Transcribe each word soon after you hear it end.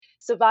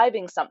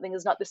surviving something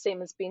is not the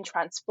same as being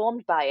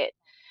transformed by it.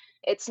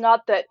 It's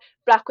not that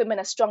Black women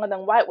are stronger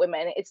than white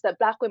women. It's that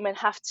Black women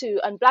have to,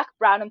 and Black,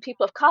 brown, and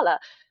people of color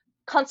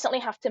constantly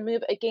have to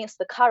move against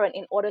the current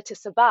in order to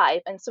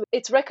survive. And so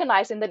it's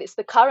recognizing that it's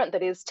the current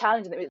that is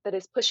challenging, that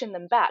is pushing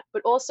them back.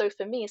 But also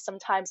for me,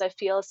 sometimes I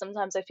feel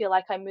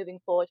like I'm moving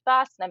forward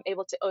fast and I'm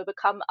able to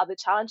overcome other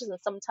challenges. And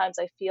sometimes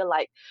I feel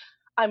like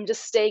I'm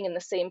just staying in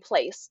the same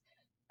place.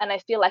 And I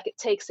feel like it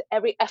takes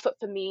every effort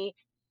for me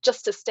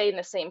just to stay in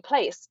the same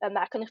place. And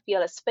that can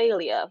feel as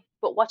failure.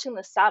 But watching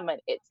the salmon,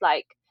 it's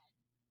like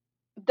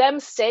them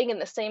staying in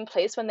the same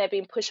place when they're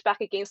being pushed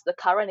back against the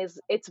current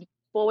it's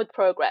forward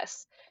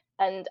progress.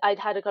 And I'd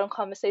had a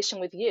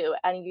conversation with you,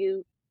 and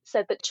you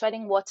said that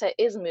treading water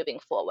is moving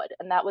forward,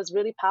 and that was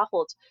really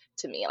powerful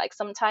to me. Like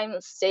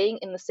sometimes staying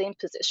in the same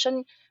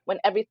position when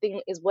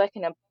everything is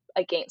working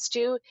against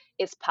you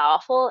is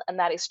powerful, and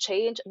that is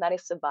change, and that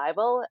is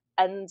survival.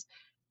 And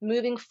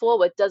moving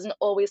forward doesn't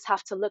always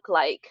have to look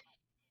like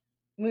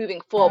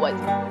moving forward.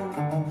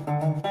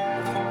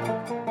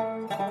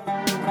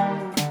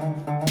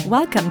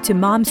 Welcome to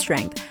Mom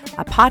Strength,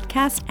 a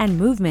podcast and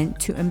movement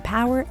to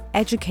empower,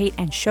 educate,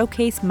 and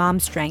showcase mom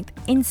strength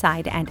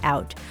inside and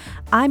out.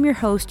 I'm your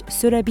host,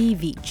 Surabhi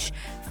Veech,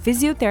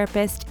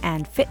 physiotherapist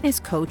and fitness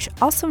coach,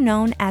 also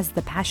known as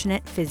the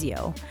Passionate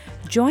Physio.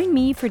 Join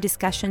me for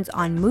discussions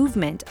on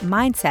movement,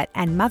 mindset,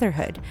 and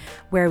motherhood,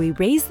 where we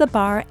raise the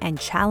bar and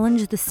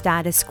challenge the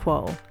status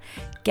quo.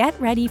 Get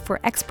ready for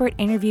expert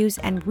interviews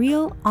and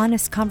real,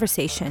 honest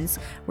conversations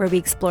where we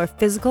explore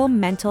physical,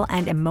 mental,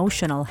 and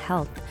emotional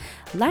health.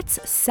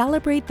 Let's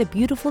celebrate the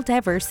beautiful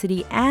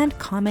diversity and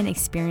common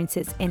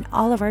experiences in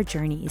all of our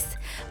journeys.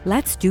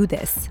 Let's do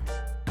this.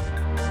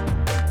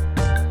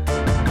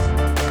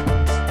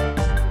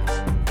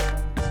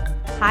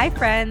 Hi,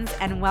 friends,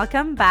 and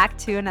welcome back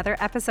to another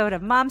episode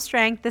of Mom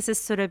Strength. This is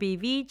Surabhi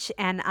Veech,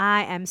 and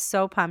I am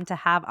so pumped to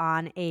have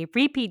on a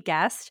repeat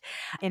guest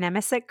in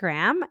Emisset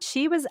Graham.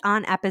 She was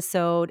on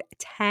episode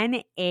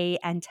 10A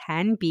and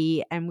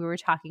 10B, and we were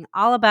talking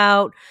all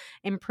about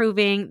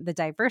improving the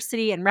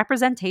diversity and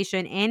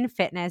representation in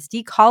fitness,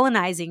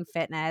 decolonizing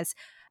fitness,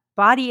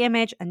 body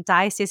image, and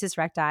diastasis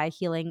recti,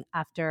 healing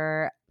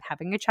after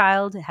having a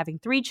child, having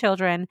 3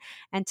 children.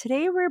 And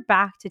today we're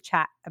back to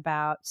chat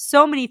about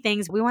so many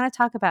things. We want to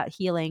talk about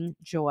healing,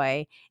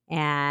 joy,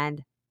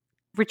 and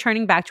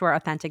returning back to our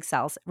authentic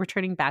selves,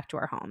 returning back to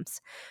our homes.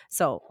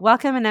 So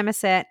welcome,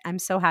 Emisset. I'm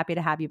so happy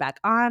to have you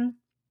back on.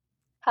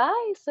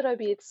 Hi,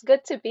 Surabhi. It's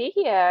good to be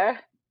here.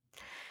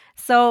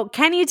 So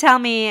can you tell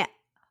me,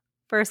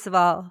 first of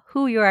all,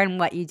 who you are and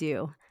what you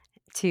do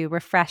to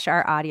refresh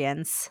our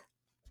audience?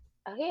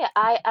 Okay,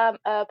 I am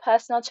a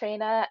personal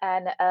trainer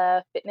and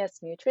a fitness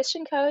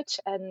nutrition coach,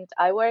 and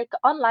I work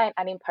online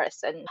and in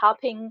person,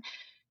 helping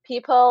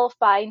people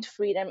find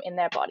freedom in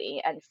their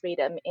body and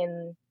freedom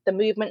in the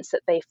movements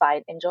that they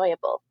find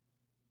enjoyable.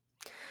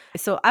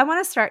 So I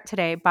want to start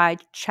today by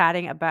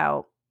chatting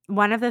about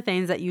one of the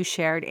things that you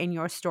shared in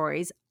your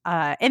stories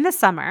in the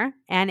summer,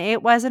 and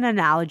it was an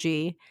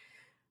analogy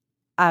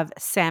of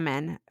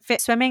salmon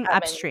swimming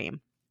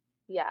upstream.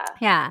 Yeah.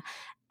 Yeah.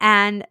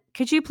 And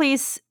could you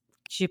please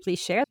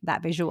share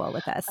that visual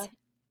with us?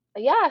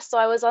 Yeah, so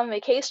I was on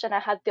vacation.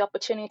 I had the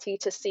opportunity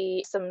to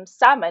see some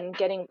salmon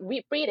getting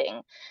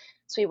breeding.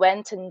 So we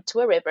went into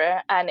a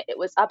river, and it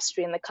was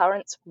upstream, the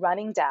currents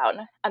running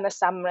down, and the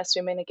salmon were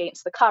swimming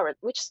against the current,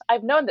 which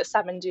I've known that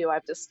salmon do.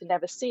 I've just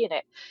never seen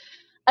it.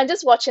 And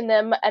just watching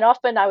them, and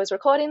often I was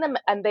recording them,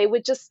 and they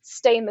would just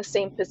stay in the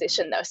same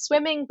position. They're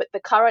swimming, but the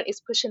current is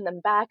pushing them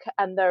back,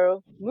 and they're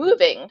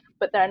moving,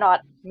 but they're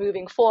not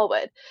moving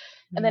forward.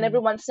 And then every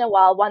once in a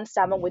while, one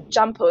salmon would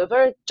jump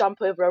over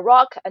a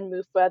rock and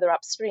move further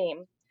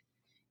upstream.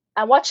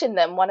 And watching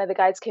them, one of the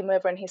guides came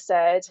over and he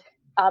said,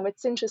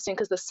 it's interesting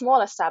because the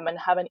smaller salmon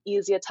have an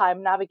easier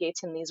time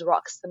navigating these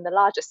rocks than the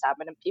larger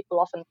salmon. And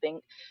people often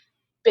think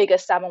bigger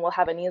salmon will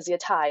have an easier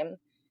time.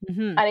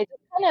 Mm-hmm. And it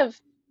kind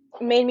of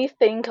made me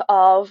think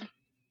of,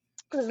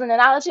 this is an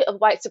analogy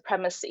of white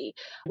supremacy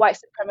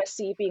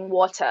being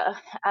water.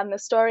 And the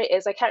story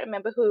is, I can't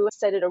remember who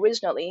said it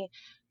originally,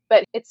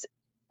 but it's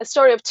a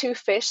story of 2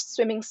 fish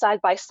swimming side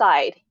by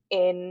side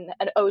in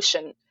an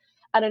ocean.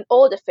 And an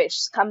older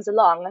fish comes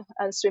along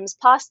and swims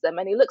past them,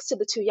 and he looks to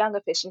the 2 younger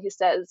fish and he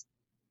says,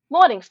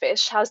 "Morning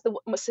fish,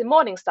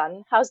 morning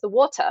sun, how's the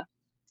water?"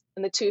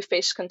 And the 2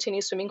 fish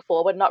continue swimming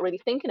forward, not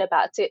really thinking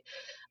about it.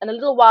 And a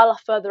little while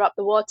further up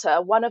the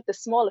water, one of the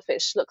smaller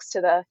fish looks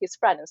to his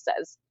friend and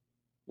says,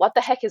 "What the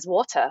heck is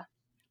water?"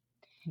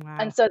 Wow.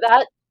 And so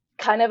that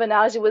kind of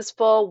analogy was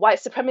for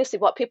white supremacy.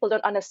 What people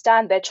don't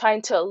understand, they're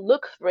trying to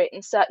look for it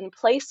in certain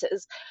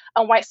places.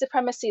 And white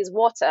supremacy is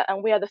water,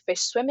 and we are the fish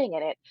swimming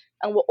in it.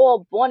 And we're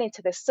all born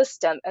into this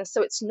system. And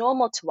so it's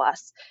normal to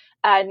us.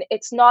 And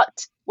it's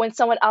not, when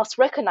someone else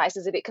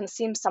recognizes it, it can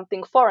seem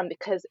something foreign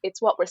because it's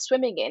what we're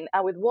swimming in.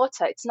 And with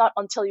water, it's not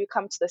until you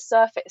come to the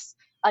surface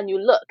and you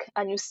look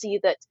and you see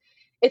that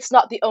it's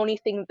not the only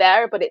thing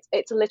there, but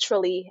it's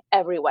literally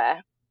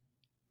everywhere.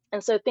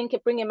 And so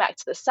bringing back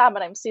to the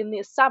salmon, I'm seeing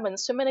these salmon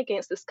swimming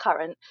against this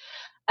current.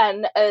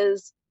 And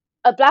as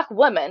a Black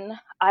woman,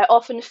 I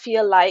often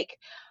feel like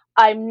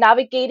I'm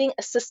navigating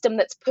a system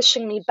that's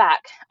pushing me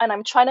back, and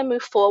I'm trying to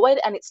move forward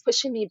and it's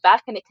pushing me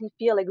back, and it can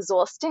feel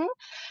exhausting.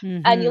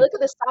 And you Mm-hmm. look at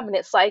the salmon,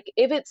 it's like,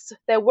 if it's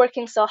they're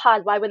working so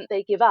hard, why wouldn't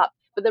they give up?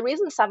 But the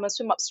reason salmon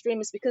swim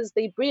upstream is because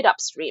they breed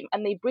upstream,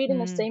 and they breed in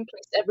the Mm. same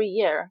place every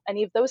year. And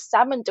if those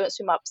salmon don't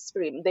swim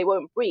upstream, they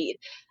won't breed.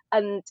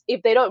 And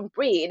if they don't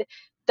breed,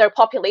 their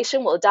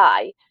population will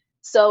die.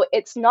 So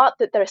it's not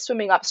that they're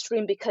swimming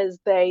upstream because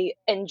they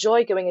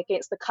enjoy going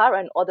against the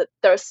current or that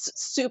they're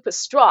super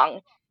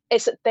strong.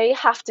 It's that they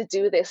have to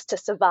do this to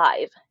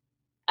survive.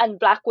 And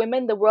Black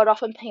women, the world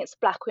often paints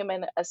Black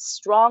women as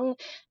strong,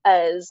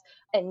 as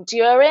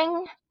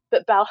enduring.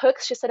 But Bell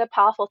Hooks, she said a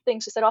powerful thing.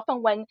 She said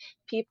often when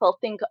people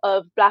think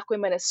of Black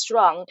women as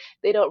strong,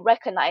 they don't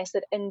recognize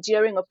that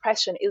enduring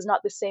oppression is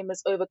not the same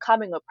as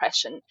overcoming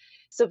oppression.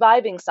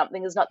 Surviving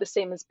something is not the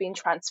same as being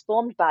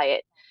transformed by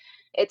it.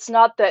 It's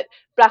not that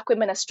Black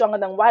women are stronger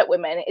than white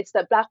women. It's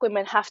that Black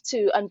women have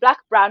to, and Black,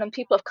 brown, and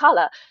people of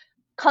color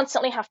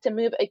constantly have to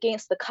move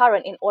against the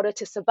current in order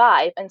to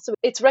survive. And so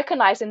it's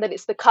recognizing that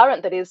it's the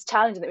current that is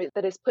challenging,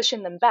 that is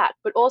pushing them back.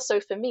 But also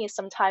for me,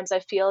 sometimes I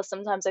feel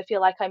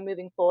like I'm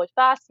moving forward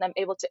fast and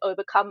I'm able to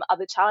overcome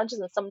other challenges.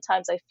 And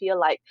sometimes I feel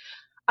like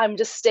I'm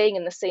just staying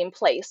in the same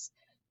place.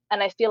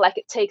 And I feel like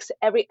it takes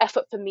every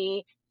effort for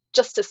me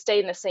just to stay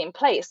in the same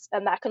place.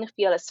 And that can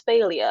feel as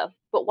failure.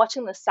 But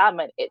watching the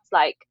salmon, it's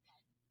like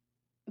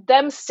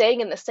them staying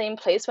in the same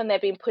place when they're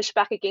being pushed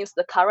back against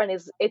the current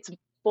is it's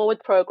forward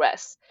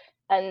progress.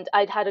 And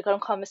I'd had a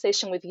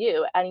conversation with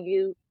you, and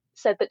you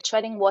said that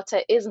treading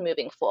water is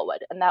moving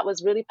forward, and that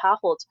was really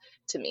powerful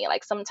to me.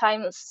 Like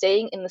sometimes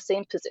staying in the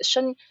same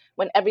position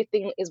when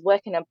everything is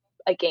working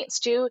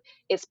against you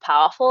is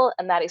powerful,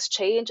 and that is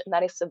change, and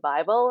that is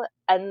survival.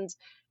 And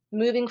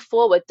moving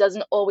forward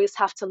doesn't always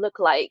have to look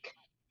like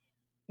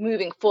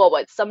moving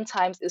forward.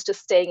 Sometimes it's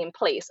just staying in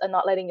place and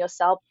not letting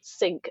yourself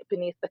sink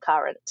beneath the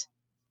current.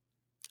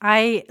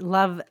 I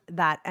love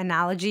that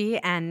analogy.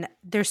 And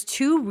there's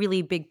two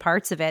really big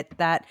parts of it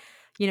that,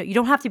 you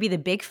don't have to be the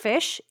big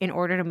fish in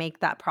order to make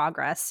that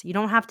progress. You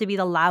don't have to be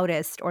the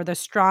loudest or the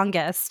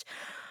strongest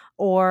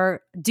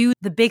or do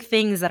the big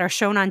things that are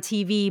shown on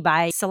TV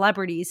by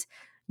celebrities.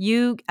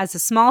 You, as a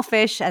small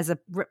fish, as a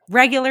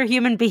regular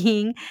human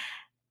being,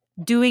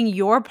 doing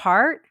your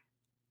part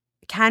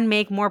can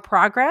make more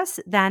progress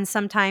than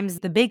sometimes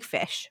the big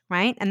fish,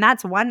 right? And I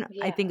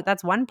think Yeah.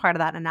 that's one part of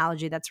that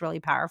analogy that's really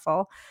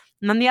powerful.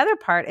 And then the other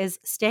part is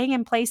staying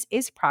in place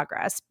is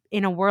progress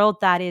in a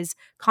world that is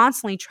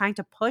constantly trying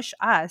to push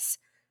us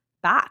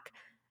back.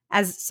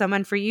 As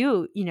someone for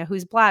you,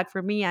 who's Black,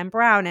 for me, I'm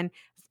brown. And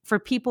for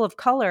people of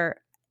color,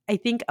 I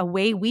think a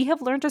way we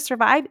have learned to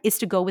survive is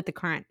to go with the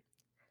current.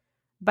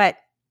 But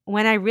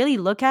when I really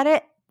look at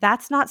it,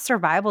 that's not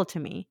survival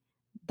to me.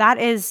 That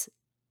is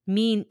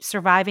me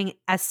surviving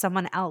as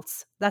someone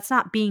else. That's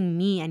not being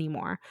me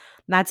anymore.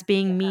 That's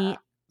being Yeah. me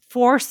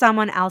for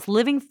someone else,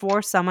 living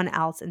for someone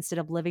else instead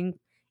of living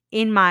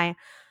in my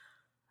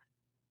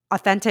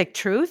authentic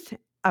truth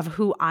of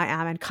who I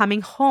am and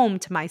coming home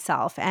to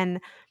myself.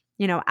 And,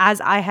 as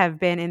I have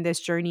been in this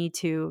journey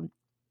to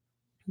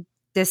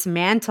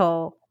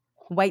dismantle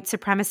white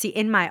supremacy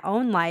in my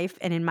own life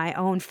and in my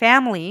own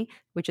family,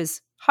 which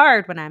is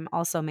hard when I'm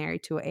also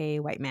married to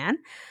a white man,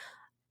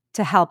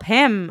 to help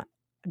him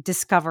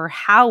discover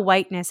how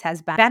whiteness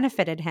has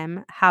benefited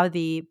him, how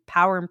the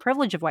power and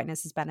privilege of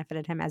whiteness has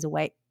benefited him as a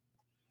white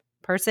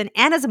person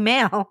and as a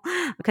male,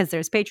 because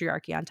there's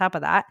patriarchy on top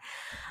of that.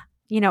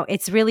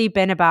 It's really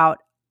been about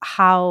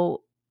how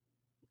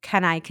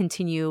can I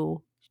continue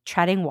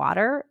treading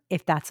water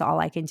if that's all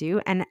I can do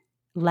and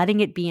letting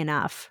it be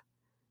enough.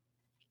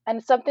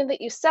 And something that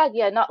you said,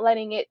 yeah, not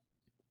letting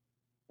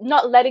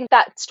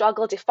that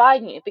struggle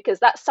define you, because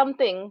that's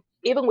something,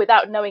 even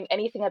without knowing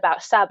anything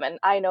about salmon,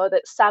 I know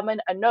that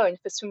salmon are known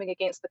for swimming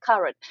against the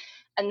current.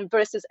 And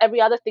versus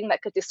every other thing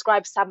that could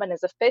describe salmon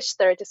as a fish,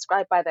 they're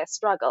described by their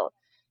struggle.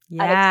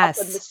 And it's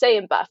often the Yes.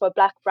 same, but for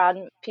Black,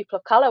 brown people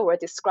of color, we're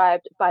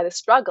described by the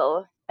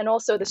struggle. And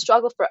also the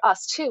struggle for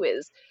us too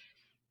is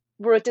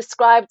we're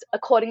described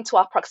according to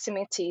our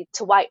proximity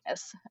to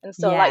whiteness. And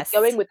so like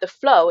going Yes. with the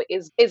flow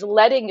is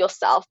letting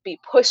yourself be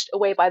pushed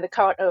away by the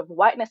current of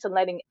whiteness and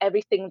letting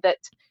everything that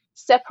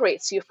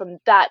separates you from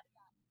that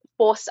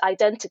forced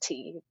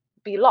identity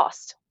be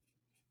lost.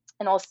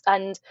 And also,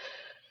 and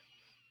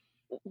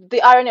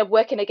the irony of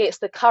working against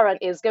the current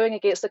is going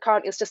against the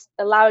current is just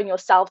allowing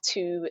yourself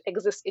to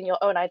exist in your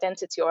own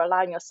identity, or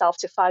allowing yourself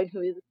to find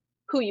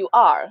who you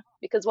are.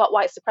 Because what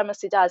white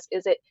supremacy does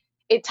is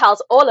it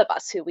tells all of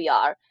us who we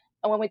are.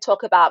 And when we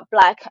talk about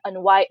Black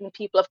and white and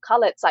people of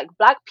color, it's like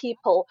Black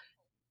people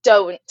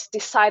don't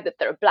decide that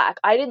they're Black.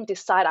 I didn't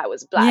decide I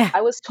was Black. Yeah.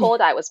 I was Yeah. told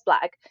I was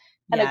Black.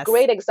 And a Yes.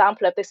 great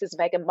example of this is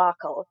Meghan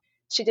Markle.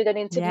 She did an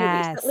interview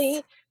Yes.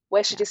 recently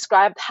where she Yeah.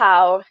 described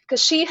how,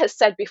 because she has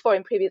said before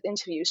in previous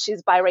interviews,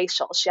 she's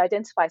biracial. She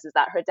identifies as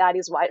that. Her dad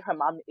is white, her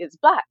mom is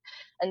Black.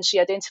 And she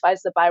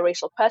identifies as a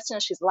biracial person.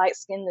 She's light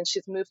skinned and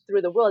she's moved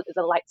through the world as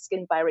a light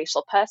skinned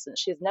biracial person.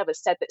 She's never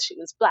said that she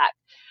was Black.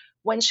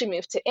 when she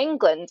moved to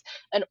England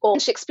and all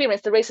she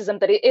experienced the racism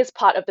that it is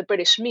part of the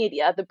British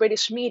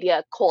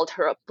media called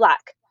her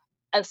black.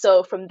 And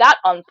so from that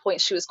on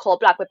point, she was called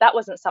black, but that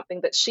wasn't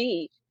something that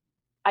she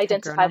Had grown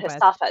identified up with.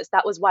 herself as.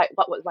 That was what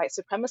white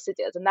supremacy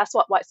does, and that's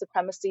what white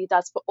supremacy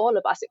does for all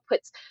of us. It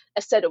puts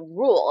a set of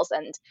rules,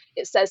 and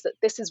it says that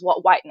this is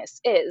what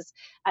whiteness is,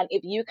 and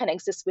if you can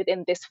exist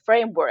within this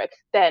framework,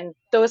 then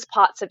those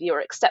parts of you are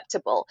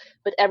acceptable,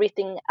 but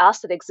everything else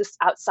that exists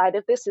outside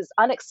of this is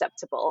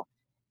unacceptable.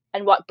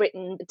 And what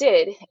Britain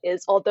did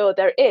is, although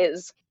there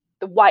is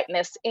the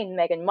whiteness in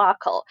Meghan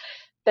Markle,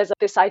 there's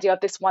this idea of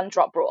this one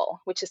drop rule,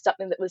 which is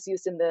something that was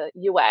used in the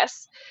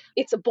US.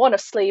 It's born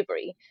of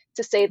slavery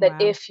to say that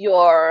Wow. if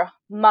your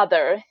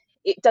mother,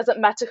 it doesn't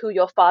matter who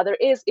your father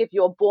is, if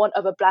you're born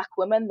of a black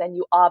woman, then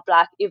you are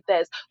black. If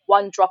there's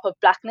one drop of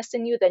blackness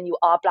in you, then you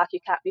are black. You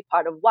can't be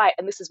part of white.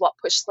 And this is what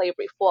pushed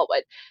slavery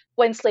forward.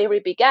 When slavery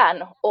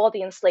began, all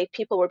the enslaved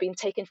people were being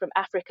taken from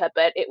Africa,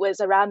 but it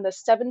was around the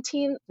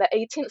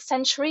 18th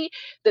century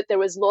that there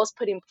was laws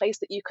put in place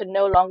that you could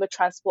no longer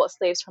transport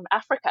slaves from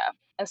Africa.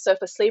 And so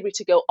for slavery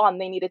to go on,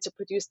 they needed to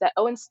produce their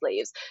own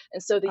slaves.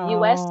 And so the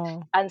US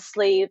Oh. and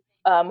slave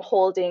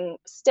holding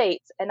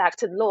states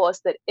enacted laws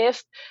that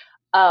if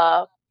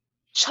a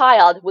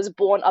child was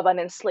born of an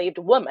enslaved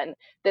woman,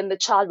 then the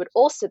child would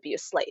also be a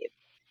slave.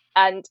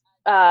 And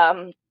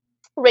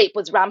rape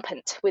was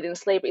rampant within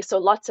slavery. So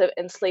lots of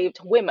enslaved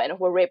women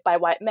were raped by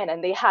white men,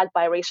 and they had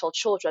biracial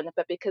children.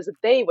 But because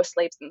they were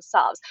slaves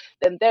themselves,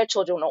 then their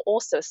children were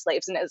also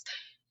slaves. And as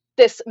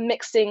this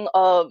mixing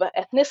of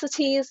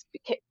ethnicities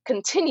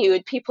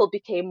continued, people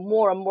became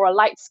more and more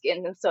light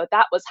skinned. And so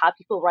that was how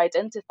people were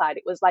identified.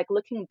 It was like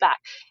looking back,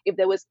 if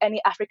there was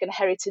any African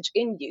heritage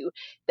in you,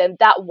 then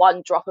that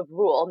one drop of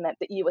rule meant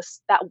that you were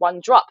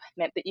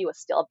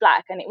still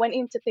black. And it went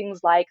into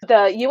things like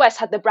the US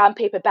had the brown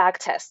paper bag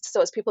test.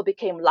 So as people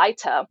became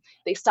lighter,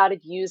 they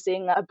started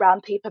using a brown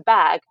paper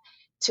bag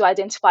to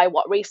identify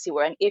what race you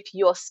were. And if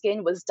your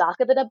skin was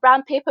darker than a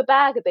brown paper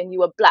bag, then you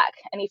were black.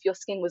 And if your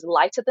skin was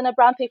lighter than a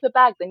brown paper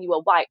bag, then you were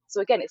white.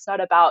 So again, it's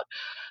not about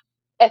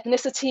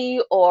ethnicity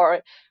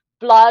or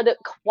blood Or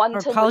quantum,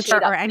 which culture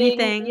made or up thing,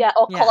 anything.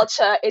 or Yeah.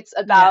 culture. It's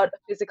Yeah. about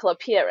physical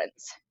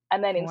appearance.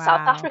 And then in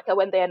South Wow. Africa,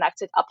 when they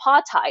enacted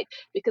apartheid,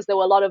 because there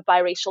were a lot of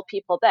biracial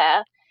people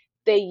there,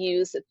 they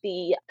used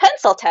the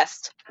pencil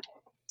test.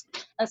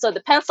 And so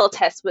the pencil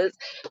test was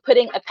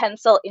putting a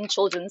pencil in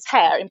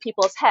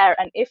people's hair.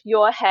 And if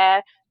your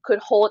hair could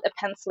hold a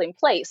pencil in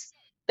place,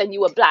 then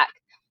you were black.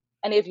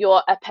 And if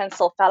a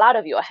pencil fell out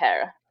of your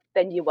hair,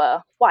 then you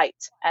were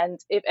white. And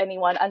if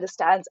anyone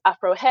understands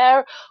Afro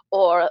hair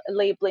or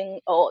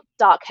labeling or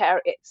dark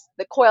hair, it's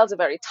the coils are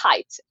very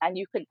tight, and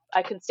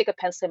I can stick a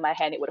pencil in my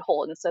hair and it would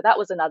hold. And so that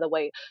was another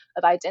way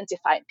of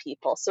identifying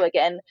people. So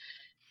again,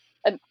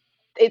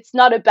 it's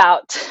not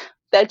about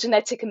their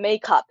genetic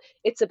makeup,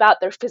 it's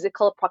about their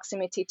physical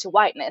proximity to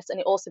whiteness, and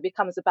it also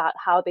becomes about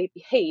how they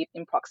behave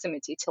in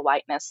proximity to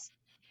whiteness.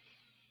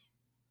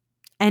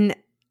 And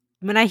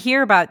when I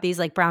hear about these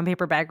like brown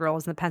paper bag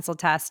rules and the pencil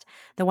test,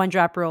 the one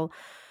drop rule,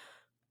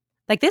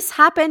 like this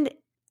happened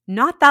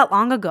not that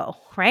long ago,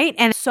 right?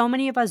 And so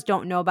many of us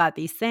don't know about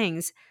these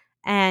things.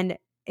 And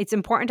it's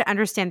important to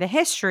understand the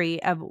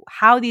history of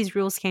how these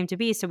rules came to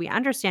be so we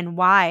understand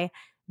why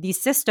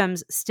these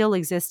systems still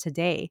exist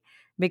today.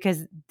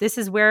 Because this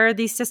is where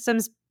these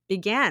systems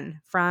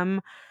began from.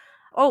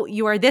 Oh,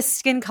 you are this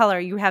skin color,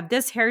 you have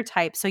this hair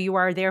type, so you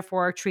are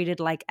therefore treated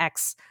like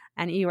X.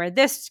 And you are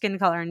this skin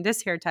color and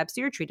this hair type,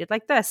 so you're treated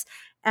like this.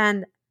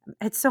 And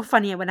it's so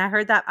funny when I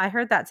heard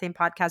that same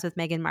podcast with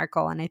Meghan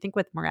Markle and I think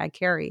with Mariah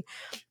Carey.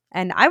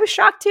 And I was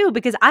shocked too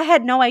because I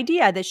had no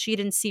idea that she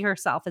didn't see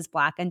herself as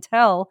black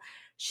until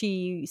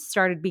she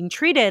started being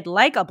treated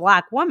like a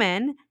black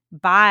woman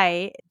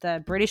by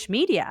the British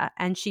media.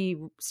 And she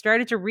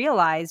started to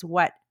realize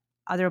what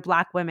other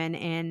black women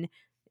in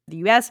the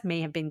US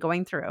may have been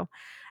going through.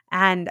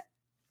 And,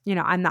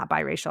 I'm not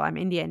biracial. I'm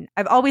Indian.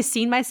 I've always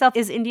seen myself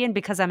as Indian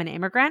because I'm an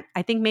immigrant.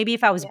 I think maybe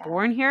if I was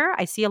born here,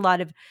 I see a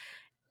lot of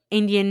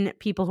Indian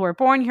people who are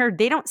born here.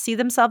 They don't see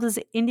themselves as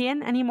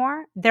Indian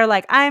anymore. They're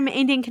like, I'm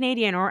Indian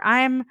Canadian, or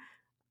I'm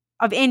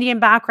of Indian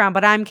background,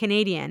 but I'm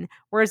Canadian.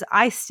 Whereas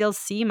I still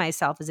see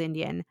myself as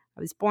Indian.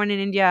 I was born in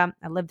India.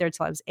 I lived there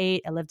till I was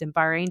 8. I lived in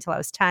Bahrain till I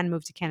was 10,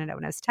 moved to Canada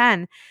when I was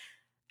 10.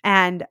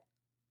 And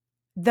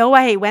though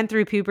I went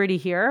through puberty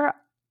here,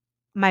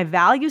 my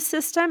value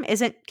system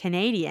isn't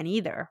Canadian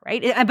either,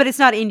 right? But it's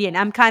not Indian.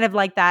 I'm kind of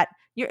like that.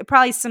 You're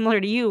probably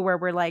similar to you where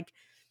we're like,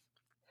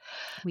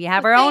 we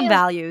have The our own thing is,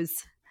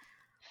 values.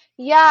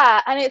 yeah,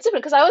 and it's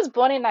different because I was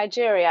born in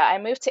Nigeria. I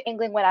moved to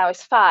England when I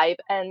was 5,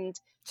 and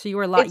So you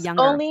were a lot it's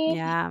younger. only,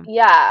 Yeah.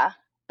 yeah,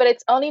 but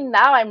it's only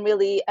now I'm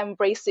really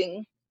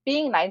embracing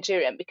being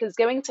Nigerian, because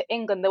going to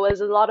England, there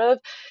was a lot of,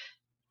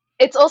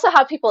 it's also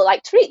how people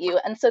like treat you.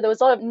 And so there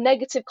was a lot of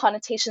negative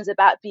connotations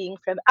about being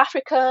from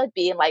Africa,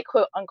 being like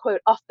quote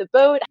unquote off the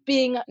boat,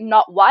 being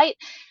not white.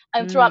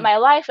 And throughout Mm. my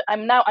life,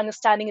 I'm now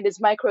understanding it as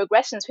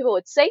microaggressions. People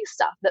would say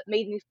stuff that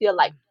made me feel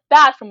like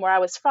bad from where I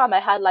was from. I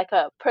had like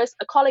a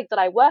colleague that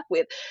I work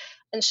with.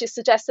 and she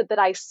suggested that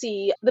I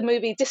see the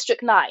movie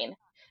District 9.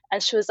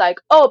 And she was like,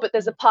 oh, but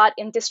there's a part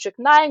in District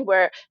 9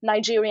 where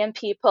Nigerian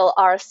people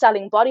are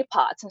selling body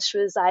parts. And she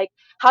was like,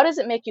 how does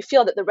it make you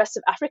feel that the rest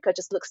of Africa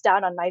just looks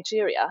down on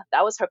Nigeria?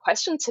 That was her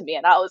question to me.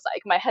 And I was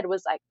like, my head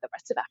was like, the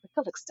rest of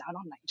Africa looks down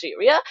on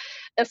Nigeria?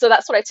 And so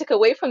that's what I took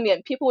away from me.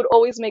 And people would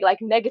always make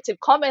like negative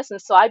comments.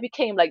 And so I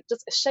became like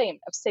just ashamed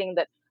of saying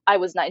that I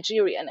was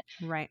Nigerian.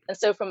 Right. And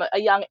so from a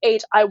young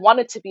age, I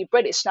wanted to be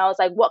British. And I was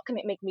like, what can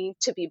it make me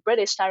to be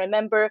British? And I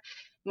remember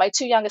my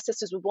two younger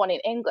sisters were born in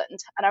England.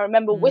 And I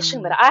remember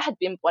wishing that I had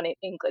been born in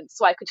England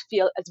so I could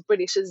feel as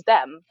British as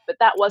them. But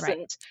that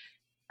wasn't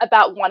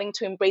about wanting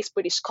to embrace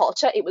British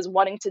culture. It was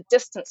wanting to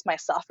distance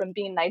myself from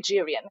being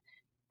Nigerian.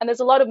 And there's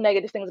a lot of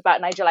negative things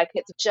about Nigeria, like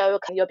it's a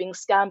joke, you're being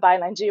scammed by a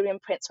Nigerian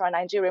prince or a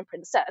Nigerian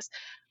princess,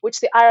 which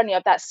the irony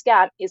of that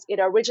scam is it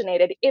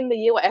originated in the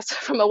US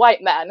from a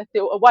white man.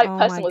 A white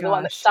person was the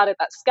one that started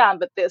that scam,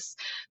 but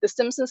The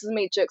Simpsons has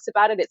made jokes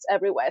about it. It's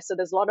everywhere. So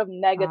there's a lot of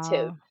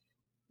negative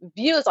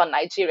views on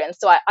Nigerians.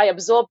 So I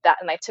absorbed that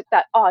and I took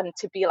that on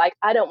to be like,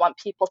 I don't want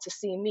people to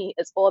see me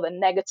as all the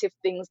negative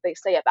things they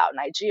say about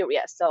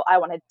Nigeria. So I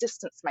want to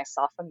distance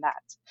myself from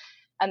that.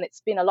 And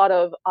it's been a lot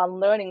of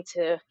unlearning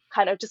to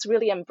kind of just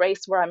really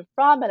embrace where I'm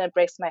from and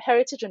embrace my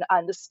heritage and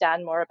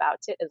understand more about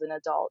it as an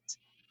adult.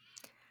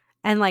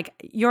 And like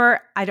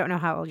I don't know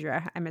how old you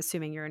are. I'm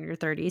assuming you're in your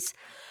 30s.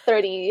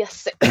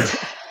 36.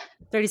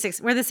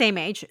 36. We're the same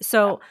age.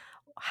 So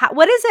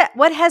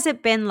what has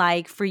it been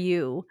like for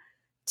you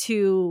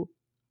to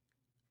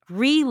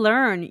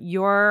relearn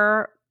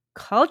your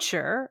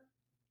culture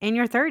in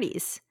your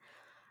 30s?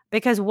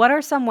 Because what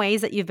are some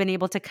ways that you've been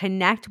able to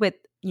connect with,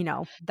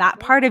 that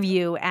part of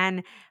you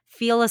and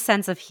feel a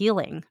sense of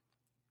healing?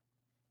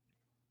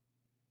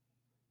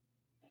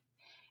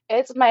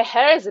 My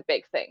hair is a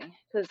big thing,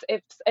 because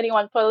if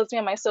anyone follows me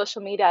on my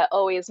social media,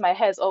 my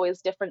hair is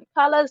always different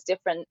colors,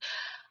 different.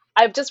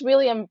 I've just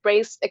really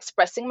embraced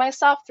expressing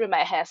myself through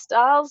my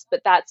hairstyles,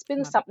 but that's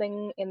been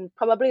something in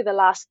probably the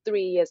last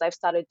 3 years I've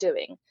started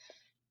doing.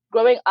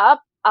 Growing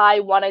up, I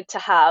wanted to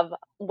have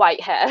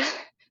white hair.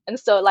 And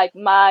so like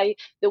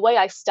the way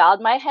I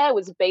styled my hair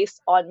was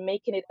based on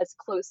making it as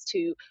close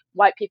to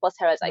white people's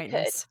hair as I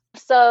could.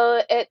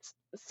 So it's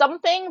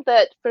something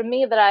that for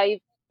me that I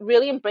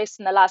really embraced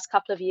in the last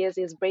couple of years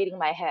is braiding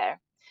my hair.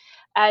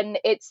 And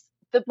it's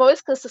the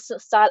most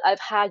consistent style I've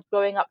had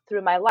growing up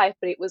through my life,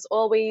 but it was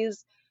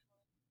always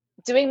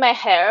doing my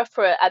hair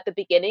at the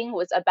beginning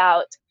was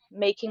about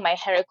making my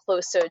hair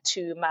closer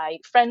to my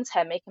friend's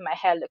hair, making my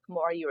hair look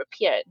more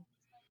European.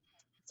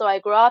 So I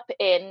grew up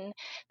in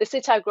the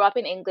city I grew up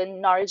in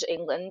England, Norwich,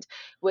 England,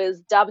 was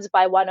dubbed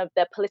by one of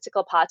the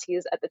political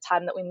parties at the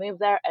time that we moved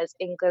there as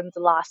England's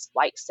last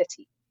white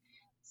city.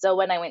 So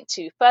when I went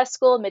to first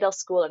school, middle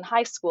school, and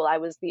high school, I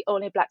was the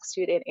only Black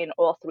student in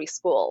all three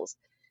schools.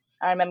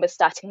 I remember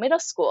starting middle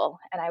school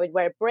and I would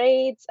wear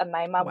braids and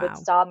my mum would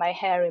style my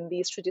hair in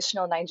these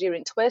traditional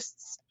Nigerian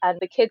twists. And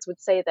the kids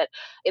would say that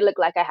it looked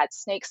like I had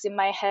snakes in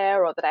my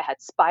hair or that I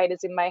had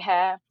spiders in my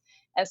hair.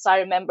 And so I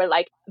remember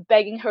like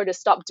begging her to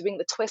stop doing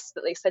the twists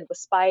that they said were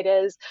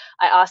spiders.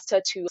 I asked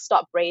her to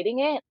stop braiding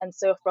it. And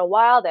so for a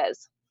while,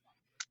 there's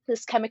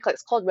this chemical,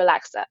 it's called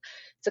relaxer.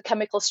 It's a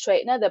chemical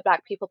straightener that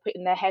Black people put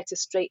in their hair to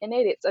straighten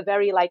it. It's a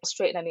very light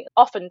straightener.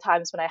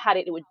 Oftentimes when I had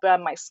it, it would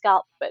burn my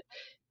scalp, but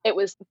it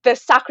was the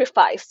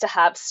sacrifice to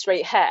have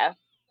straight hair.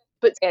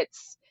 But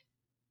it's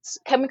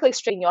chemically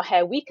straightening your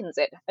hair weakens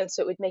it, and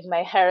so it would make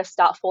my hair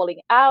start falling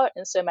out.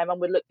 And so my mum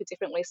would look for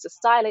different ways to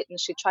style it, and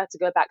she tried to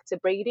go back to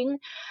braiding.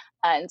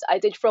 And I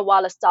did for a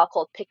while a style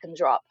called pick and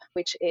drop,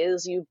 which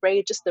is you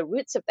braid just the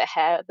roots of the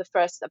hair, the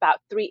first about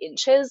 3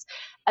 inches,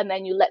 and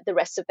then you let the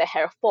rest of the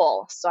hair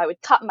fall. So I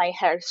would cut my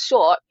hair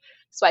short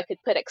so I could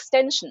put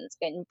extensions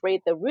in,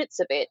 braid the roots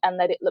of it, and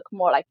let it look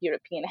more like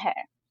European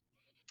hair.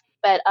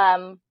 But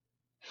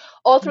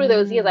all through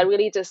those years, I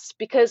really just,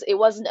 because it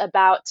wasn't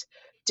about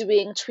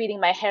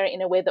treating my hair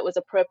in a way that was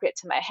appropriate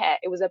to my hair,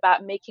 it was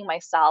about making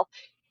myself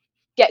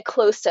get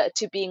closer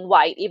to being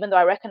white. Even though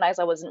I recognized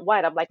I wasn't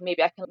white, I'm like,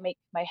 maybe I can make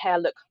my hair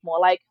look more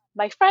like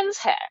my friend's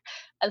hair.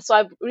 And so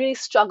I've really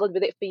struggled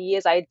with it for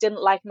years. I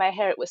didn't like my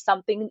hair. It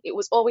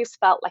was always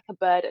felt like a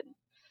burden.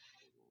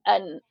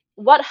 And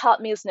what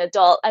helped me as an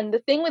adult, and the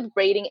thing with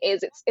braiding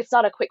is it's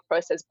not a quick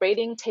process.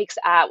 Braiding takes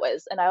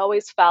hours, and I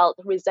always felt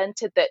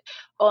resented that,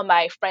 oh,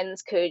 my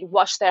friends could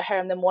wash their hair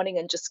in the morning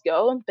and just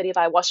go, but if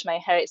I wash my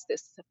hair, it's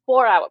this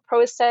 4-hour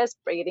process.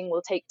 Braiding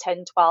will take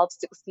 10, 12,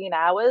 16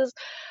 hours.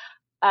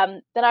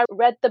 Then I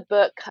read the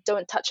book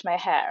Don't Touch My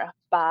Hair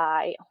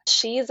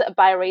she's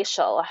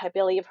biracial. I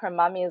believe her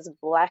mommy is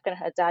Black and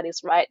her dad is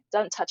white.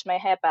 Don't Touch My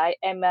Hair by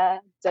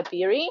Emma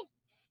Dabiri.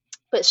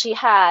 But she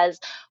has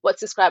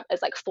what's described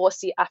as like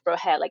 4C Afro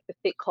hair, like the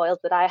thick coils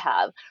that I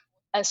have.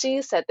 And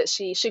she said that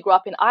she grew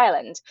up in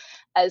Ireland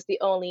as the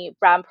only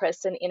brown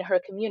person in her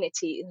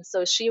community. And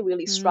so she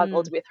really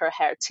struggled with her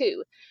hair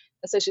too.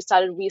 And so she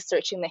started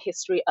researching the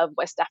history of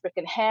West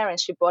African hair, and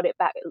she brought it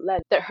back,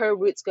 that her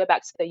roots go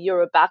back to the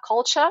Yoruba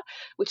culture,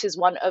 which is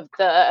one of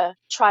the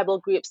tribal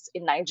groups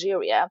in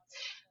Nigeria.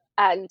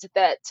 and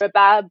that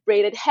Yoruba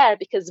braided hair,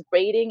 because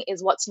braiding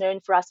is what's known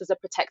for us as a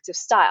protective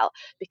style,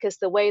 because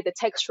the way the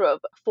texture of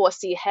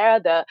 4C hair,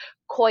 the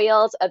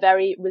coils are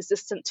very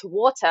resistant to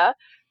water,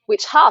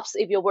 which helps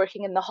if you're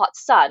working in the hot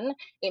sun.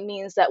 It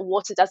means that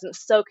water doesn't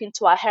soak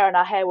into our hair and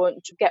our hair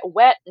won't get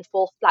wet and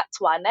fall flat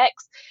to our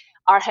necks.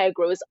 Our hair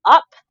grows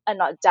up and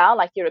not down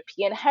like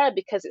European hair,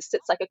 because it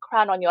sits like a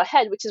crown on your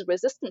head, which is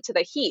resistant to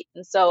the heat.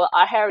 And so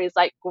our hair is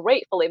like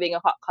great for living in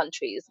hot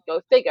countries.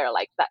 Go figure,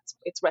 like that's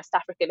it's West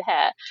African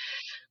hair.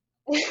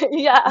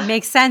 Yeah.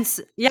 Makes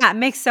sense. Yeah, it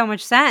makes so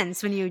much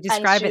sense when you And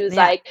describe she it. was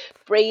Yeah. like,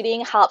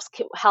 braiding helps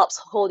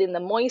hold in the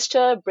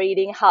moisture.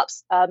 Braiding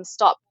helps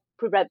stop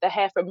prevent the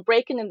hair from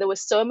breaking. And there were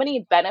so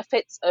many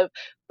benefits of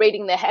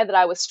braiding the hair that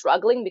I was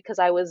struggling because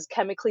I was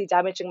chemically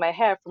damaging my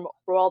hair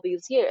for all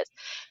these years.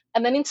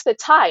 And then into the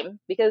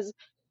time, because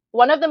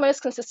one of the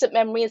most consistent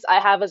memories I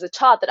have as a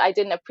child that I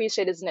didn't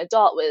appreciate as an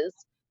adult was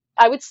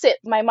I would sit,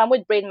 my mom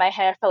would braid my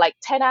hair for like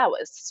 10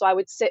 hours. So I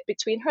would sit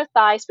between her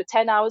thighs for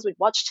 10 hours, we'd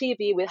watch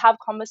TV, we'd have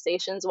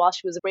conversations while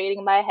she was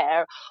braiding my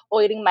hair,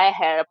 oiling my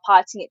hair,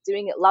 parting it,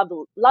 doing it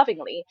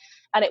lovingly.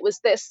 And it was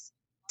this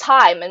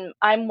time, and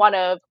I'm one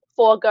of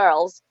four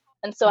girls.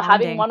 And so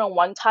having Bonding.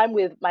 one-on-one time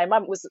with my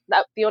mom was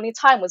that the only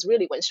time was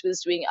really when she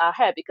was doing our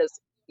hair, because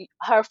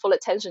her full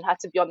attention had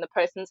to be on the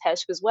person's hair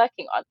she was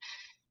working on.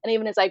 And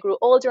even as I grew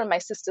older and my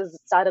sisters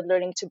started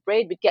learning to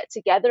braid, we'd get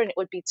together and it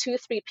would be 2,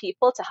 3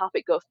 people to help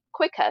it go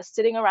quicker,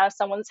 sitting around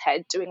someone's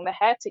head doing the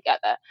hair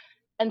together.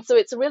 And so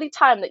it's really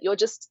time that you're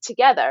just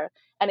together,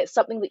 and it's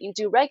something that you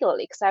do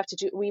regularly, because I have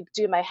to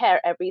redo my hair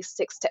every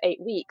 6 to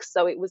 8 weeks.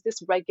 So it was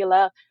this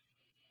regular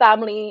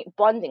family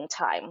bonding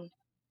time.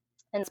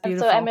 It's And so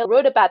beautiful. Emma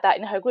wrote about that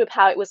in her group,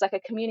 how it was like a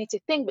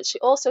community thing, but she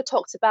also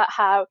talked about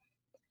how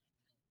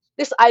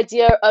this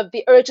idea of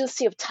the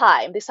urgency of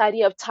time, this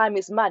idea of time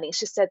is money.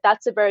 She said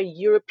that's a very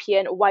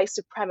European white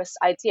supremacist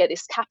idea,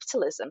 this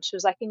capitalism. She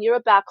was like, in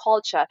Yoruba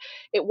culture,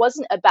 it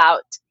wasn't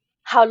about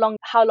how long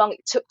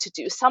it took to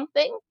do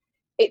something.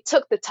 It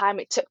took the time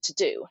it took to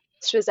do.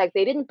 She was like,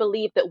 they didn't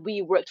believe that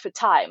we worked for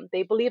time.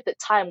 They believed that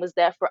time was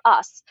there for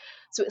us.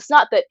 So it's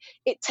not that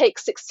it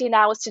takes 16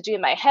 hours to do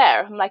my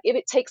hair. I'm like, if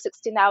it takes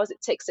 16 hours,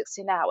 it takes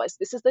 16 hours.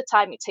 This is the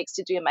time it takes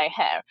to do my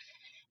hair.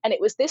 And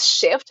it was this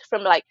shift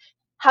from like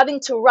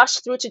having to rush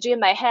through to do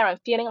my hair and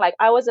feeling like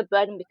I was a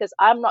burden because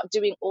I'm not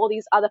doing all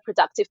these other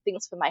productive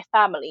things for my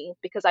family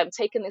because I'm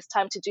taking this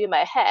time to do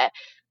my hair,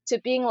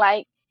 to being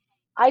like,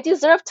 I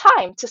deserve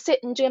time to sit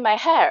and do my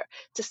hair,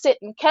 to sit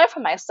and care for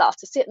myself,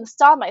 to sit and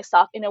style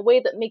myself in a way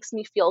that makes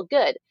me feel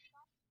good.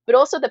 But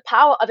also the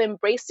power of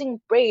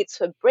embracing braids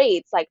for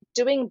braids, like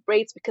doing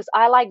braids because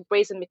I like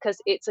braids and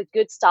because it's a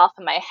good style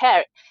for my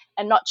hair,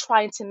 and not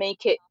trying to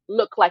make it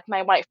look like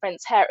my white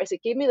friend's hair, is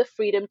it gave me the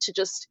freedom to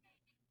just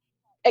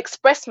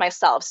express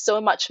myself so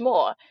much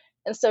more.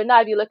 And so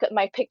now if you look at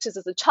my pictures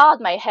as a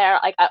child, my hair,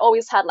 like I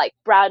always had like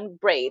brown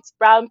braids,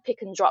 brown pick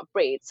and drop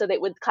braids. So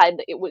it would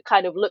kind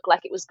of look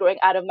like it was growing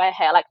out of my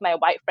hair, like my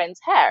white friend's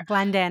hair.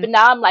 Blend in. But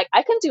now I'm like,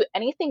 I can do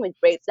anything with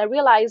braids. I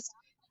realized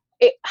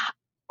it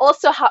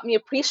also helped me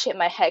appreciate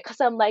my hair,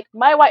 because I'm like,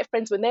 my white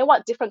friends, when they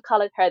want different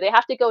colored hair, they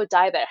have to go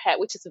dye their hair,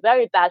 which is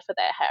very bad for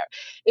their hair.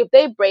 If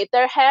they braid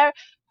their hair,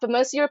 for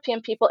most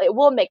European people, it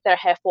will make their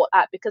hair fall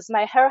out, because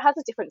my hair has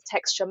a different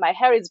texture. My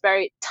hair is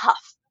very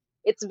tough.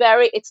 It's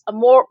a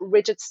more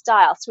rigid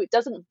style, so it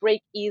doesn't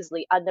break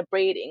easily under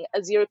braiding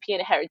as European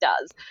hair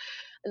does.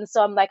 And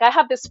so I'm like, I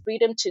have this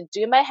freedom to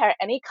do my hair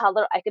any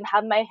color. I can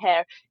have my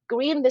hair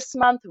green this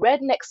month,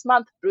 red next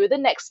month, blue the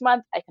next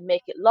month. I can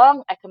make it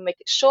long, I can make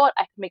it short,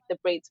 I can make the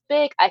braids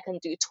big, I can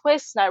do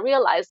twists. And I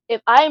realized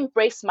if I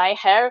embrace my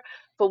hair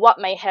for what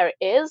my hair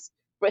is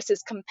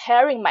versus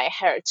comparing my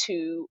hair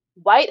to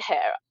white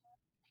hair,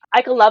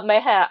 I can love my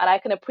hair and I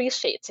can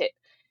appreciate it.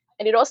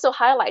 And it also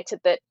highlighted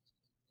that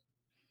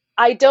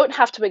I don't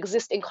have to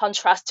exist in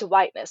contrast to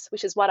whiteness,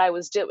 which is what I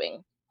was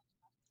doing.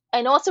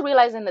 And also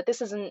realizing that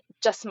this isn't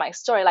just my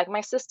story. Like,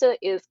 my sister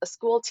is a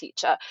school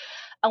teacher,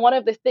 and one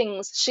of the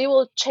things, she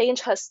will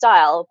change her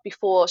style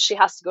before she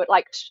has to go,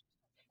 like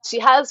she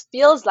has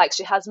feels like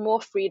she has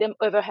more freedom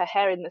over her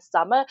hair in the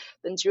summer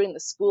than during the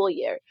school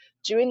year.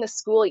 During the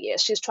school year,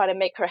 she's trying to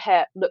make her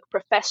hair look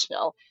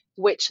professional,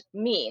 which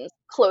means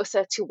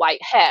closer to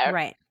white hair.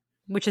 Right.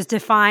 Which is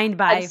defined And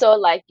by so,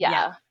 like,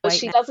 yeah, so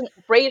she whiteness. doesn't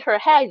braid her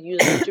hair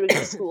usually during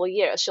the school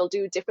year. She'll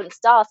do different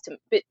styles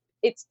but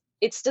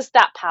it's just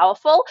that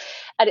powerful.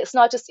 And it's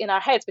not just in our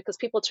heads, because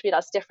people treat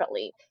us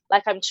differently.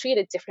 Like, I'm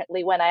treated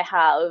differently when I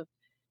have,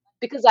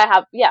 because I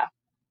have,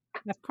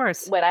 Of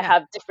course. when I Yeah.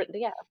 have different,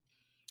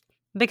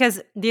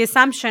 Because the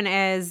assumption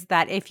is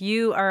that if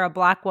you are a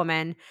Black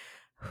woman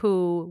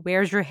who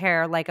wears your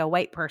hair like a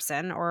white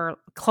person or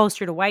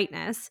closer to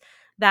whiteness,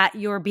 that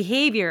your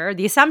behavior,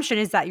 the assumption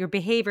is that your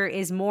behavior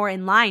is more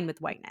in line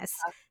with whiteness,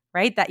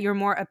 right? That you're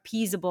more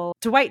appeasable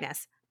to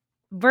whiteness.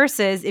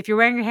 Versus if you're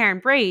wearing your hair in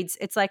braids,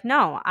 it's like,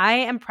 no, I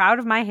am proud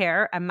of my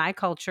hair and my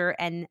culture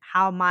and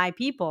how my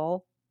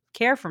people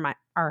care for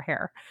our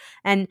hair.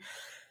 And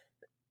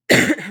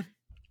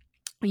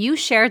you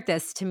shared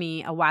this to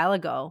me a while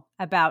ago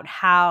about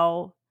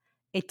how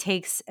it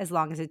takes as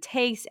long as it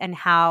takes and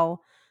how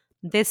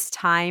this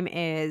time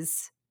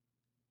is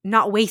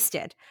not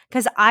wasted.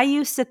 Because I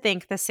used to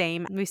think the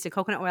same. I used to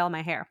coconut oil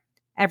my hair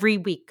every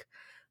week,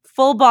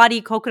 full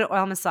body coconut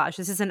oil massage.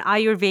 This is an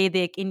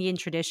Ayurvedic Indian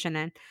tradition.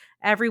 And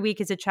every week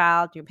as a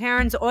child, your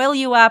parents oil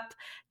you up.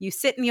 You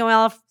sit in the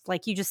oil,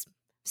 like you just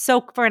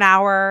soak for an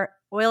hour,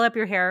 oil up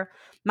your hair.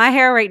 My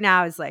hair right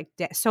now is like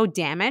so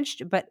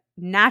damaged, but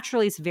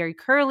naturally it's very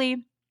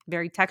curly,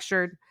 very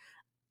textured.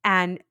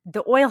 And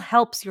the oil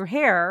helps your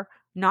hair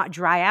not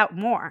dry out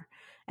more.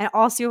 And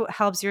also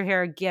helps your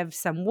hair give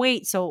some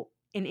weight. So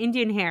in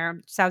Indian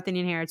hair, South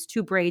Indian hair, it's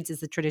 2 braids is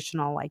the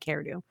traditional like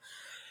hairdo.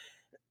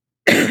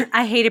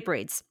 I hated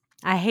braids.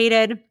 I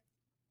hated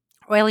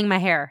oiling my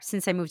hair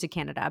since I moved to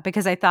Canada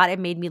because I thought it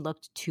made me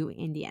look too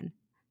Indian,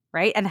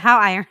 right? And how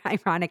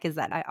ironic is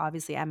that? I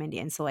obviously am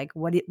Indian, so like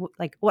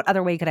what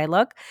other way could I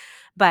look?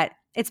 But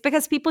it's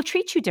because people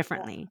treat you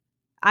differently.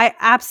 I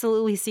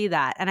absolutely see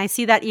that, and I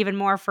see that even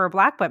more for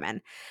Black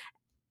women.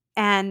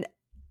 And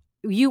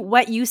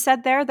what you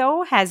said there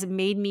though has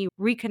made me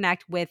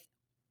reconnect with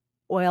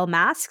oil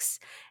masks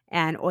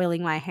and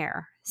oiling my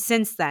hair.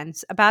 Since then,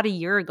 about a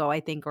year ago, I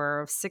think,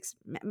 or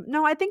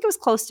I think it was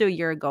close to a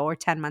year ago or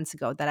 10 months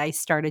ago that I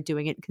started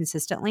doing it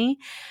consistently.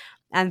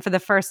 And for the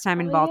first time,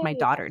 Oh, involved my yay,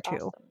 daughter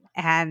that's too. awesome.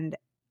 And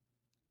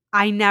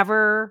I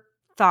never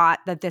thought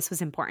that this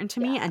was important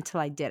to me Yeah. until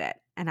I did it.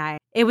 And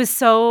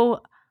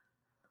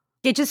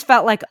it just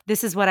felt like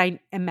this is what I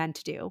am meant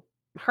to do.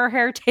 Her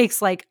hair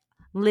takes like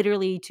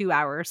literally 2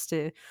 hours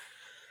to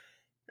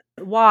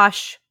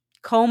wash,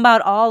 comb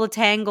out all the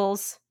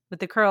tangles with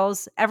the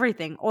curls,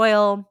 everything,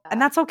 oil,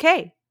 and that's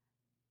okay.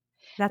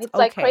 That's It's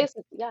like okay.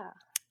 crazy. Yeah.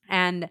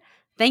 And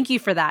thank you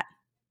for that,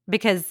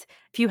 because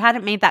if you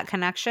hadn't made that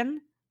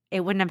connection, it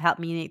wouldn't have helped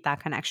me make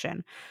that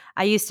connection.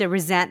 I used to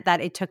resent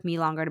that it took me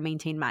longer to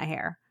maintain my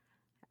hair.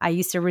 I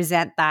used to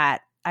resent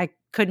that I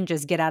couldn't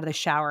just get out of the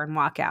shower and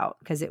walk out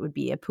because it would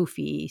be a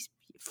poofy,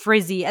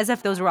 frizzy, as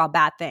if those were all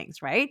bad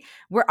things, right?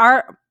 Where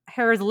our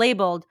hair is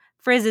labeled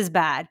frizz is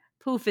bad,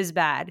 poof is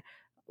bad,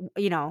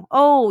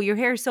 oh, your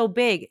hair is so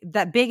big,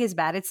 that big is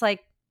bad. It's like,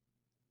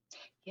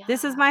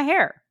 this is Yeah. my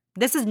hair.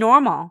 This is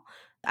normal.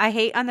 I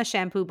hate on the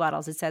shampoo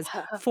bottles, it says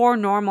for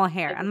normal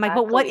hair. I'm like,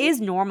 but what Exactly.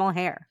 is normal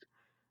hair?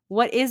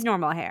 What is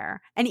normal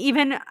hair? And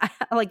even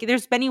like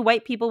there's many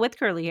white people with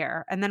curly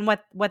hair. And then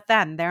what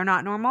then? They're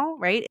not normal,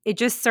 right? It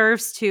just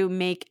serves to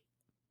make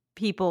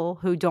people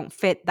who don't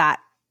fit that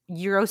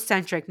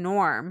Eurocentric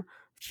norm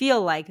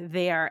feel like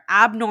they are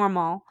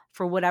abnormal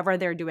for whatever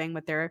they're doing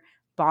with their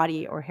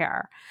body or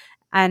hair.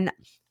 And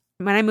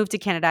when I moved to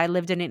Canada, I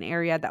lived in an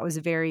area that was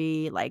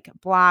very like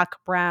Black,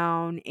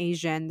 brown,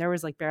 Asian. There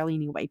was like barely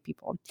any white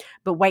people,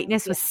 but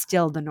whiteness Yeah. was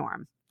still the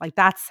norm. Like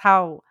that's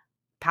how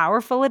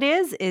powerful it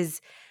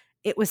is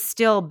it was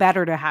still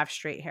better to have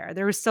straight hair.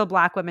 There was still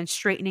Black women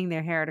straightening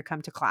their hair to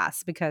come to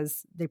class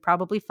because they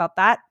probably felt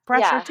that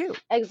pressure Yeah, too,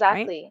 right?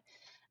 exactly.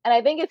 And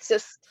I think it's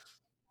just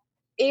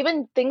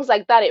even things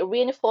like that, it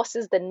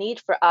reinforces the need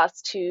for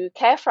us to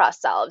care for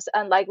ourselves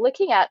and like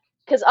looking at,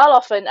 because I'll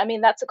often, I mean,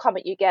 that's a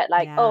comment you get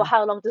like, oh, Yeah.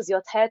 how long does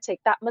your hair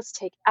take? That must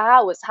take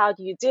hours. How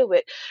do you do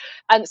it?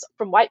 And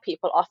from white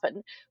people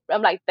often.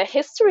 I'm like, the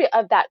history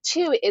of that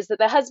too is that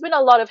there has been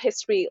a lot of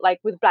history like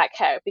with black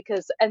hair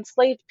because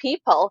enslaved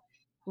people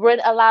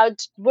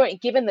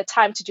weren't given the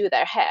time to do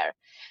their hair.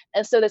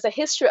 And so there's a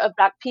history of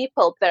black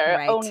people that are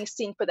Right. only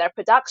seen for their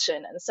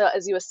production. And so,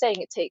 as you were saying,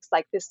 it takes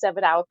like this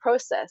 7 hour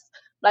process.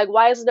 Like,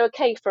 why is it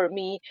okay for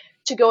me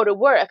to go to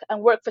work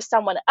and work for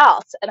someone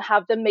else and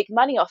have them make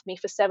money off me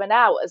for 7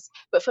 hours,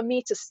 but for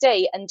me to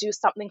stay and do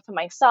something for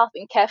myself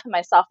and care for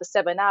myself for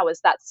 7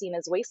 hours, that's seen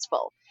as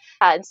wasteful?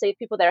 And say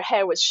people, their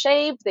hair was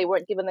shaved, they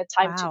weren't given the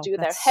time to Wow. do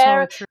their That's so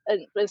hair, true.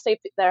 and say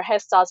their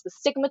hairstyles were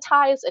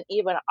stigmatized, and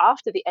even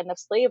after the end of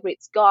slavery,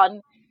 it's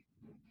gone.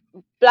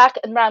 Black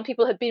and brown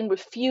people have been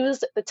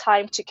refused the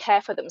time to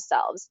care for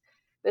themselves.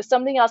 There's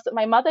something else that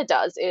my mother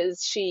does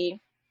is she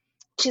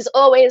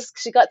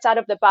gets out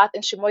of the bath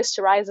and she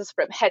moisturizes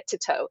from head to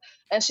toe,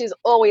 and she's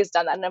always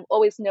done that, and I've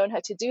always known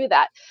her to do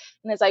that.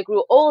 And as I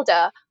grew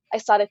older, I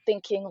started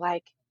thinking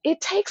like,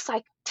 it takes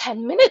like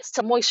 10 minutes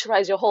to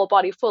moisturize your whole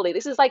body fully.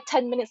 This is like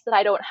 10 minutes that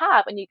I don't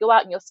have, and you go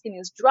out and your skin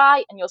is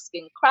dry and your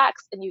skin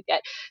cracks and you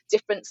get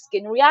different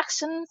skin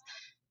reactions.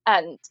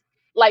 And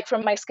like,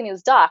 from my skin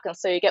is dark, and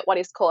so you get what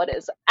is called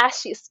as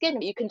ashy skin,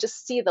 but you can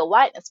just see the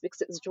whiteness because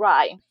it's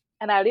dry.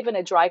 And I live in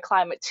a dry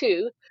climate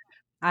too.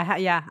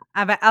 Yeah. I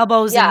have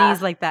elbows and Yeah.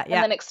 knees like that. And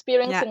Yeah. then Yeah.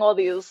 experiencing all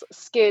these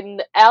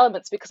skin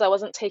ailments because I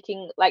wasn't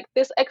taking like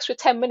this extra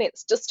 10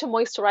 minutes just to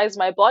moisturize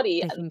my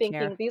body, and Taking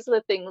thinking care. these are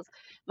the things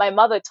my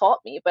mother taught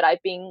me, but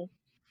I've been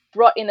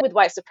brought in with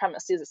white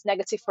supremacy. It's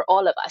negative for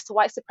all of us.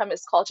 White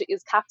supremacist culture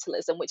is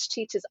capitalism, which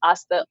teaches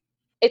us that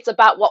it's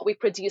about what we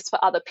produce for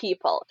other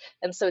people.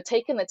 And so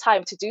taking the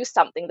time to do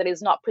something that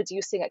is not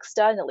producing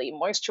externally,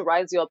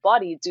 moisturize your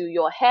body, do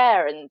your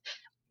hair, and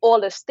all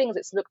those things,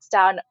 it's looked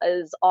down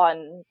as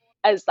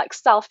like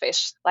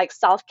selfish, like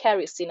self-care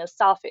is seen as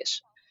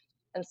selfish.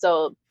 And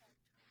so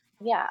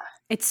Yeah.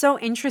 It's so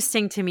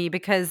interesting to me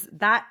because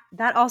that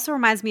also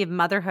reminds me of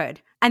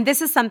motherhood. And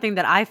this is something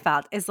that I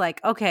felt is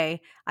like,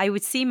 okay, I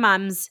would see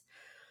moms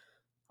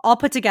all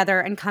put together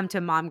and come to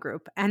a mom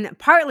group. And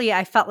partly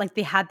I felt like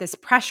they had this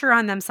pressure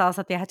on themselves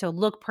that they had to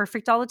look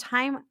perfect all the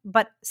time.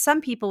 But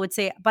some people would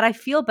say, but I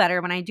feel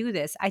better when I do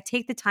this. I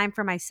take the time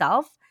for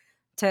myself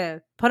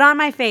to put on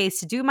my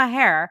face, to do my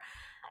hair.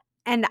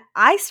 And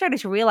I started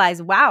to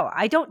realize, wow,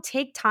 I don't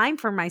take time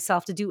for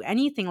myself to do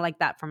anything like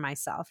that for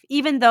myself,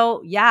 even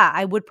though, yeah,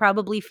 I would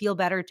probably feel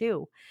better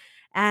too.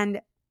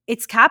 And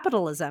it's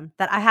capitalism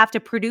that I have to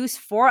produce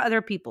for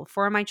other people,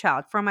 for my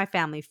child, for my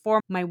family,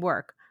 for my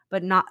work,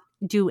 but not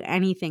do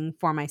anything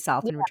for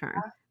myself Yeah. in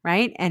return.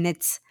 Right. And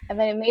And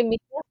then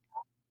it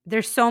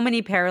there's so many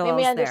made me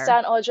parallels there.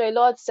 understand Audre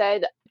Lorde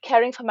said,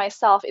 caring for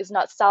myself is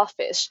not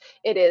selfish.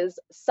 It is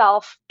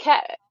self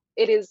care.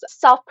 It is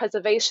self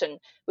preservation,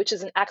 which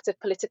is an act of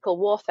political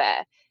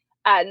warfare.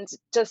 And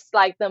just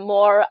like the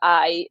more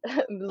I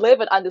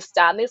live and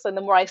understand this, and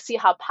the more I see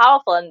how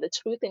powerful and the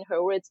truth in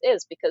her words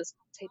is, because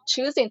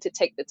choosing to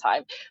take the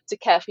time to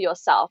care for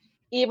yourself,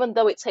 even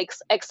though it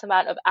takes X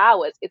amount of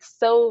hours, it's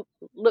so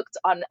looked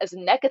on as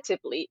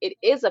negatively.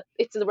 It's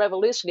a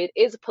revolution. It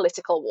is a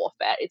political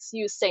warfare. It's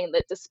you saying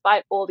that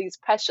despite all these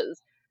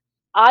pressures,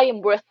 I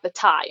am worth the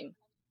time.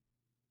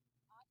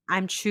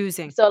 I'm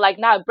choosing. So like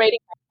now braiding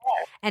my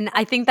hair. And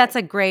I Oh, think that's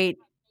sorry. a great,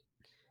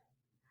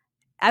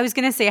 I was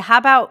going to say, how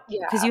about,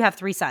 because Yeah. you have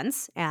 3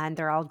 sons and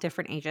they're all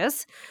different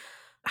ages.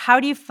 How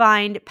do you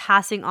find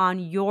passing on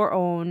your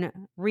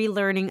own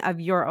relearning of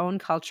your own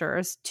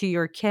cultures to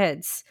your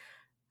kids?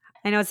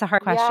 I know it's a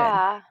hard question.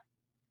 Yeah.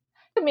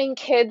 I mean,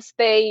 kids,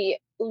 they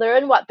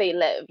learn what they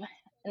live.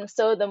 And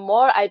so the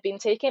more I've been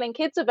taking, and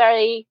kids are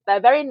they're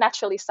very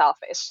naturally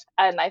selfish.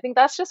 And I think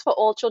that's just for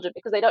all children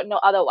because they don't know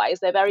otherwise.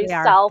 They're very They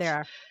are. They self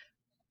are.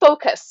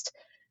 focused.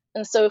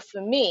 And so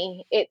for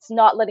me, it's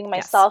not letting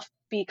Yes. myself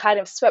be kind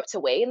of swept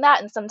away in that.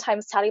 And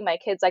sometimes telling my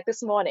kids, like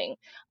this morning,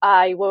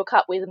 I woke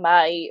up with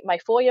my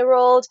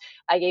 4-year-old.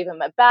 I gave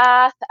him a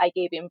bath. I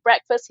gave him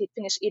breakfast. He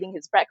finished eating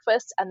his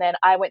breakfast, and then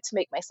I went to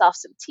make myself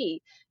some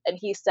tea. And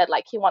he said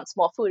like he wants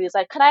more food. He's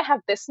like, "Can I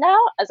have this now?"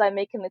 As I'm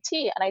making the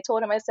tea, and I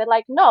told him, I said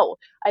like, "No,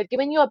 I've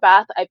given you a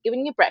bath. I've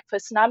given you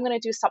breakfast. Now I'm going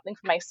to do something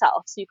for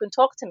myself. So you can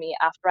talk to me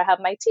after I have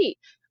my tea."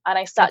 And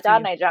I Good sat for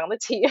down and you. I drank the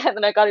tea, and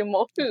then I got him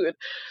more food.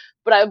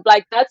 But I'm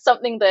like, that's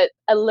something that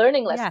a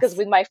learning lesson, because Yes.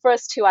 with my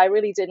first two, I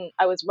really didn't,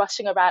 I was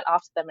rushing around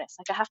after them. And it's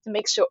like, I have to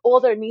make sure all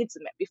their needs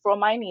are met before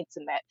my needs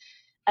are met.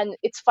 And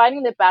it's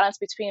finding the balance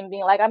between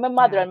being like, I'm a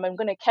mother Yeah. and I'm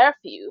going to care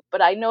for you,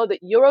 but I know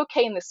that you're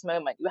okay in this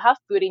moment. You have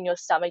food in your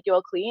stomach,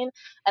 you're clean,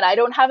 and I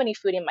don't have any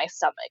food in my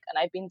stomach. And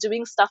I've been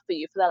doing stuff for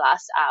you for the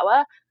last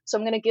hour. So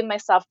I'm going to give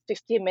myself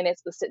 15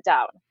 minutes to sit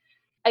down.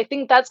 I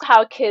think that's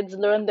how kids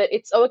learn that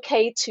it's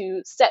okay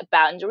to set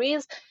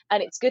boundaries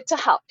and it's good to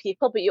help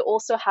people, but you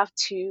also have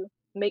to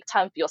make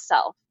time for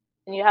yourself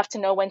and you have to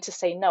know when to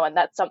say no. And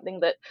that's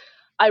something that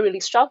I really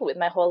struggled with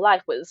my whole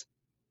life, was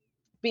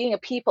being a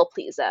people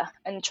pleaser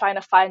and trying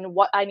to find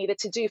what I needed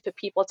to do for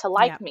people to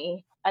like Yeah.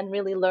 me, and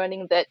really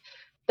learning that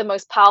the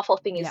most powerful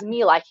thing is Yeah.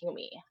 me liking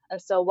me. And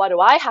so what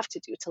do I have to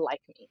do to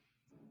like me?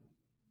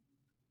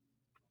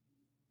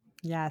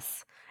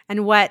 Yes.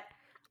 And what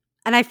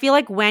And I feel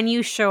like when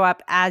you show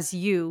up as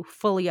you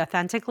fully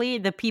authentically,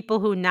 the people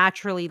who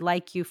naturally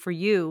like you for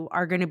you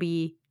are going to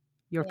be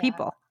your Yeah.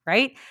 people,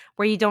 right?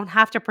 Where you don't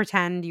have to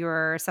pretend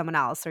you're someone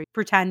else or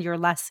pretend you're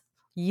less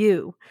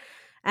you.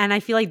 And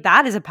I feel like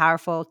that is a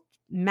powerful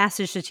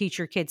message to teach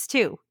your kids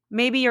too.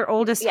 Maybe your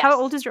oldest, how Yes.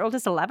 old is your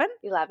oldest? 11?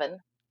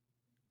 11.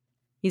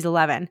 He's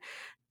 11.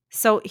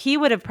 So he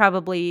would have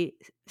probably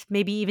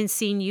maybe even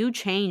seen you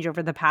change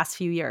over the past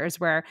few years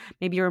where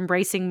maybe you're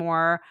embracing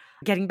more,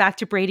 getting back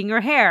to braiding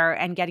your hair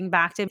and getting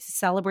back to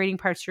celebrating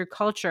parts of your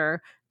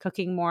culture,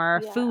 cooking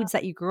more Yeah. foods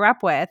that you grew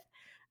up with.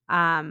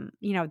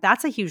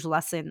 That's a huge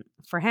lesson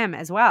for him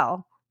as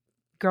well,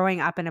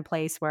 growing up in a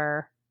place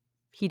where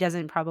he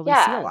doesn't probably see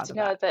a Yeah. And lot to of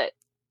know that. that,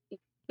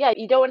 yeah,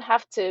 you don't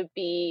have to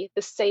be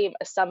the same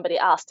as somebody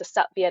else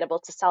to be able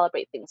to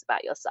celebrate things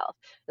about yourself.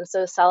 And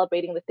so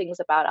celebrating the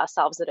things about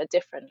ourselves that are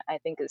different, I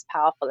think is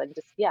powerful. And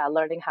just, yeah,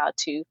 learning how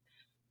to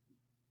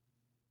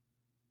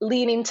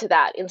lean into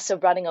that instead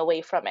of running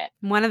away from it.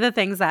 One of the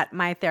things that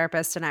my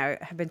therapist and I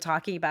have been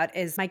talking about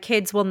is my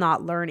kids will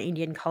not learn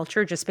Indian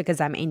culture just because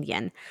I'm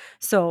Indian.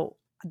 So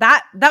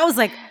that was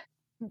like,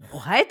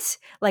 what?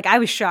 Like I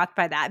was shocked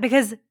by that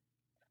because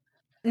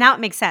now it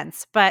makes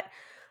sense. But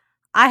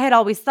I had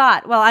always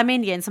thought, well, I'm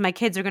Indian, so my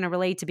kids are going to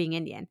relate to being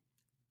Indian,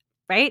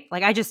 right?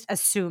 Like I just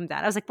assumed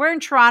that. I was like, we're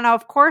in Toronto.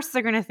 Of course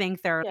they're going to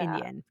think they're Yeah.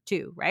 Indian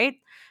too, right?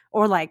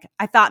 Or like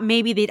I thought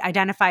maybe they'd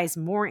identify as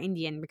more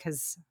Indian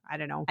because I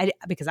don't know,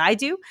 because I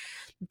do.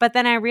 But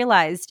then I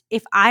realized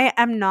if I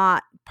am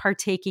not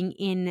partaking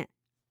in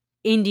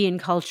Indian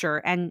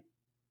culture and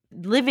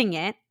living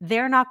it,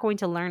 they're not going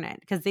to learn it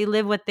because they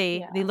live what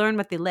they Yeah. learn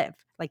what they live,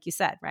 like you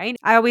said, right?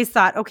 I always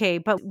thought, okay,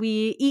 but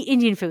we eat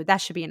Indian food,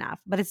 that should be enough.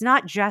 But it's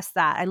not just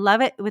that. I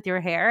love it with your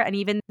hair. And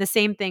even the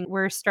same thing,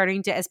 we're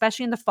starting to,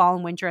 especially in the fall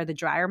and winter are the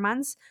drier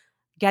months,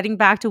 getting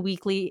back to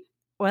weekly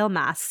oil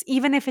masks,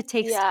 even if it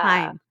takes Yeah.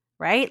 time,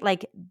 right?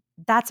 Like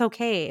that's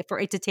okay for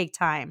it to take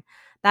time.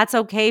 That's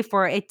okay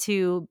for it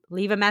to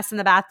leave a mess in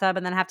the bathtub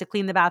and then have to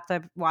clean the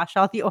bathtub, wash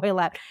all the oil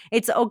out.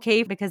 It's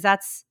okay because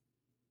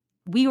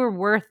we were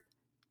worth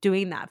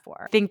doing that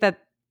for. I think that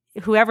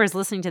whoever is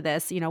listening to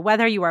this,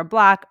 whether you are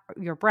Black,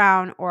 you're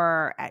brown,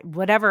 or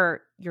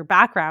whatever your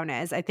background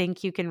is, I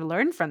think you can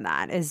learn from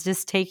that, is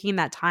just taking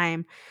that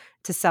time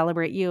to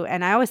celebrate you.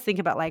 And I always think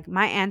about like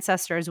my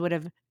ancestors would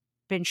have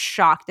been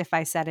shocked if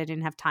I said I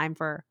didn't have time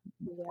for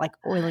like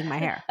oiling my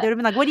hair. They would have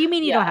been like, what do you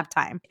mean you don't Yeah. have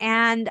time?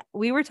 And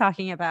we were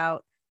talking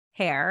about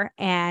hair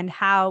and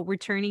how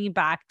returning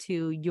back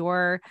to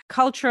your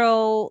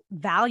cultural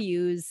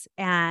values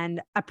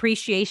and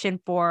appreciation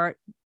for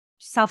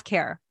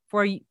self-care,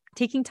 for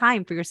taking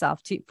time for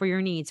yourself, for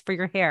your needs, for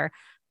your hair,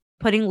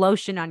 putting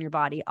lotion on your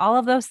body. All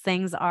of those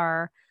things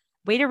are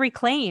way to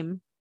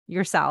reclaim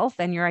yourself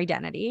and your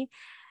identity.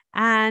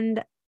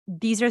 And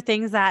these are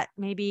things that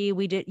maybe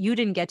you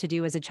didn't get to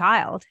do as a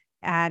child.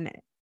 And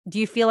do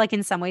you feel like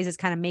in some ways it's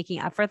kind of making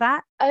up for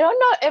that? I don't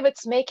know if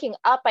it's making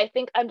up. I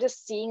think I'm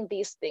just seeing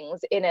these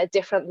things in a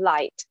different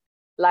light.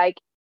 Like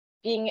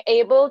being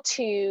able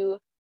to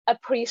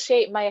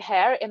appreciate my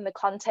hair in the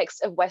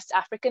context of West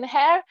African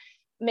hair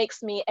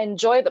makes me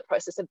enjoy the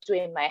process of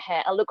doing my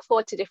hair and look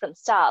forward to different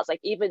styles. Like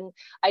even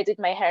I did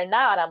my hair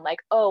now and I'm like,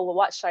 oh, well,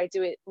 what should I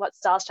do it? What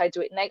style should I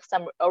do it next?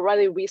 I'm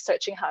already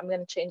researching how I'm going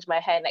to change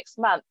my hair next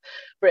month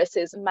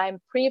versus my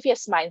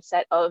previous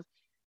mindset of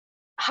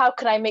how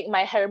can I make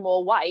my hair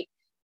more white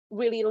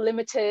really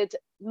limited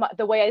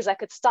the ways I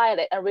could style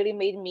it and really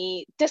made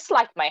me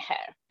dislike my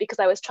hair because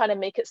I was trying to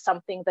make it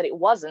something that it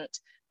wasn't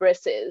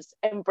versus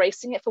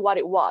embracing it for what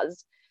it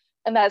was.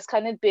 And that's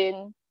kind of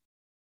been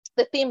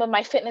the theme of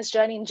my fitness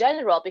journey in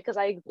general, because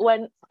I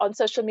went on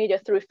social media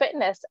through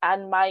fitness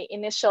and I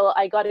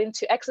got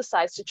into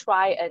exercise to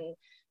try and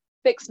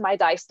fix my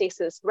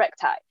diastasis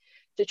recti,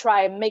 to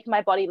try and make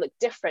my body look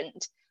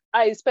different.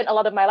 I spent a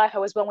lot of my life, I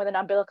was born with an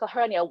umbilical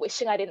hernia,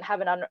 wishing I didn't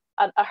have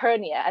a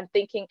hernia and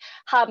thinking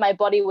how my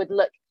body would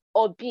look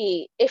or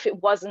be if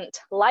it wasn't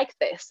like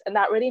this. And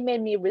that really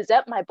made me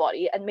resent my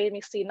body and made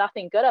me see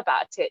nothing good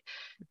about it.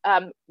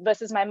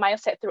 Versus my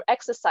mindset through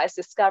exercise,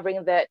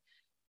 discovering that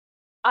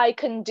I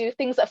can do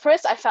things. At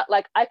first, I felt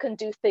like I can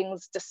do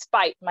things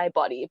despite my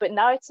body, but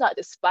now it's not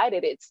despite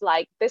it. It's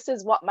like, this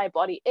is what my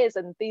body is,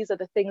 and these are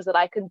the things that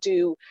I can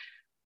do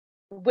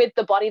with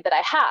the body that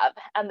I have.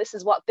 And this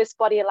is what this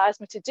body allows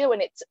me to do.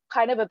 And it's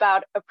kind of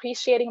about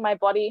appreciating my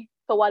body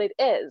for what it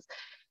is.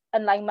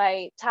 And like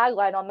my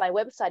tagline on my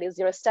website is,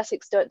 your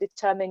aesthetics don't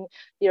determine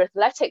your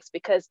athletics,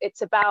 because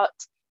it's about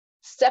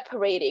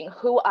separating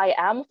who I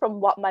am from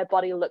what my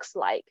body looks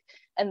like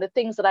and the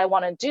things that I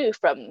want to do,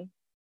 from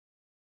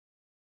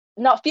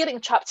not feeling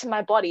trapped in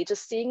my body,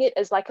 just seeing it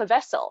as like a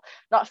vessel,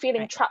 not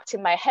feeling trapped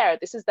in my hair.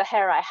 This is the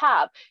hair I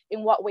have.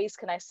 In what ways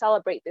can I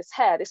celebrate this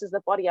hair? This is the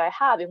body I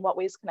have. In what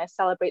ways can I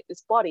celebrate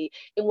this body?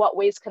 In what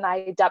ways can I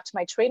adapt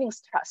my training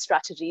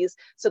strategies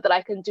so that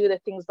I can do the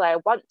things that I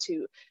want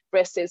to,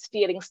 versus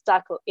feeling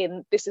stuck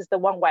in, this is the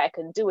one way I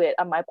can do it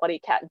and my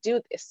body can't do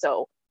this,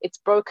 so it's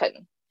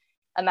broken.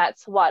 And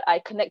that's what I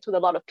connect with a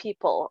lot of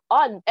people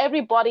on.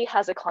 Everybody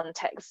has a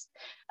context.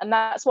 And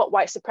that's what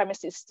white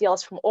supremacy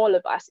steals from all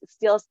of us. It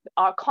steals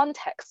our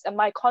context. And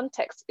my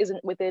context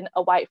isn't within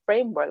a white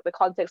framework. The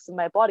context of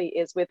my body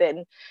is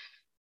within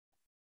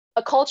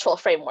a cultural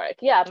framework.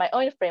 Yeah, my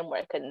own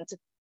framework. And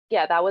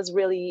yeah, that was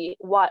really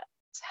what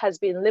has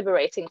been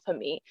liberating for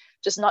me.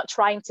 Just not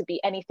trying to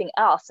be anything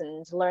else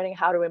and learning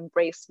how to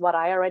embrace what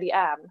I already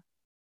am.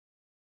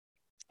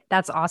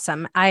 That's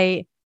awesome.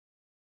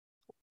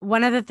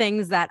 One of the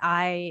things that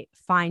I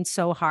find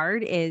so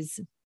hard is,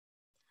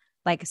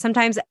 like,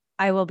 sometimes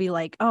I will be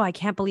like, oh, I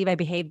can't believe I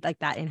behaved like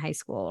that in high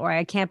school, or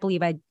I can't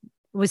believe I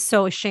was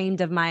so ashamed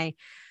of my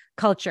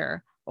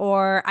culture.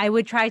 Or I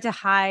would try to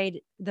hide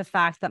the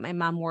fact that my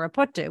mom wore a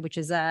potu, which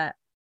is a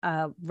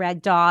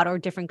red dot or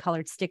different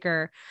colored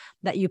sticker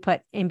that you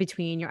put in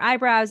between your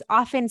eyebrows,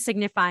 often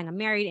signifying a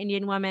married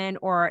Indian woman,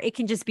 or it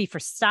can just be for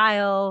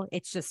style.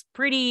 It's just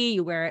pretty.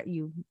 You wear it,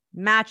 you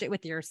match it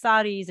with your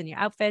saris and your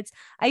outfits.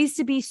 I used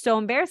to be so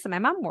embarrassed that my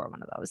mom wore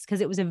one of those,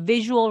 because it was a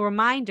visual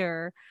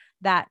reminder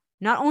that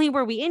not only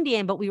were we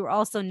Indian, but we were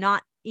also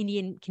not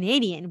Indian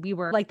Canadian. We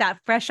were like that,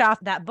 fresh off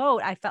that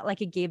boat. I felt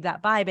like it gave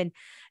that vibe. And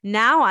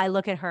now I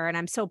look at her and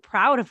I'm so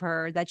proud of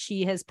her that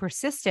she has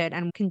persisted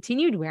and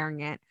continued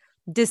wearing it,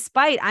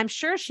 despite, I'm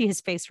sure she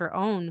has faced her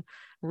own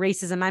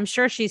racism. I'm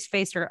sure she's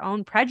faced her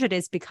own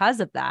prejudice because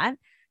of that.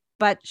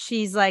 But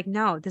she's like,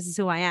 no, this is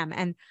who I am.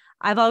 And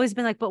I've always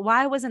been like, but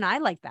why wasn't I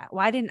like that?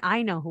 Why didn't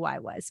I know who I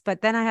was?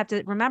 But then I have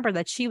to remember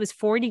that she was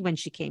 40 when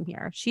she came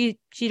here. She'd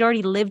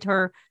already lived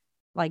her,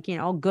 like,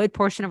 a good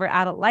portion of her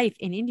adult life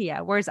in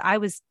India, whereas I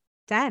was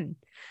 10.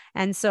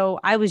 And so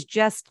I was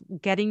just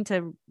getting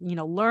to,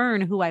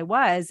 learn who I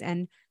was.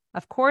 And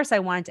of course I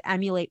wanted to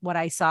emulate what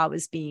I saw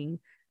was being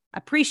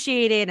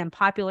appreciated and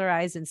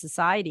popularized in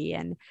society.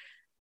 And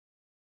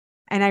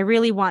I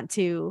really want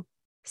to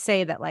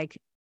say that, like,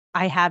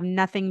 I have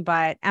nothing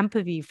but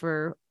empathy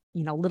for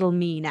little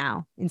me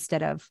now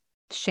instead of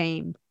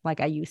shame like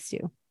I used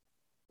to.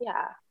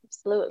 Yeah,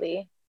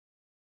 absolutely.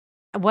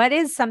 What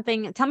is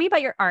something, tell me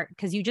about your art,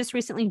 because you just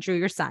recently drew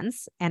your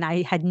sons and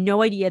I had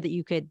no idea that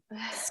you could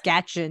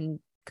sketch and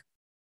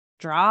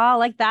draw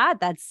like that.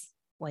 That's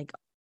like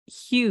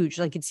huge.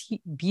 Like it's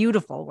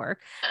beautiful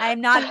work. I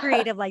am not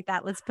creative like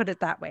that. Let's put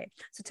it that way.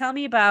 So tell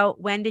me about,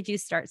 when did you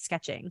start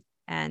sketching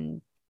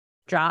and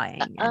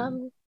drawing?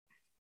 And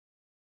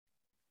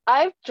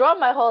I've drawn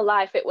my whole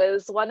life. It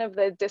was one of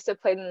the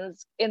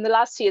disciplines in the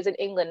last years in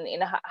England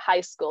in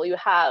high school. You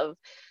have,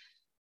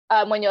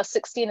 when you're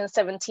 16 and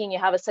 17, you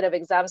have a set of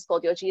exams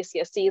called your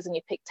GCSEs and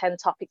you pick 10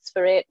 topics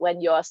for it.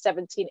 When you're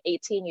 17,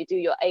 18, you do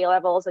your A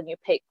levels and you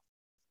pick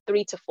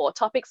 3 to 4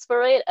 topics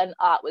for it. And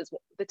art was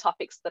the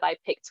topics that I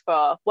picked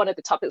for, one of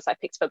the topics I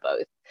picked for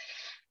both.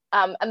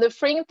 And the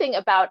freeing thing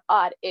about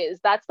art is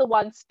that's the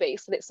one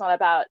space that it's not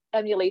about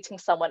emulating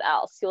someone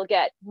else. You'll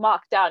get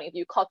marked down if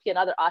you copy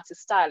another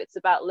artist's style. It's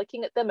about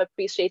looking at them,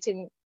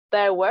 appreciating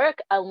their work,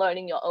 and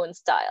learning your own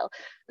style.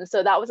 And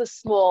so that was a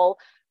small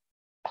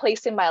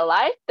place in my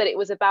life that it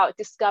was about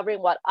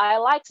discovering what I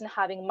liked and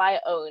having my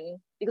own,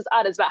 because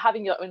art is about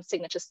having your own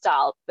signature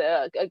style.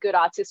 A good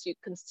artist, you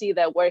can see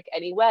their work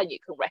anywhere and you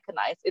can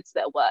recognize it's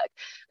their work.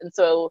 And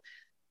so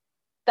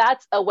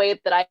that's a way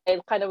that I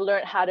kind of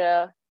learned how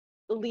to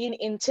lean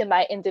into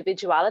my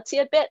individuality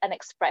a bit and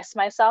express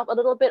myself a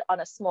little bit on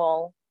a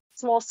small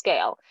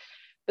scale.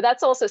 But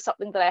that's also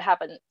something that I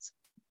haven't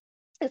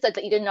said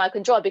that you didn't know I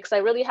can draw, because I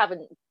really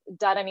haven't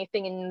done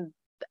anything in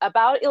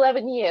about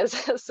 11 years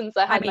since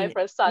I had my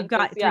first son. You've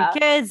got 3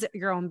 kids,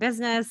 your own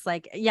business.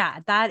 Like, yeah,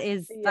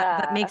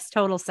 that makes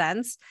total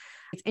sense.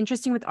 It's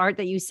interesting with art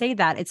that you say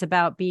that it's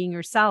about being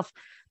yourself.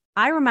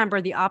 I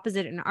remember the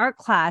opposite in art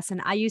class.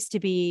 And I used to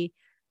be,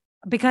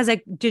 because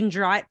I didn't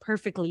draw it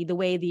perfectly the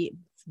way the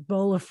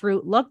bowl of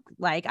fruit looked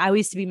like, I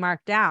used to be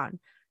marked down.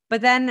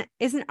 But then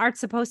isn't art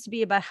supposed to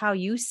be about how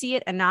you see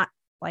it and not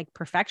like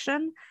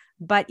perfection?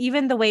 But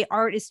even the way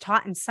art is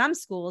taught in some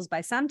schools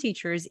by some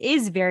teachers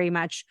is very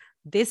much,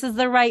 this is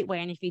the right way.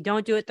 And if you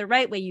don't do it the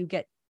right way, you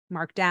get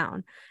marked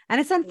down. And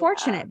it's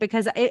unfortunate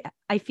because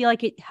I feel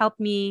like it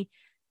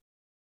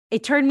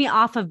turned me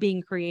off of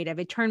being creative.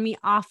 It turned me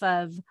off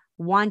of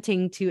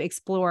wanting to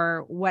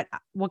explore what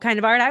kind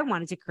of art I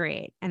wanted to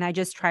create. And I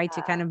just tried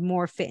to kind of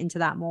more fit into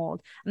that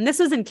mold. And this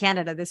was in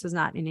Canada. This was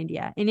not in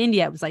India. In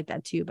India, it was like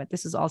that too, but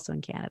this was also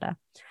in Canada.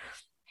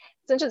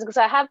 It's interesting because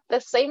I have the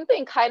same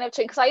thing kind of,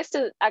 because I used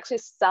to actually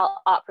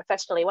sell art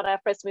professionally when I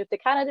first moved to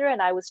Canada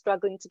and I was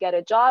struggling to get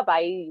a job.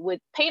 I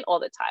would paint all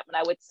the time and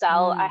I would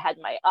sell. I had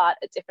my art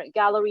at different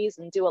galleries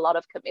and do a lot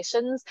of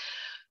commissions.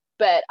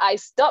 But I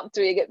stopped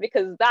doing it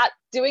because that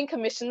doing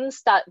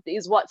commissions, that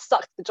is what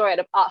sucked the joy out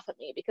of art for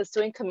me, because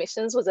doing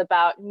commissions was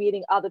about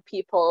meeting other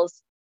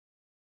people's,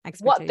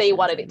 what they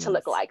wanted it to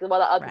look like,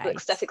 what other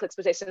aesthetic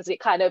expectations.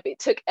 It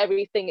took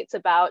everything. It's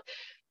about,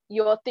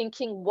 you're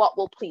thinking what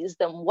will please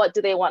them, what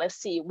do they want to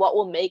see, what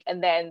will make,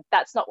 and then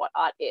that's not what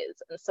art is.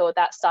 And so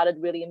that started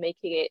really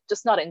making it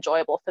just not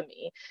enjoyable for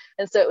me.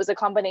 And so it was a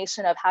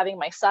combination of having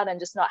my son and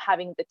just not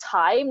having the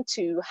time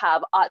to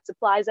have art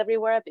supplies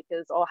everywhere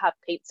or have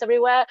paints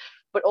everywhere,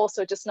 but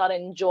also just not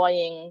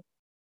enjoying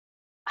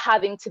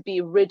having to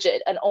be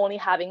rigid and only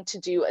having to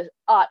do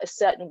art a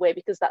certain way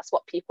because that's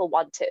what people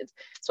wanted.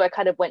 So I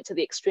kind of went to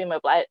the extreme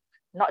of like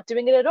not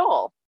doing it at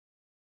all.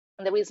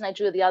 And the reason I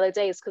drew the other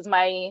day is because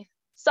my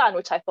son,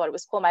 which I thought it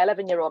was cool, my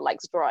 11-year-old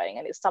likes drawing,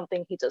 and it's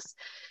something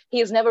he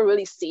has never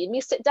really seen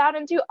me sit down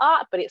and do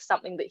art, but it's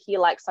something that he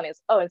likes on his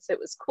own. So it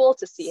was cool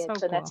to see his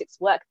genetics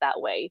work that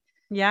way.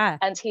 Yeah.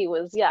 And he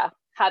was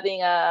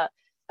having an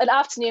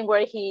afternoon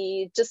where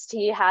he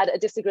had a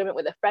disagreement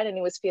with a friend and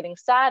he was feeling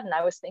sad, and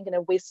I was thinking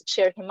of ways to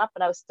cheer him up,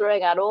 and I was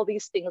throwing out all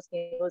these things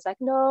and he was like,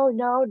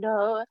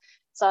 no.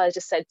 So I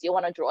just said, do you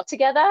want to draw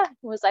together?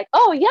 He was like,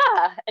 oh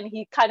yeah. And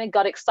he kind of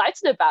got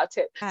excited about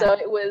it. So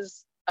it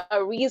was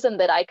a reason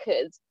that I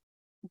could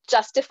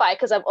justify,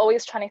 because I'm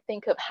always trying to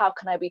think of how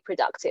can I be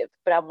productive,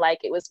 but I'm like,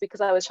 it was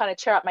because I was trying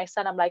to cheer up my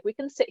son. I'm like, we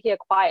can sit here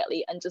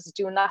quietly and just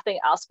do nothing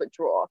else but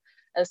draw.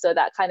 And so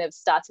that kind of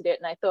started it.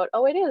 And I thought,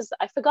 oh, it is,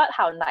 I forgot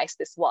how nice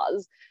this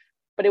was.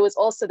 But it was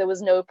also, there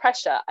was no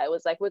pressure. I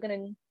was like,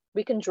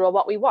 we can draw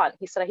what we want.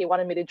 He said he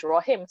wanted me to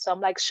draw him, so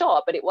I'm like,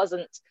 sure. But it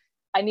wasn't,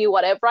 I knew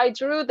whatever I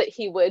drew that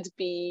he would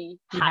be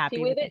happy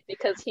with it,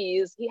 because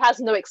he has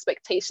no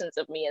expectations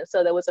of me. And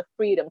so there was a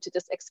freedom to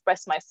just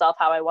express myself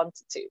how I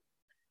wanted to.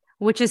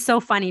 Which is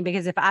so funny,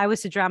 because if I was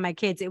to draw my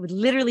kids, it would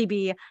literally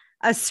be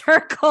a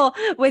circle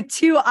with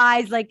 2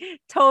 eyes, like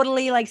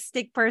totally like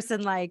stick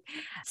person. Like,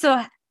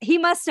 so he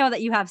must know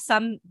that you have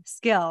some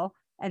skill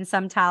and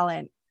some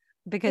talent,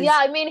 because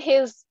I mean,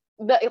 his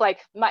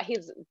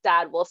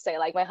dad will say,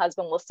 like my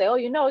husband will say,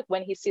 oh,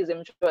 when he sees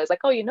him draw, it's like,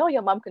 oh,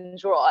 your mom can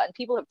draw. And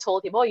people have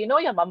told him, oh,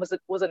 your mom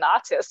was an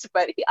artist,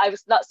 but I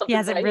was not something. He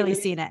hasn't really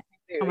seen it.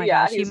 Oh my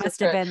gosh, he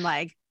must have been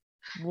like,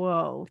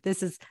 whoa,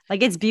 this is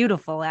like, it's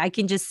beautiful. I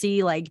can just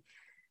see like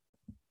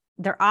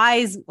their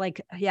eyes,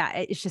 like, yeah,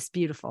 it's just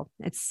beautiful.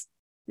 It's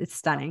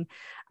stunning.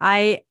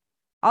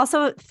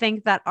 also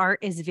think that art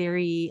is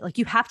very, like,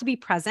 you have to be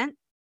present.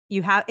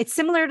 It's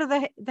similar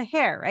to the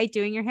hair, right?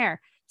 Doing your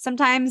hair.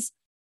 Sometimes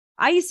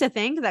I used to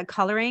think that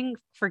coloring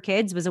for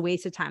kids was a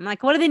waste of time.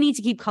 Like, what do they need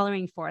to keep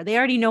coloring for? They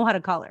already know how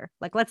to color.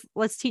 Like,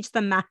 let's teach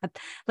them math.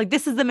 Like,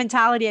 this is the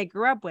mentality I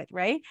grew up with,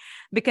 right?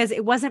 Because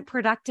it wasn't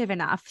productive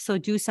enough. So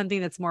do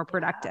something that's more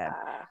productive.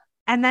 Yeah.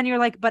 And then you're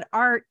like, but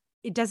art,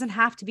 it doesn't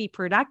have to be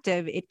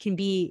productive. It can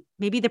be,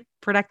 maybe the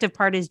productive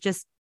part is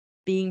just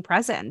being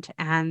present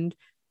and,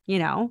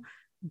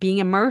 being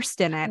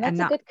immersed in it. And that's a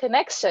not good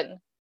connection.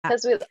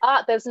 Because with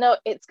art,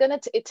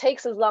 it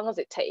takes as long as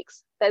it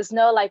takes. There's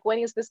no like, when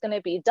is this going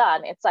to be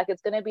done? It's like,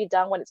 it's going to be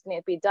done when it's going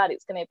to be done.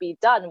 It's going to be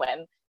done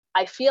when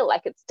I feel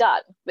like it's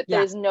done, but Yeah.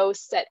 there's no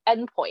set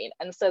endpoint.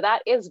 And so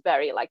that is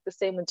very like the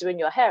same with doing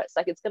your hair. It's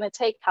like, it's going to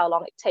take how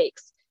long it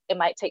takes. It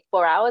might take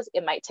 4 hours.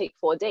 It might take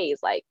 4 days.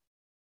 Like,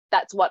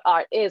 that's what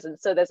art is. And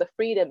so there's a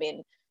freedom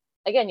in,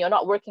 again, you're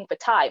not working for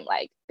time.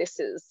 Like, this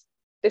is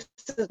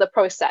the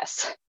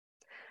process.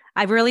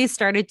 I've really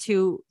started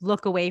to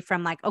look away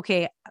from like,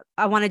 okay,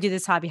 I want to do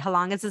this hobby. How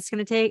long is this going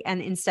to take?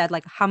 And instead,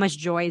 like, how much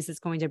joy is this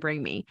going to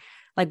bring me?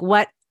 Like,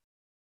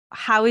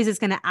 how is this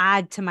going to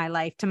add to my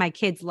life, to my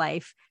kids'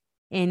 life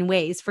in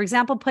ways? For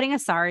example, putting a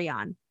sari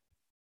on.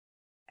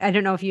 I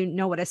don't know if you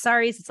know what a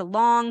sari is. It's a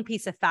long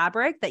piece of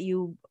fabric that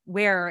you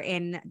wear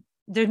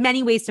there's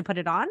many ways to put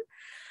it on.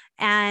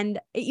 And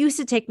it used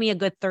to take me a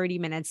good 30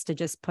 minutes to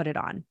just put it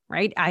on,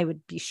 right? I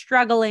would be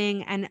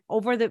struggling. And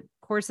over the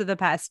course of the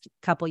past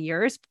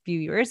few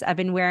years, I've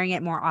been wearing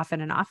it more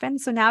often and often.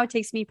 So now it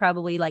takes me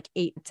probably like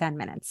 8 to 10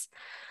 minutes.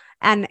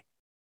 And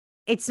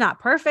it's not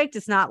perfect.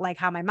 It's not like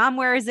how my mom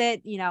wears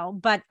it,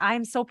 but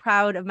I'm so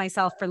proud of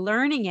myself for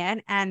learning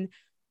it. And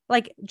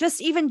like, just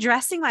even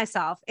dressing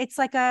myself, it's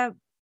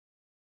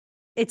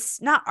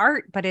not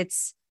art, but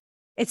it's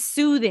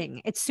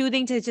soothing. It's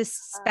soothing to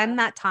just spend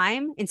that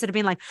time instead of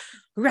being like,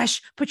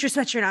 rush, put your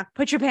sweatshirt on,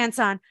 put your pants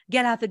on,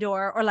 get out the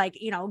door, or like,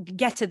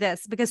 get to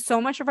this, because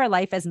so much of our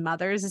life as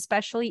mothers,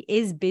 especially,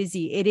 is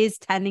busy. It is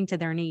tending to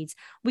their needs.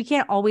 We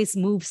can't always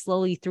move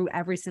slowly through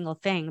every single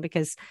thing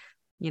because,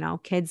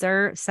 kids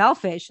are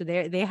selfish.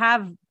 They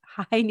have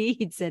high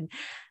needs and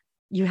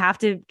you have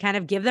to kind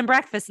of give them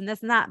breakfast and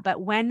this and that.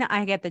 But when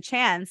I get the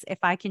chance, if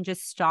I can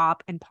just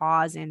stop and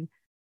pause and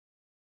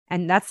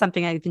that's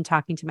something I've been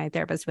talking to my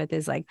therapist with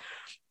is like,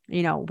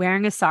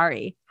 wearing a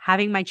sari,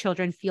 having my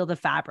children feel the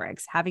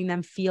fabrics, having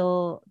them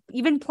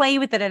even play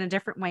with it in a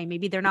different way.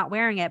 Maybe they're not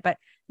wearing it, but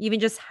even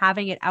just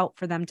having it out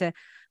for them to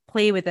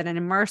play with it and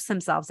immerse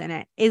themselves in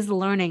it is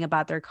learning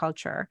about their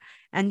culture.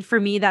 And for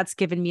me, that's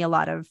given me a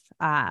lot of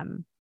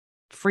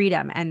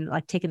freedom and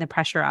like taking the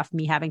pressure off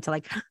me having to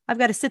like, I've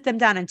got to sit them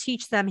down and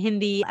teach them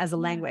Hindi as a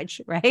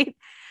language. Right.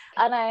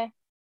 And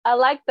I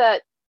like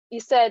that you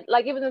said,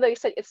 like, even though you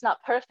said it's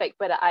not perfect,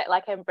 but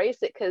I embrace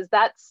it because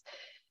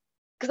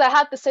I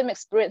had the same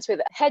experience with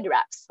head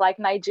wraps, like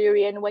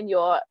when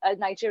you're a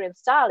Nigerian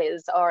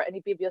stylist or an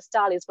Ibibio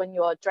stylist, when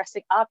you're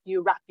dressing up,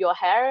 you wrap your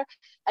hair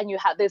and you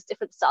have these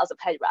different styles of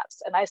head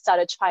wraps. And I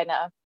started trying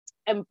to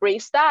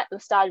embrace that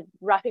and started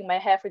wrapping my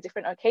hair for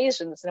different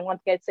occasions. And one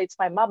thing I'd say to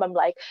my mom, I'm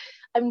like,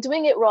 I'm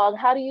doing it wrong.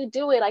 How do you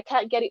do it? I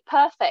can't get it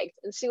perfect.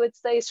 And she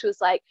was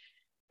like,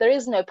 there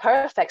is no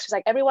perfect. She's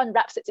like, everyone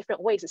wraps it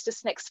different ways. It's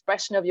just an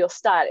expression of your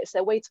style. It's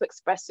a way to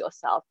express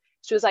yourself.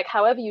 She was like,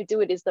 however you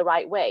do it is the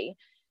right way.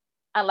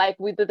 And like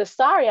with the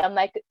sari, I'm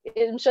like,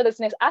 I'm sure there's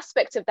an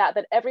aspect of that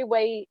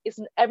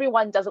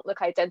everyone doesn't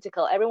look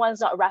identical.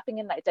 Everyone's not wrapping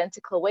in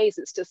identical ways.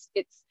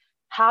 It's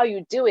how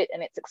you do it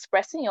and it's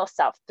expressing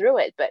yourself through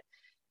it. But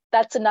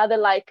that's another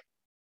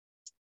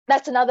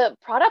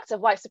product of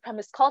white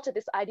supremacist culture,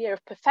 this idea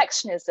of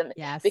perfectionism.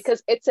 Yes.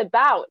 Because it's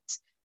about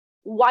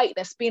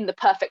whiteness being the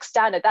perfect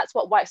standard. That's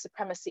what white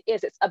supremacy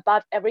is. It's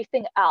above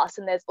everything else.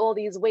 And there's all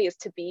these ways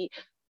to be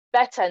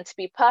better and to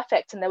be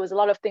perfect. And there was a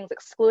lot of things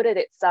excluded.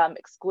 It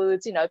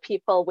excludes,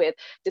 people with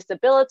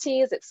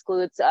disabilities,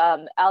 excludes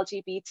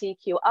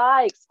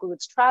LGBTQI,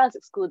 excludes trans,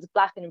 excludes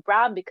Black and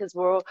brown, because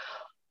we're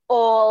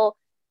all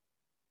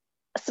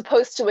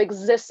supposed to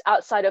exist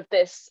outside of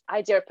this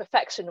idea of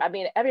perfection. I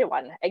mean,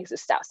 everyone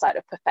exists outside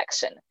of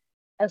perfection.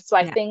 And so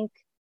I think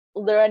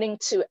learning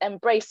to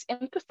embrace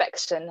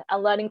imperfection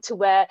and learning to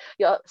wear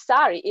your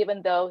sari,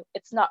 even though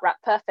it's not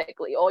wrapped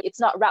perfectly, or it's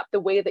not wrapped the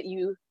way that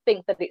you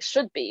think that it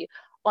should be,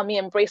 or me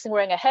embracing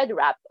wearing a head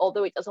wrap,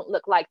 although it doesn't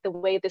look like the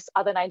way this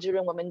other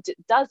Nigerian woman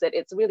does it,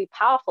 it's really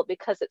powerful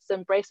because it's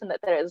embracing that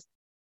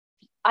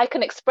I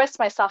can express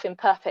myself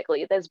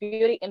imperfectly. There's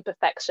beauty in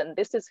imperfection.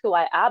 This is who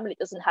I am, and it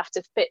doesn't have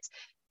to fit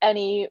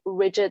any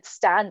rigid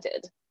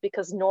standard,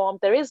 because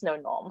there is no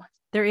norm.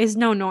 There is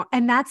no norm.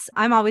 And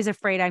I'm always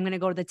afraid I'm going to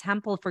go to the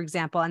temple, for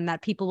example, and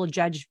that people will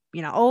judge,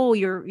 but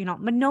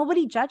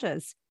nobody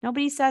judges.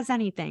 Nobody says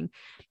anything.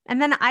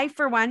 And then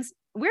for once,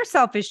 we're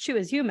selfish too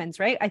as humans,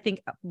 right? I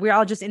think we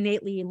all just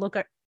innately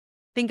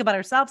think about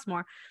ourselves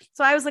more.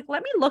 So I was like,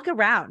 let me look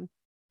around.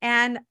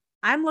 And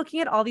I'm looking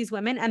at all these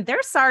women and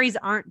their saris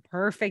aren't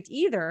perfect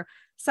either.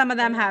 Some of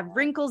them have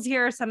wrinkles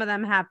here. Some of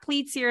them have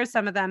pleats here.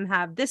 Some of them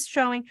have this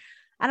showing.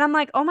 And I'm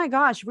like, oh my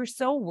gosh, we're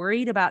so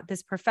worried about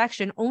this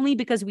perfection only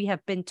because we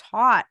have been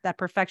taught that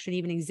perfection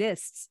even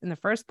exists in the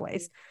first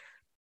place.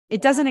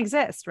 It doesn't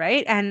exist,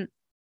 right? And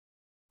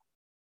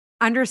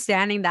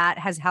understanding that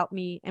has helped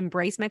me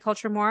embrace my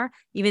culture more,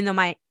 even though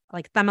my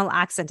like Tamil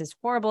accent is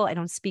horrible. I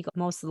don't speak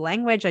most of the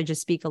language. I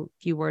just speak a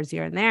few words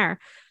here and there.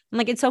 I'm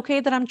like, it's okay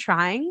that I'm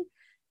trying.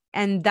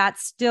 And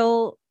that's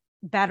still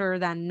better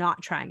than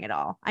not trying at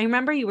all. I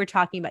remember you were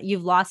talking about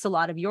you've lost a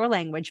lot of your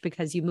language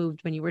because you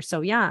moved when you were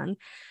so young.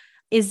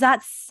 Is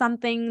that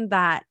something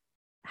that,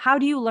 how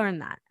do you learn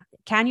that?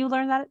 Can you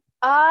learn that?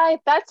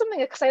 That's something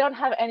because I don't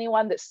have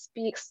anyone that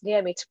speaks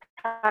near me to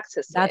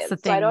practice That's the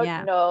with. So I thing. don't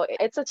Yeah. know.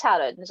 It's a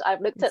challenge. I've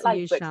looked It's at a like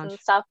huge books and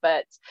challenge. stuff,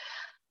 but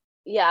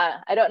yeah,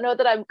 I don't know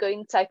that I'm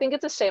going to. I think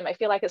it's a shame. I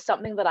feel like it's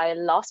something that I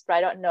lost, but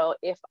I don't know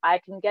if I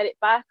can get it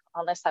back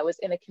unless I was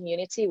in a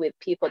community with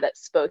people that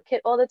spoke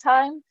it all the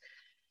time.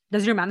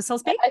 Does your mom still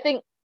speak? I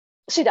think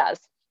she does.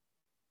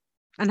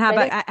 And how I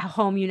about think at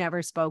home? You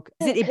never spoke.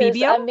 Is it because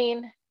Ibibio? I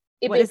mean,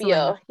 What is the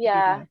language? Ibibio,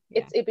 yeah, Ibibio.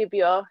 Yeah. it's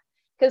Ibibio.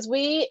 Because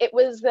it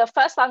was the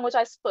first language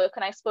I spoke,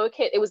 and I spoke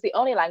it. It was the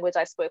only language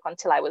I spoke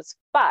until I was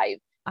 5.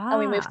 And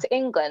we moved Ah, to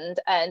England,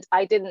 and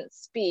I didn't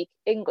speak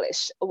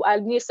English. I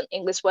knew some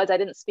English words, I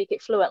didn't speak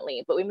it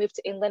fluently. But we moved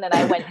to England, and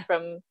I went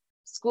from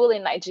school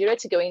in Nigeria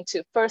to going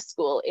to first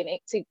school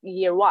to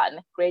year 1,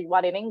 grade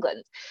 1 in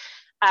England.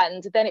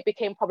 And then it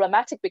became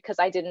problematic because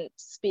I didn't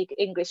speak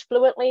English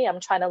fluently. I'm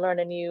trying to learn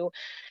a new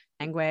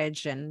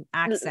language and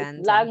accent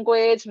and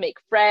language, make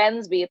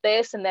friends, be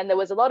this. And then there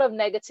was a lot of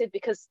negative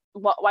because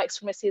what white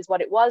supremacy is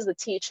what it was. The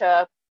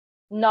teacher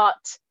not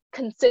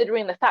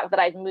considering the fact that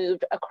I'd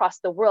moved across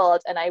the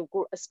world and I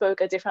spoke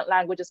a different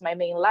language as my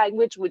main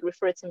language would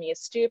refer to me as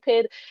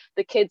stupid.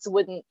 The kids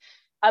wouldn't.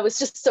 I was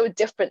just so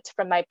different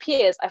from my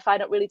peers. I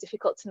find it really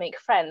difficult to make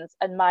friends.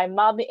 And my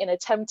mom, in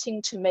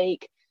attempting to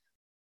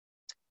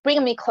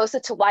bring me closer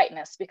to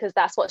whiteness, because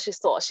that's what she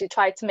saw. She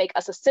tried to make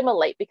us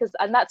assimilate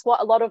and that's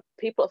what a lot of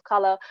people of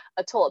color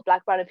are taught,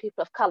 Black, brown, and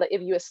people of color.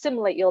 If you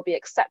assimilate, you'll be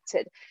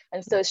accepted.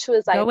 And so she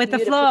was like, go with the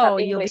you to pick up flow, you'll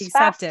be English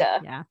accepted.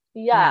 faster. Yeah.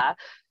 Yeah.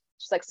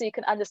 She's like, so you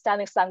can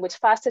understand this language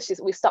faster.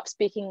 We stopped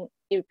speaking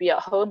Ibibio at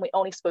home. We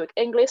only spoke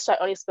English. So I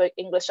only spoke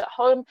English at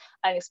home.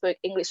 I only spoke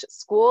English at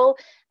school.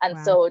 And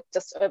so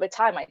just over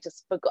time, I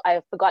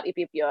forgot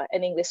Ibibio,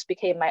 and English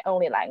became my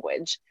only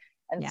language.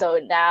 And so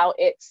now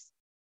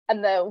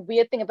and the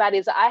weird thing about it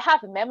is I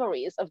have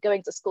memories of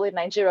going to school in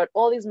Nigeria,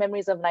 all these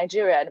memories of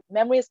Nigeria, and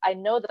memories I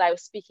know that I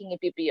was speaking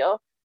Ibibio,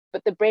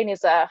 but the brain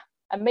is a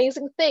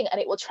amazing thing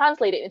and it will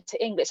translate it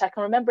into English. I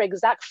can remember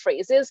exact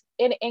phrases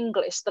in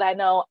English that I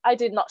know I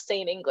did not say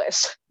in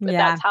English, but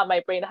that's how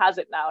my brain has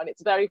it now. And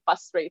it's very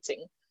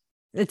frustrating.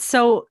 It's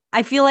so,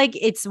 I feel like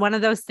it's one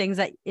of those things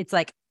that it's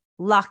like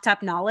locked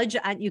up knowledge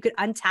and you could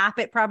untap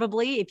it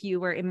probably if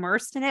you were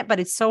immersed in it, but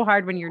it's so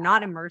hard when you're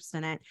not immersed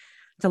in it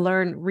to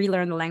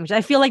relearn the language. I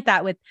feel like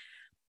that with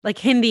like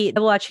Hindi.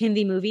 I'll watch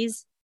Hindi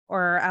movies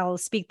or I'll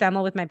speak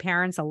Tamil with my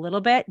parents a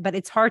little bit, but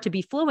it's hard to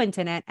be fluent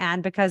in it.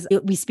 And because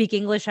we speak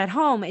English at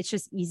home, it's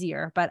just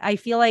easier. But I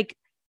feel like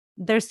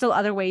there's still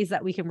other ways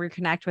that we can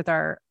reconnect with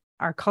our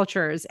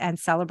cultures and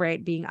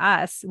celebrate being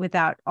us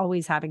without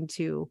always having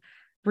to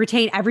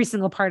retain every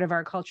single part of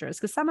our cultures,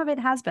 because some of it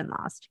has been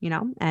lost,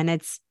 and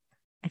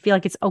I feel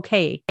like it's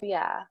okay.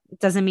 Yeah. It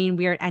doesn't mean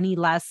we're any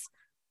less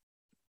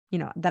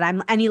that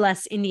I'm any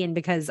less Indian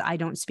because I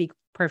don't speak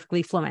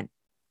perfectly fluent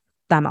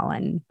Tamil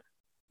and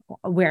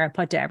wear a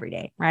putta every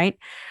day. Right.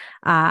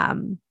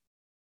 And,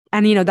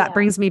 that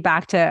brings me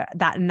back to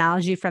that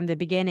analogy from the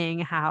beginning,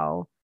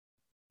 how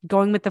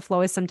going with the flow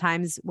is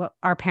sometimes what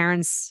our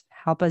parents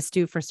help us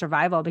do for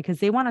survival, because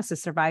they want us to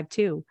survive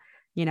too,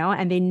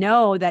 and they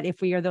know that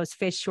if we are those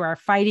fish who are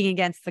fighting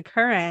against the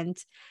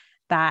current,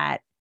 that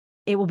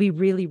it will be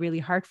really, really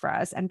hard for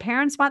us. And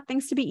parents want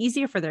things to be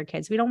easier for their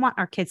kids. We don't want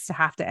our kids to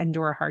have to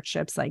endure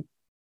hardships like,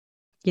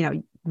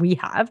 we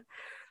have.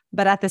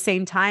 But at the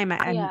same time,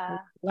 I'm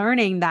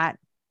learning that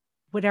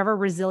whatever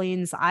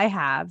resilience I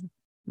have,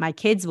 my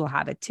kids will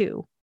have it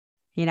too.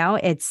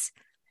 It's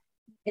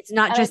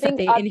not just that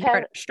they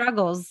inherit our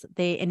struggles,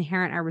 they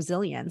inherit our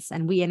resilience,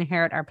 and we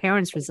inherit our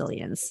parents'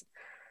 resilience.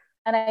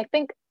 And I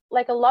think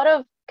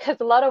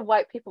because a lot of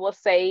white people will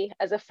say,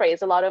 as a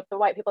phrase, a lot of the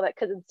white people that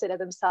consider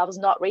themselves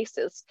not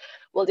racist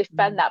will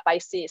defend that by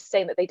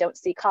saying that they don't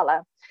see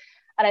color.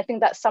 And I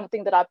think that's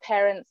something that our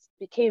parents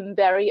became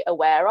very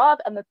aware of.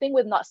 And the thing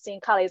with not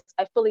seeing color is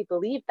I fully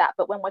believe that.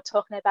 But when we're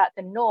talking about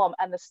the norm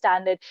and the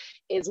standard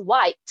is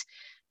white,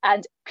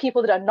 and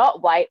people that are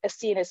not white are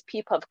seen as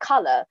people of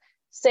color,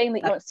 saying that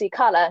you don't see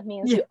color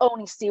means you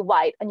only see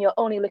white and you're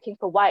only looking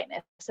for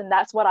whiteness. And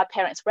that's what our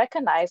parents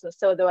recognize. And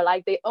so they were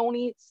like, they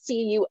only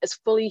see you as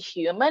fully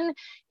human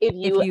if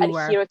you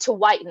adhere to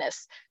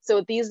whiteness.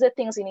 So these are the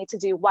things you need to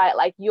do white.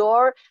 Like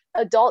your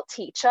adult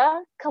teacher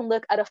can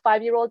look at a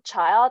 5-year-old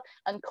child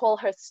and call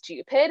her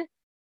stupid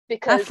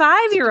because a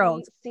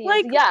 5-year-old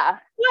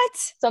what?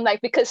 So I'm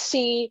like, because so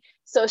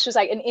she was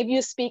like, and if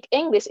you speak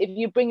English, if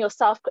you bring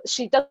yourself,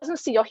 she doesn't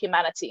see your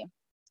humanity.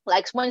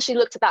 Like when she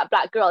looked at that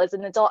Black girl as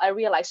an adult, I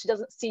realized she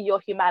doesn't see your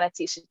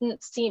humanity. She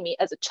didn't see me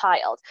as a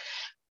child.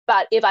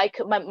 But if I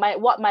could,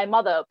 what my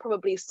mother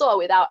probably saw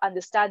without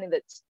understanding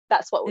that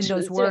that's what In she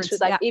those was doing. She words,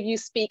 was like, yeah. if you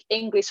speak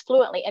English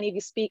fluently and if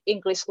you speak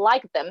English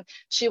like them,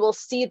 she will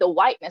see the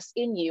whiteness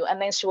in you, and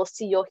then she will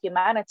see your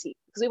humanity.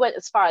 Because we went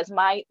as far as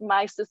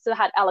my sister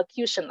had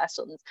elocution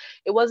lessons.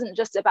 It wasn't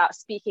just about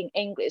speaking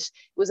English.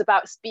 It was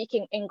about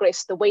speaking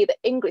English the way that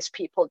English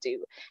people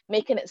do,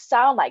 making it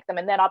sound like them.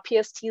 And then our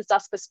peers teased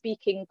us for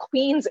speaking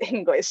Queen's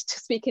English, to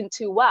speaking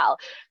too well.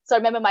 So I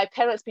remember my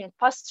parents being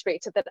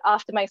frustrated that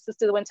after my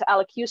sister went to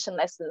elocution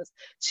lessons,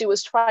 she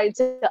was trying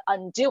to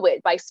undo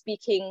it by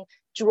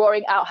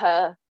drawing out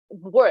her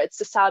words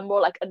to sound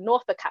more like a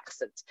Norfolk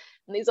accent.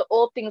 And these are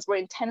all things we're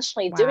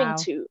intentionally doing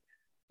to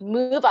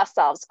move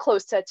ourselves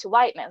closer to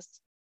whiteness.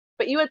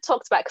 But you had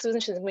talked about, because it was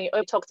interesting when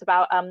you talked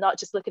about not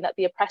just looking at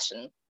the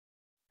oppression.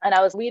 And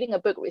I was reading a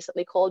book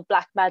recently called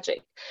Black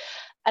Magic.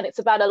 And it's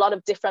about a lot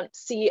of different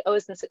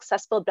CEOs and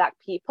successful Black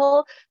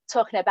people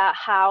talking about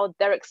how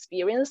their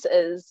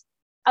experiences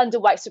under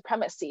white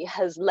supremacy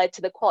has led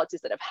to the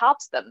qualities that have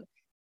helped them.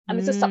 And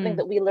this is something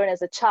that we learn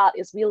as a child,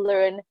 is we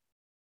learn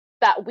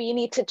that we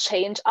need to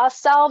change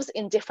ourselves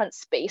in different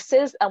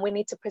spaces, and we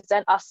need to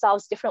present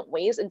ourselves different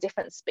ways in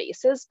different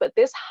spaces. But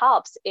this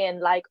helps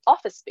in like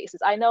office spaces.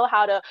 I know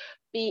how to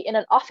be in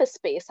an office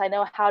space. I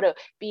know how to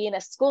be in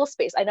a school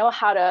space. I know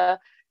how to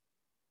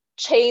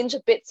change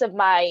bits of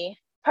my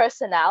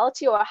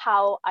personality or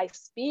how I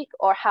speak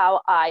or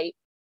how I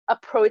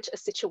approach a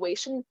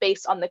situation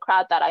based on the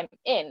crowd that I'm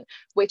in,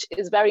 which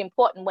is very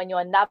important when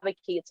you're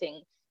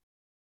navigating,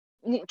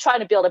 trying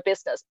to build a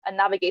business and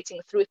navigating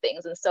through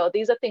things. And so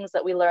these are things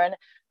that we learn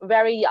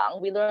very young.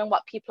 We learn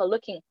what people are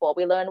looking for.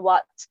 We learn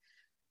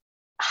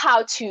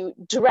how to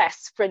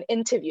dress for an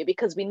interview,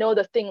 because we know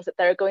the things that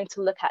they're going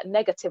to look at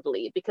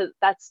negatively, because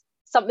that's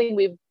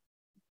something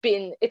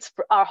it's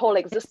for our whole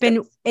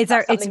existence. It's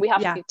something we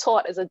have to be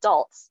taught as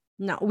adults.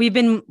 No, we've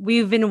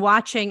been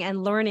watching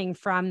and learning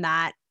from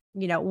that,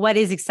 what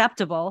is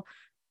acceptable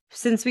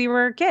since we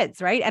were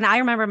kids. Right. And I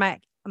remember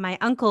my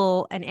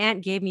uncle and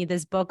aunt gave me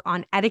this book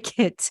on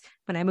etiquette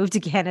when I moved to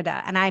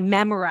Canada, and I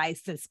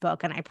memorized this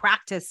book and I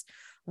practiced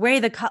where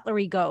the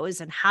cutlery goes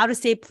and how to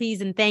say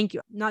please and thank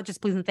you. Not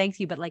just please and thank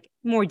you, but like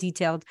more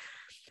detailed.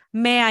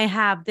 May I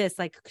have this,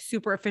 like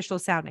super official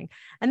sounding.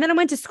 And then I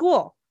went to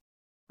school,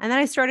 and then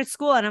I started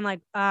school, and I'm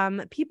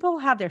like, people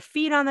have their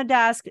feet on the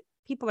desk.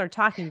 People are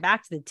talking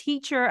back to the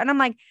teacher. And I'm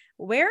like,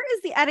 where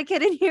is the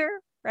etiquette in here?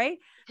 Right.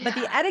 Yeah.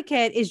 But the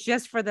etiquette is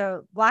just for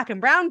the Black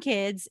and brown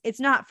kids. It's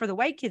not for the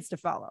white kids to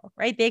follow.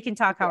 Right. They can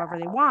talk however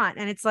they want.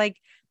 And it's like,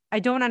 I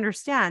don't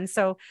understand.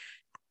 So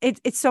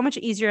it's so much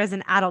easier as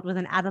an adult with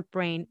an adult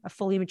brain, a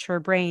fully mature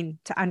brain,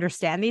 to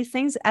understand these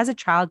things. As a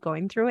child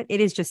going through it, it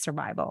is just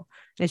survival.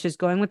 It's just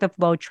going with the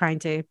flow, trying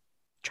to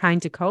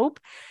cope.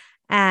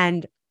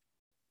 And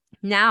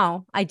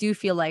now I do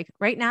feel like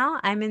right now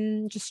I'm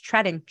in just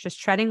treading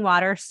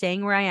water,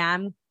 staying where I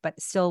am,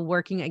 but still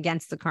working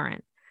against the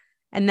current.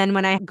 And then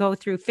when I go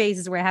through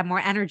phases where I have more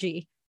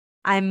energy,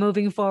 I'm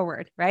moving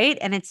forward, right?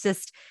 And it's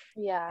just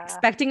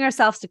expecting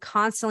ourselves to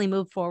constantly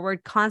move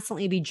forward,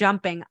 constantly be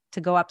jumping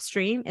to go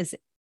upstream is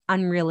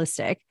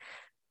unrealistic.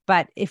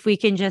 But if we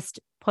can just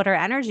put our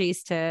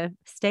energies to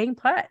staying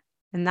put,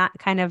 and that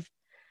kind of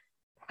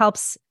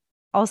helps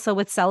also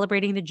with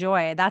celebrating the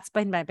joy. That's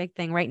been my big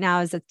thing right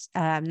now, is a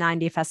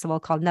 9-day festival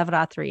called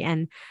Navratri.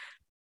 And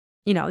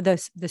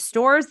the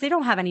stores, they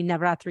don't have any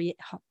Navratri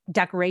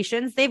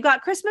decorations. They've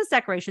got Christmas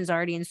decorations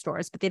already in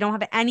stores, but they don't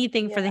have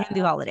anything for the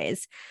Hindu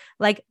holidays.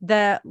 Like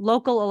the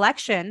local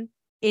election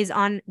is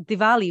on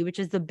Diwali, which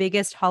is the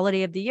biggest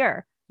holiday of the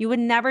year. You would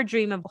never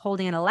dream of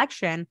holding an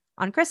election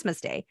on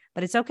Christmas Day,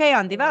 but it's okay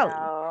on Diwali.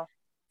 No.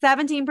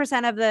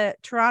 17% of the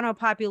Toronto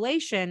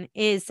population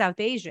is South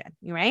Asian,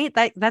 right?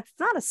 That's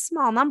not a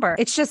small number.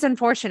 It's just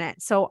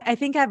unfortunate. So I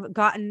think I've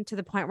gotten to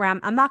the point where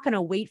I'm not going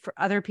to wait for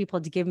other people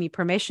to give me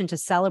permission to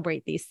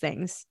celebrate these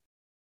things.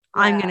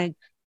 Yeah.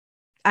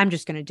 I'm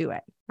just going to do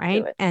it.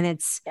 Right. And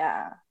it's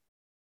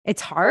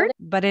hard,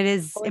 but it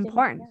is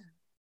important.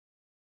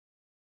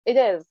 It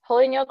is.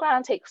 Holding your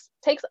ground takes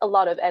a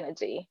lot of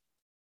energy,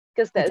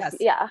 because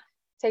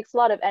takes a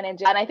lot of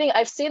energy. And I think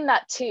I've seen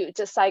that too,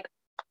 just like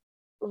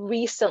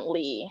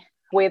recently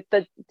with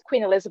the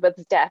Queen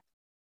Elizabeth's death,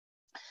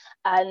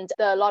 and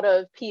a lot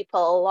of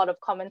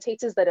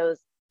commentators that it was,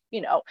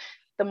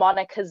 the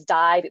monarch has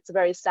died, it's a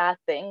very sad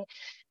thing.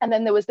 And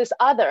then there was this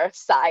other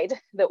side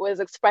that was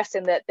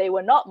expressing that they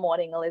were not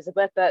mourning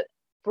Elizabeth, but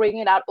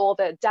bringing out all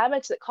the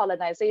damage that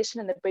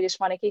colonization and the British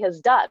monarchy has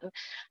done.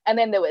 And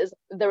then there was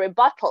the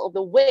rebuttal,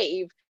 the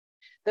wave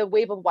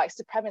of white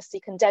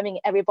supremacy, condemning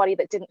everybody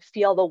that didn't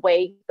feel the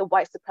way the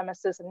white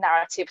supremacist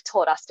narrative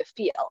taught us to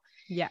feel.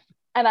 Yeah.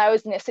 And I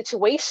was in a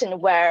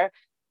situation where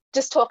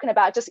just talking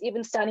about just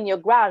even standing your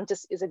ground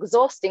just is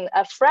exhausting.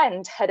 A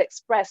friend had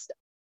expressed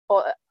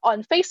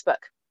on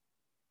Facebook,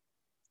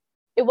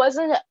 it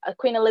wasn't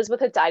Queen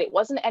Elizabeth had died. It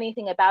wasn't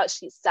anything about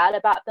she's sad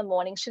about the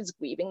mourning, she's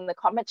grieving. The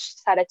comment she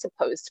decided to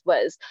post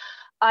was,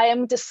 I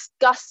am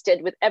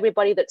disgusted with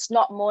everybody that's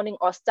not mourning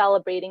or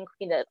celebrating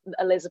Queen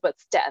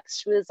Elizabeth's death.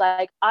 She was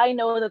like, I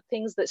know the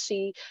things that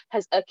she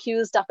has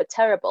accused of are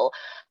terrible,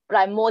 but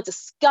I'm more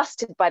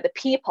disgusted by the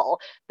people,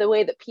 the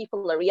way that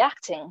people are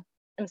reacting.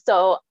 And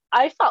so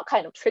I felt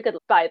kind of triggered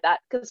by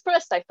that, because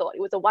first I thought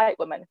it was a white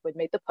woman who had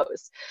made the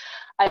post.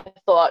 I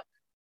thought,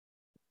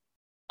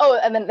 oh,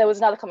 and then there was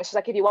another comment. She's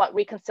like, if you want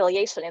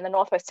reconciliation, in the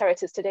Northwest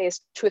Territories today is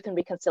Truth and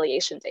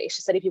Reconciliation Day.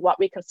 She said, if you want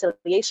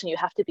reconciliation, you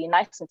have to be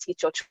nice and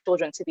teach your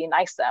children to be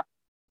nicer.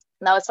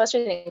 Now it's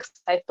frustrating because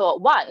I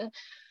thought, one,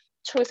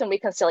 truth and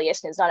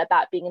reconciliation is not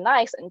about being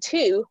nice. And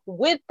two,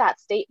 with that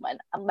statement,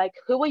 I'm like,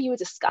 who are you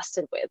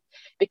disgusted with?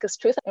 Because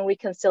truth and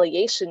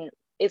reconciliation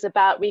is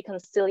about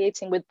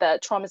reconciliating with the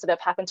traumas that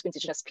have happened to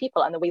Indigenous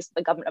people and the ways that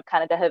the government of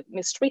Canada have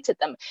mistreated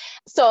them.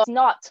 So it's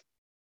not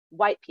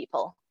white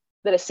people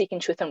that are seeking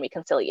truth and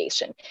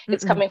reconciliation.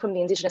 It's coming from the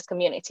Indigenous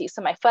community.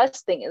 So my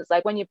first thing is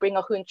like, when you bring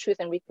a who in truth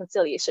and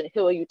reconciliation,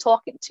 who are you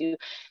talking to?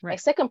 Right. My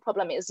second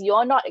problem is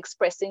you're not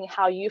expressing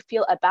how you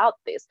feel about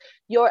this.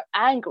 You're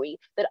angry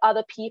that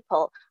other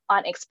people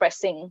aren't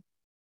expressing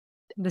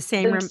the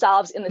same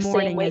themselves in the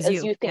same way as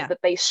you think that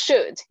they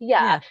should.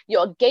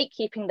 You're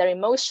gatekeeping their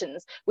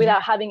emotions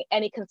without having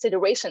any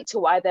consideration to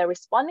why they're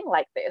responding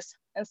like this.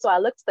 And so I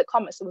looked at the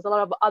comments. There was a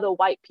lot of other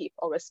white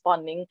people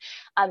responding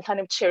and kind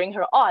of cheering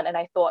her on. And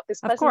I thought,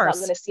 this person's not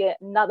going to see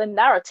another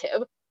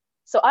narrative.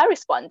 So I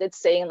responded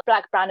saying,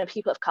 Black, brown, and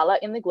people of color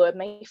in the globe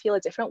may feel a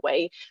different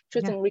way.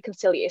 Truth and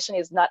reconciliation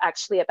is not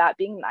actually about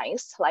being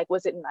nice. Like,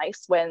 was it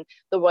nice when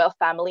the royal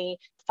family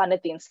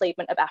funded the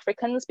enslavement of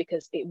Africans?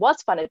 Because it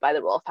was funded by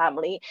the royal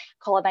family.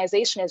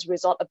 Colonization is a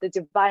result of the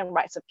divine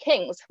rights of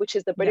kings, which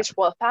is the British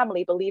royal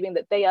family believing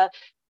that they are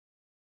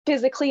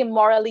physically and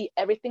morally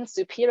everything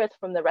superior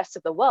from the rest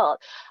of the world.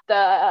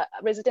 The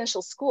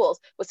residential schools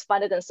was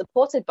funded and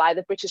supported by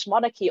the British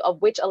monarchy,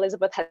 of which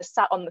Elizabeth has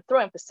sat on the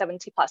throne for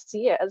 70 plus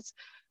years.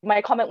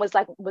 My comment was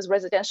like, was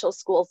residential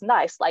schools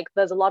nice? Like,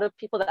 there's a lot of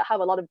people that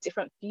have a lot of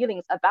different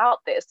feelings about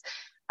this.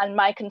 And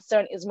my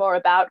concern is more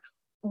about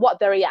what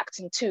they're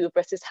reacting to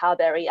versus how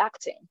they're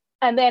reacting.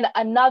 And then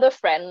another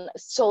friend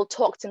still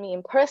talked to me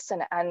in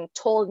person and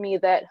told me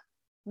that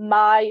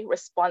my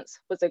response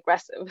was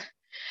aggressive.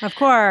 Of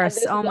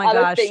course. Oh my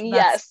gosh.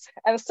 Yes.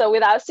 And so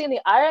without seeing the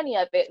irony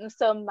of it, and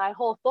so my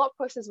whole thought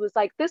process was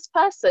like, this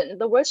person,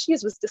 the word she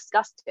used was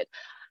disgusted.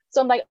 So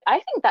I'm like, I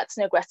think that's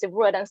an aggressive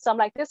word. And so I'm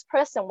like, this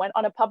person went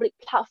on a public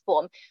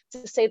platform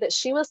to say that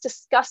she was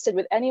disgusted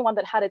with anyone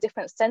that had a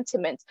different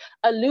sentiment,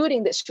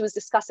 alluding that she was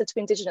disgusted to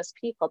Indigenous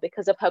people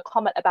because of her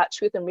comment about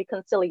truth and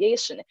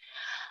reconciliation.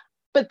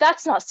 But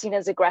that's not seen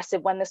as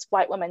aggressive when this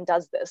white woman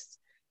does this.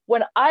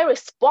 When I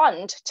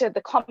respond to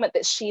the comment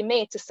that she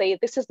made to say,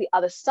 this is the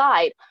other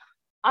side,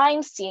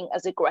 I'm seeing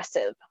as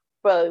aggressive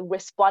for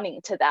responding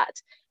to that.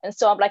 And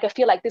so I'm like, I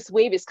feel like this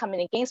wave is coming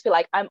against me.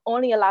 Like, I'm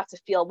only allowed to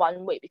feel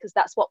one way because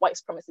that's what white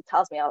supremacy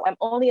tells me. I'm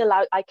only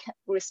allowed, I can't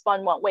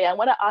respond one way. And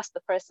when I asked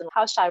the person,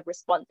 how should I have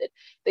responded?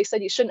 They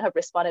said, you shouldn't have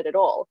responded at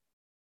all.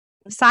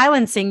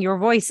 Silencing your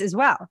voice as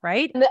well,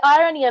 right? And the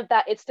irony of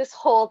that, it's this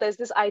whole, there's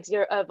this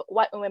idea of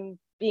white women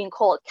being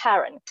called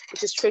Karen,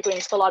 which is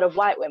triggering to a lot of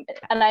white women.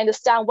 And I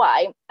understand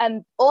why.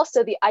 And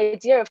also the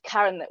idea of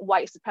Karen that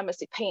white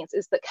supremacy paints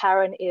is that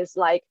Karen is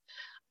like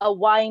a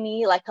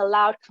whiny, like a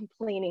loud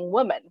complaining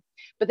woman.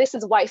 But this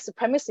is white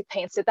supremacy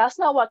paints. So that's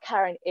not what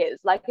Karen is.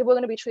 Like, if we're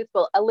going to be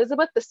truthful,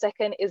 Elizabeth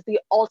II is the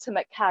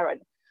ultimate Karen.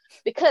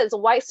 Because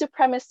white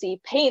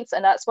supremacy paints,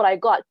 and that's what I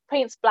got,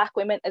 paints Black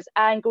women as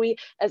angry,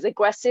 as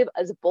aggressive,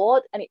 as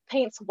bold, and it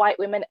paints white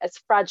women as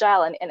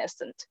fragile and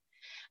innocent.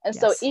 And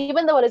so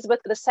even though Elizabeth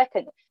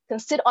II can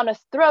sit on a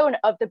throne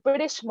of the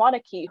British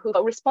monarchy, who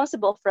are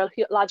responsible for a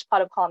large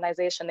part of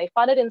colonization, they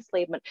funded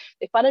enslavement,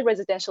 they funded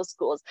residential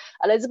schools.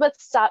 Elizabeth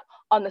sat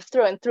on the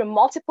throne through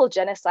multiple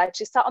genocides.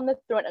 She sat on the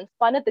throne and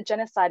funded the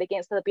genocide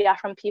against the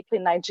Biafran people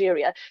in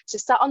Nigeria. She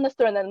sat on the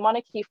throne and the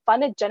monarchy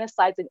funded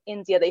genocides in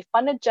India. They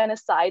funded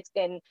genocides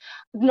in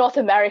North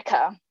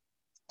America.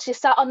 She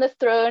sat on the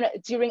throne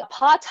during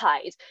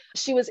apartheid.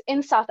 She was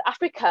in South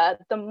Africa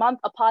the month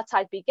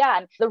apartheid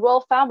began, the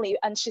royal family,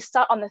 and she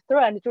sat on the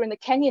throne during the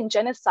Kenyan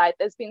genocide.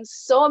 There's been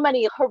so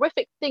many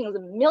horrific things.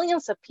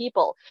 Millions of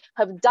people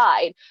have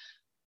died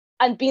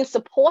and been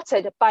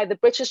supported by the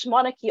British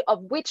monarchy,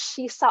 of which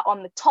she sat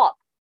on the top.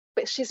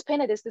 But she's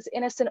painted as this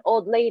innocent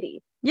old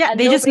lady. Yeah,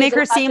 they just make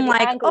her seem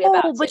like,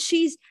 oh, but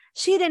she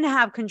didn't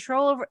have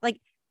control over,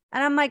 like,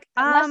 and I'm like,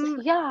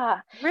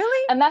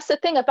 really? And that's the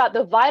thing about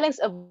the violence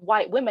of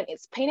white women.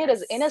 It's painted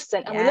as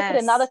innocent. And we look at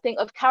another thing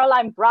of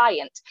Caroline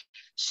Bryant.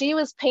 She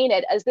was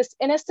painted as this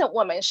innocent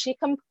woman. She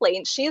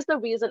complained. She's the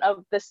reason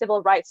of the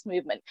civil rights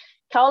movement.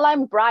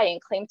 Caroline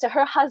Bryant claimed to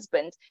her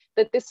husband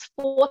that this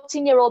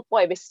 14-year-old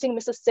boy visiting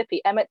Mississippi,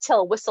 Emmett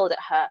Till, whistled at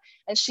her,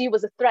 and she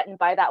was threatened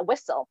by that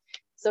whistle.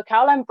 So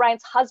Caroline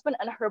Bryant's husband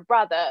and her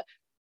brother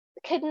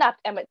kidnapped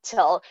Emmett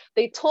Till,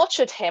 they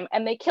tortured him,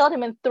 and they killed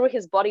him and threw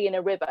his body in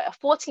a river, a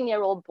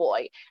 14-year-old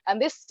boy.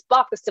 And this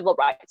sparked the civil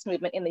rights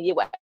movement in the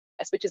US,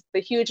 which is the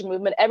huge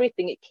movement.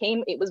 Everything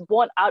it was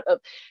born out of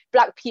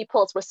Black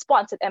people's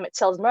response at Emmett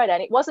Till's murder.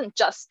 And it wasn't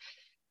just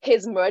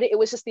his murder, it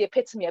was just the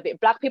epitome of it.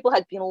 Black people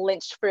had been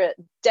lynched for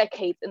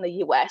decades in the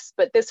US,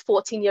 but this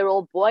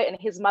 14-year-old boy and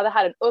his mother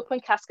had an open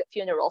casket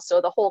funeral so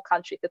the whole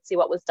country could see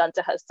what was done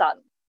to her son.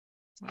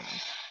 Wow.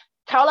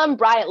 Caroline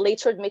Bryant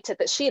later admitted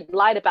that she had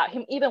lied about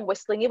him, even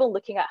whistling, even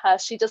looking at her.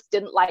 She just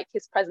didn't like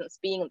his presence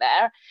being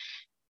there.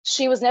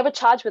 She was never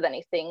charged with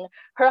anything.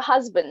 Her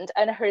husband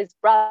and his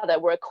brother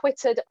were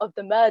acquitted of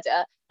the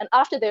murder. And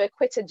after they were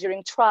acquitted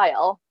during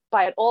trial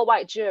by an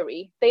all-white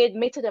jury, they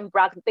admitted and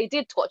bragged that they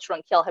did torture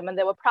and kill him, and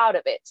they were proud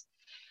of it.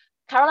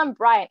 Caroline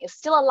Bryant is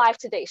still alive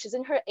today. She's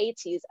in her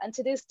 80s, and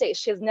to this day,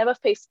 she has never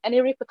faced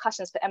any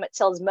repercussions for Emmett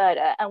Till's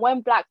murder. And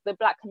when the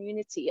Black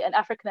community and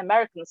African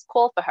Americans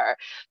call for her,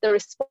 the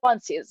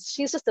response is,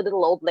 she's just a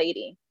little old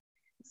lady.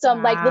 So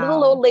I'm like, the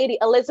little old lady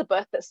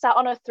Elizabeth that sat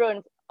on her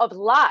throne of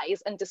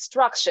lies and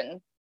destruction,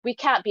 we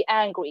can't be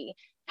angry.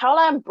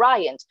 Caroline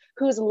Bryant,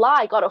 whose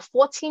lie got a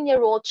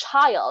 14-year-old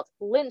child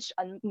lynched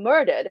and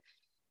murdered,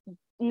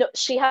 no,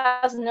 she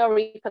has no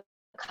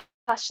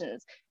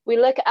repercussions. We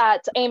look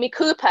at Amy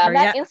Cooper, and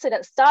that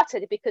incident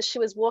started because she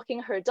was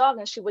walking her dog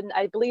and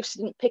I believe she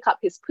didn't pick up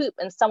his poop,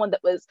 and someone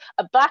that was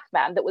a Black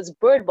man that was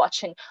bird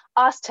watching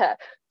asked her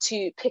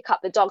to pick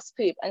up the dog's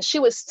poop. And she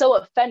was so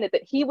offended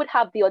that he would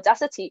have the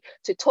audacity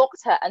to talk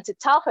to her and to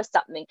tell her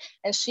something.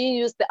 And she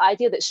used the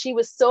idea that she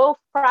was so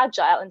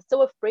fragile and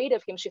so afraid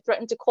of him, she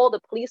threatened to call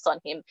the police on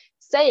him,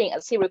 saying,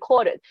 as he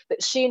recorded,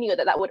 that she knew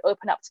that would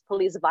open up to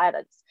police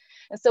violence.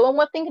 And so when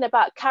we're thinking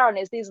about Karen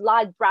as these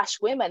loud, brash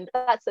women,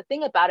 that's the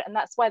thing about it. And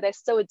that's why they're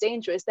so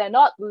dangerous. They're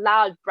not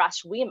loud,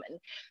 brash women.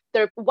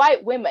 They're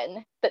white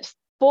women that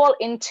fall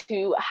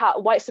into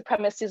how white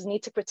supremacists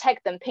need to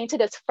protect them,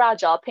 painted as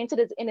fragile, painted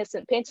as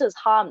innocent, painted as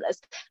harmless.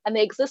 And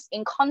they exist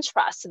in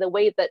contrast to the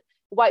way that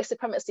white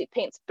supremacy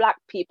paints Black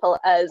people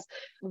as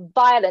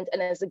violent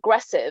and as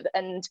aggressive.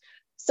 And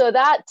so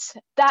that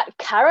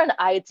Karen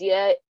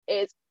idea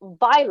is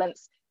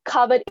violence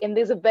covered in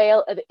this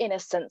veil of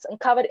innocence and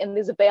covered in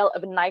this veil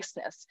of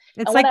niceness.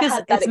 It's like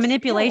this, it's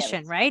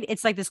manipulation, right?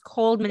 It's like this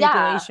cold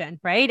manipulation,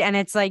 right? And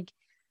it's like,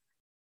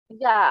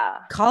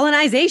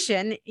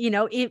 colonization,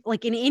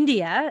 like in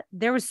India,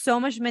 there was so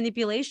much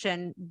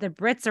manipulation. The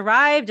Brits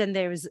arrived and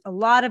there was a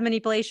lot of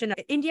manipulation.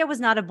 India was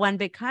not a one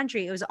big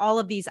country. It was all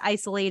of these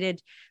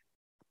isolated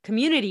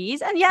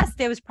communities. And yes,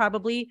 there was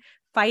probably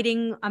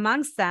fighting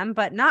amongst them,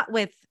 but not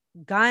with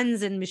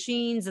guns and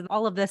machines and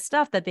all of this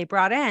stuff that they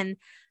brought in.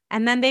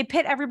 And then they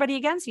pit everybody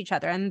against each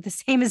other. And the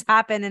same has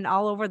happened in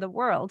all over the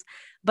world.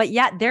 But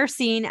yet they're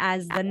seen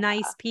as the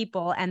nice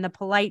people and the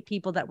polite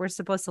people that we're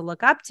supposed to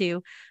look up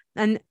to.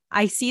 And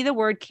I see the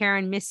word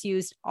Karen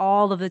misused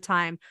all of the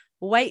time.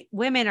 White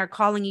women are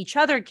calling each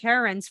other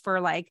Karens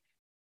for like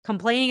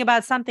complaining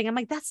about something. I'm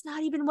like, that's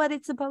not even what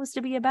it's supposed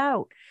to be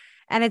about.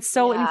 And it's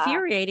so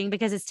infuriating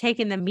because it's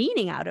taken the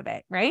meaning out of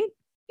it, right?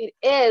 It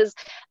is.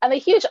 And the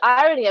huge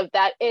irony of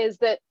that is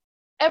that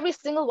every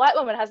single white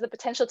woman has the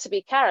potential to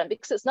be Karen,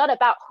 because it's not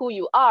about who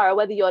you are or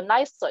whether you're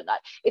nice or not.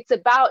 It's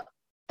about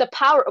the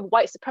power of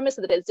white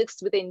supremacy that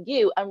exists within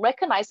you and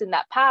recognizing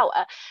that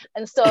power.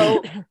 And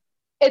so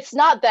it's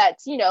not that,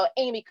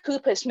 Amy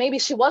Cooper, maybe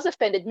she was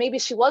offended, maybe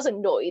she was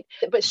annoyed,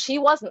 but she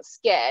wasn't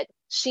scared.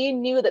 She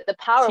knew that the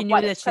power of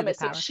white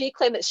supremacy, she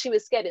claimed that she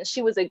was scared and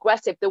she was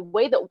aggressive. The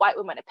way that white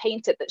women are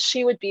painted, that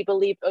she would be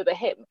believed over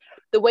him.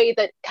 The way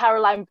that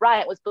Caroline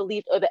Bryant was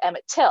believed over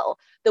Emmett Till.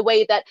 The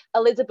way that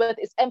Elizabeth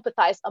is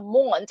empathized and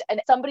mourned.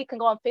 And somebody can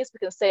go on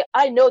Facebook and say,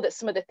 I know that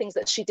some of the things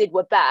that she did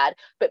were bad,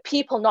 but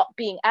people not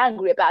being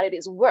angry about it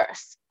is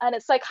worse. And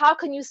it's like, how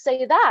can you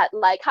say that?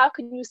 Like, how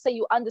can you say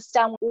you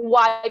understand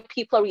why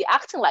people are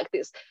reacting like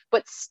this,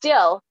 but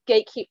still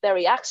gatekeep their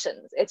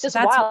reactions? It's just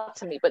wild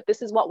to me, but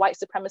this is what white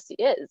supremacy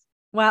is.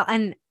 Well,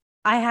 and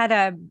I had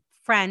a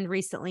friend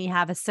recently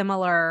have a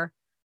similar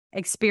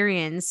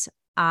experience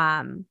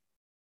at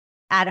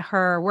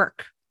her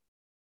work,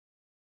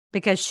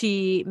 because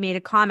she made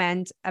a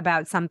comment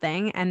about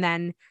something and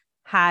then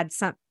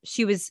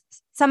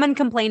someone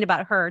complained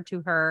about her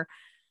to her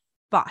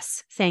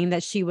boss, saying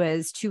that she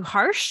was too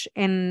harsh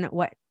in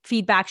what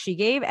feedback she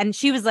gave. And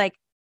she was like,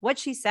 what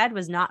she said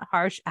was not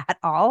harsh at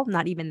all,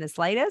 not even the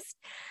slightest.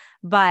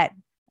 But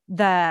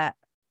the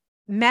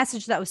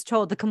message that was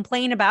told, the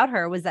complaint about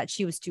her, was that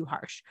she was too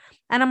harsh.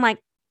 And I'm like,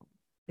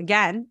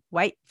 again,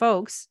 white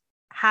folks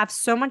have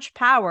so much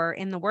power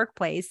in the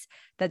workplace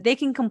that they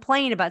can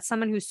complain about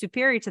someone who's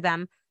superior to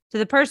them, to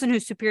the person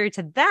who's superior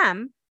to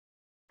them,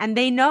 and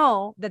they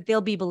know that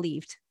they'll be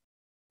believed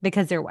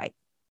because they're white.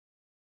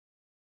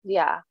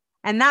 Yeah.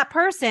 And that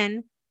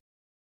person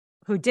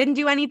who didn't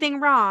do anything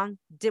wrong,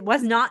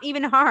 was not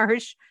even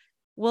harsh,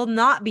 will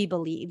not be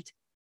believed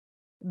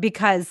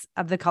because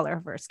of the color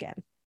of her skin.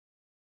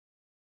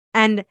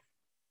 And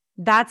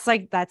that's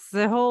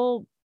the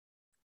whole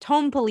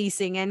tone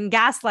policing and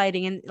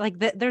gaslighting. And like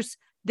there's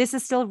this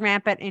is still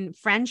rampant in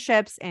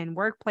friendships and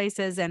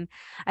workplaces. And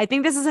I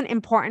think this is an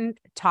important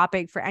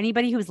topic for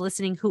anybody who's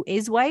listening who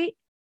is white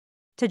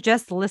to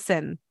just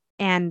listen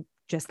and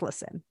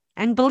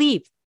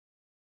believe.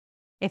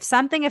 If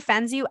something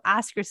offends you,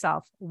 ask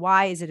yourself,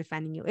 why is it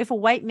offending you? If a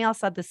white male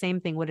said the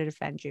same thing, would it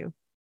offend you?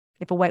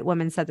 If a white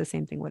woman said the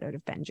same thing, would it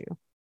offend you?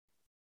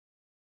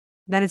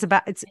 Then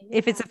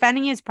if it's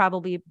offending you, it's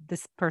probably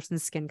this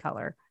person's skin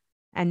color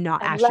and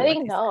not And actually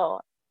letting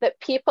know that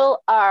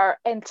people are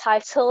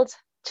entitled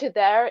to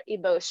their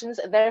emotions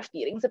and their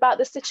feelings about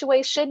the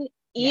situation,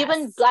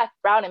 even Yes. Black,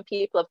 brown, and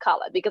people of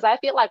color, because I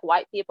feel like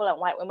white people and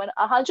white women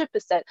 100%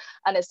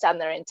 understand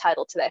they're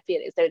entitled to their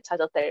feelings, they're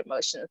entitled to their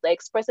emotions, they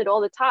express it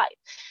all the time.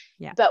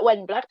 Yeah. But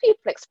when Black people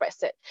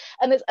express it,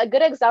 and there's a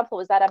good example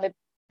was that I'm a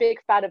big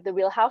fan of the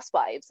Real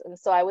Housewives, and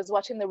so I was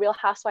watching the Real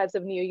Housewives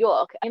of New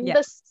York. In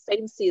this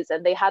same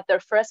season, they had their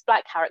first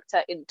Black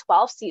character in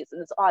 12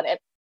 seasons on it.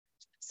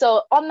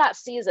 So on that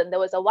season, there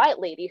was a white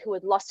lady who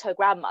had lost her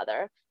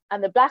grandmother,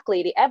 and the Black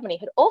lady, Ebony,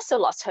 had also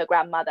lost her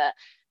grandmother.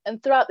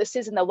 And throughout the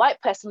season, the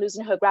white person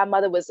losing her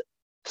grandmother was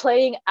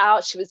playing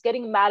out. She was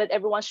getting mad at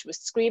everyone. She was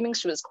screaming.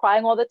 She was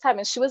crying all the time.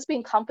 And she was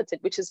being comforted,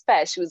 which is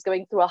fair. She was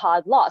going through a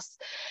hard loss.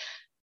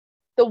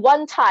 The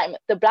one time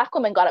the Black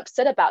woman got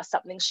upset about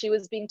something, she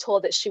was being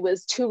told that she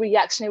was too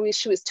reactionary,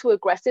 she was too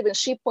aggressive. And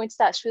she points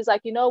out, she was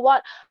like, you know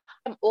what?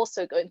 I'm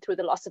also going through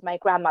the loss of my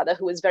grandmother,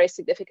 who was very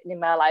significant in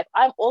my life.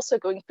 I'm also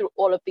going through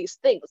all of these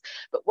things.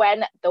 But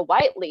when the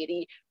white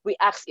lady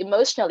reacts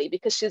emotionally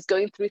because she's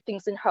going through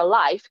things in her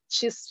life,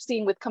 she's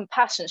seeing with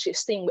compassion, she's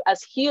seeing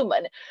as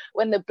human.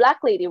 When the Black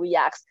lady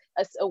reacts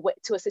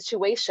to a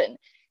situation,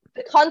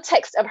 the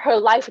context of her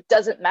life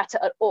doesn't matter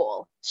at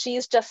all.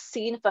 She's just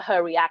seen for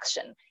her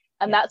reaction.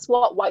 And that's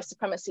what white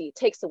supremacy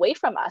takes away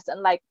from us. And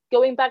like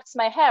going back to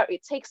my hair,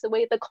 it takes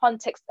away the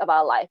context of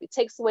our life. It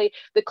takes away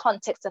the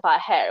context of our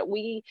hair.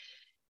 We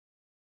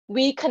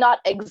cannot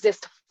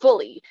exist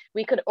fully.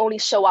 We can only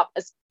show up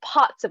as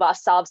parts of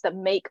ourselves that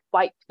make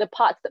white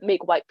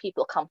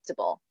people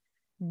comfortable.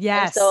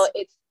 Yes. And so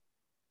it's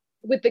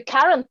with the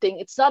Karen thing,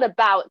 it's not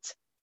about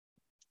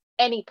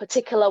any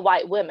particular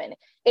white women.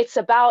 It's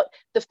about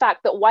the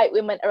fact that white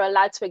women are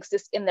allowed to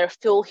exist in their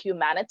full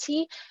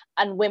humanity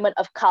and women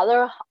of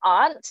color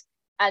aren't.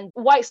 And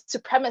white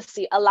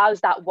supremacy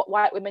allows that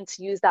white women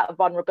to use that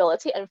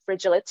vulnerability and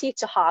fragility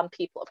to harm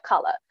people of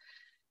color.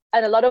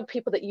 And a lot of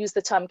people that use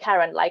the term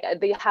Karen, like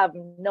they have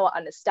no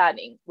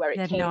understanding where it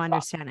came from. No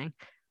understanding.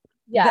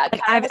 Yeah.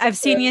 I've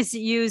seen this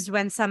used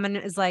when someone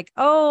is like,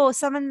 oh,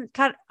 someone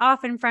cut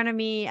off in front of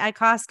me at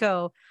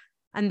Costco.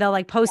 And they'll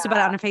like post about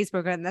it on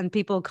Facebook, and then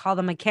people call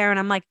them a Karen.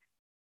 I'm like,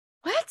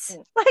 what?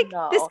 Like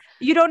this,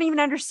 you don't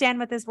even understand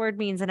what this word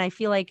means. And I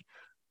feel like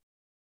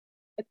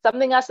it's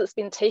something else that's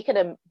been taken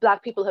and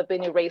Black people have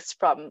been erased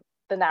from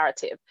the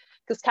narrative.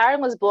 Because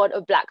Karen was born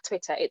of Black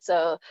Twitter. It's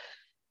a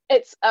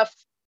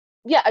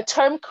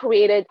term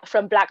created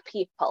from Black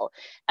people.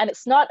 And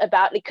it's not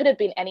about, it could have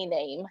been any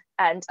name.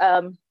 And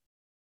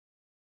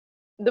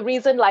the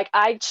reason, like,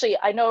 I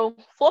know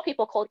 4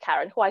 people called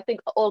Karen who I think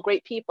are all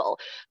great people,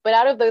 but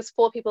out of those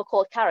 4 people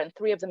called Karen,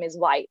 3 of them is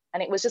white,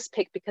 and it was just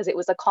picked because it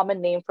was a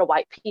common name for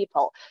white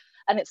people.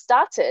 And it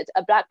started,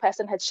 a Black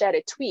person had shared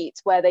a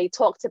tweet where they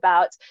talked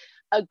about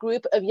a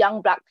group of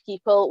young Black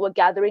people were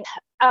gathering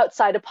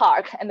outside a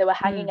park and they were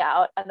hanging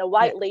out, and a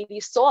white lady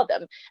saw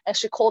them and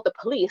she called the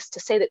police to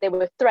say that they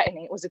were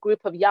threatening. It was a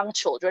group of young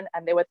children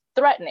and they were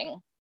threatening.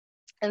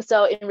 And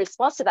so in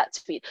response to that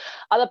tweet,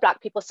 other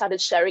Black people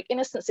started sharing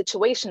innocent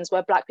situations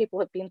where Black people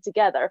have been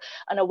together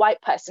and a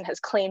white person has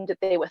claimed that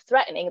they were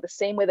threatening, the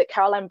same way that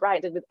Caroline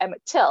Bryant did with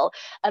Emmett Till,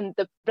 and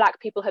the Black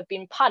people have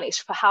been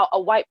punished for how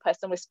a white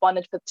person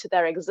responded to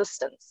their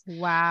existence.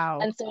 Wow.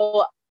 And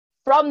so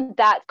from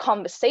that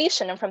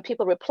conversation and from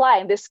people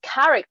replying, this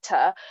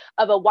character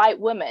of a white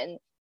woman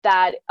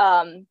that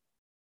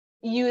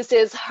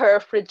uses her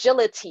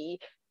fragility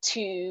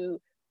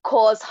to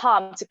cause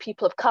harm to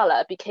people of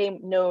color became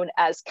known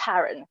as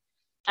Karen.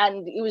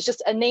 And it was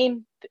just a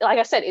name, like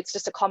I said, it's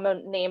just a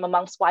common name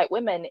amongst white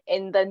women.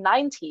 In the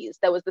 90s,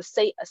 there was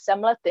a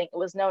similar thing. It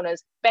was known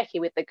as Becky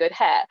with the good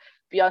hair.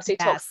 Beyonce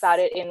talks about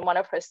it in one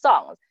of her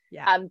songs.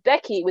 And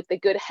Becky with the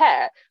good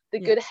hair,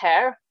 good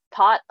hair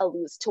part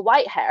alludes to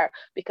white hair,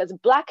 because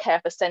Black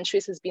hair for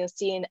centuries has been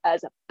seen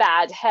as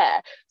bad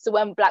hair. So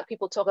when Black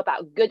people talk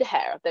about good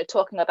hair, they're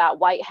talking about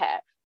white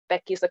hair.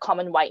 Becky is a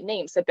common white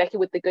name. So Becky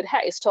with the good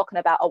hair is talking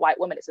about a white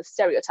woman. It's a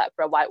stereotype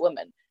for a white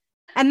woman.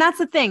 And that's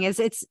the thing is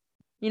it's,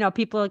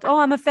 people are like, oh,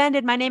 I'm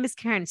offended. My name is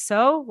Karen.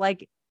 So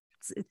like,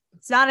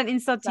 it's not an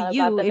insult to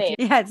you.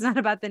 It's not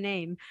about the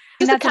name.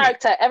 It's a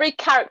character. Every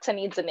character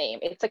needs a name.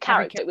 It's a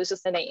character. It was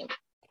just a name.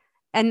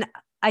 And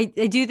I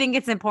do think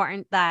it's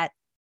important that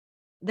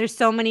there's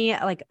so many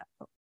like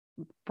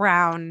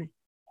brown,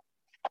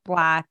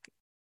 Black,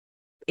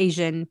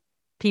 Asian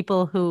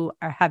people who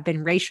have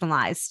been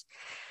racialized.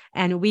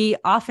 And we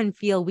often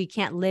feel we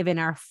can't live in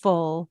our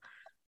full,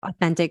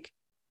 authentic,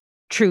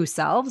 true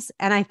selves.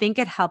 And I think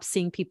it helps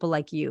seeing people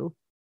like you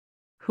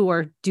who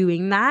are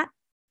doing that.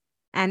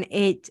 And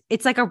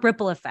it's like a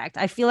ripple effect.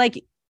 I feel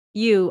like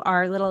you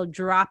are a little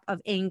drop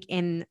of ink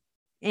in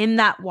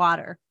that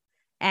water.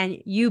 And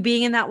you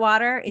being in that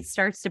water, it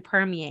starts to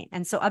permeate.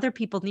 And so other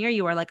people near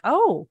you are like,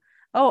 oh,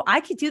 I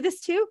could do this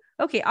too.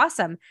 Okay,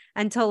 awesome.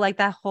 Until like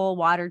that whole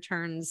water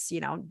turns,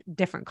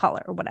 different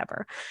color or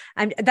whatever.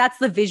 And that's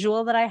the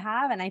visual that I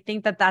have. And I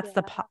think that that's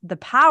the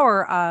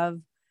power of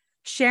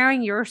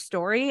sharing your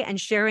story and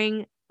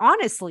sharing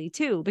honestly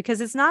too,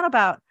 because it's not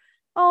about,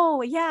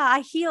 oh yeah, I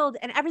healed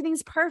and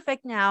everything's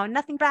perfect now and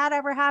nothing bad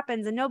ever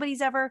happens and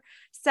nobody's ever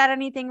said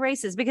anything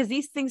racist, because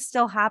these things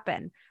still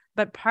happen.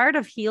 But part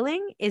of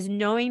healing is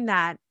knowing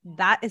that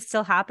that is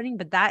still happening,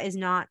 but that is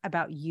not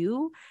about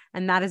you.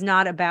 And that is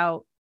not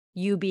about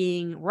you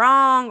being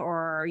wrong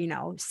or,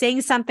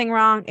 saying something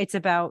wrong. It's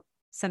about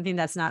something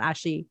that's not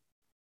actually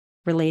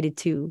related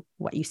to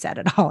what you said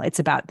at all. It's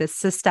about this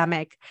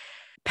systemic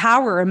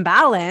power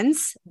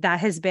imbalance that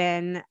has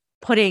been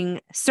putting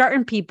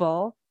certain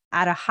people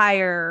at a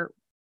higher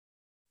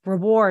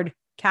reward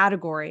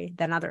category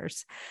than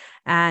others.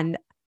 And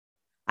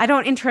I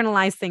don't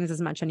internalize things as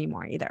much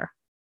anymore either.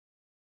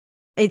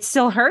 It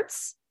still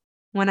hurts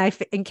when I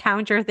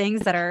encounter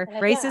things that are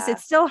racist. It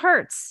still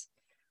hurts.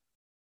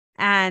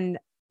 And,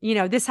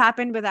 this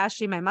happened with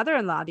Ashley, my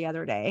mother-in-law, the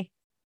other day.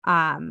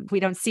 We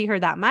don't see her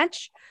that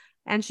much.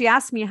 And she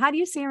asked me, how do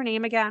you say her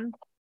name again?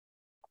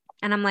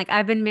 And I'm like,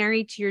 I've been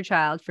married to your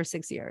child for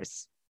 6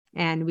 years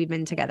and we've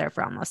been together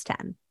for almost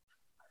 10.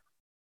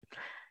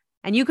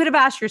 And you could have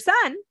asked your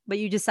son, but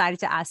you decided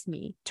to ask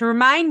me to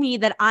remind me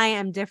that I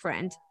am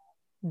different,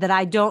 that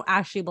I don't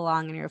actually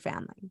belong in your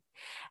family.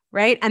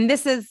 Right. And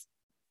this is,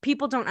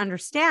 people don't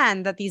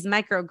understand that these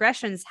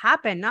microaggressions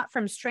happen not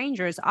from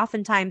strangers.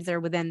 Oftentimes they're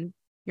within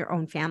your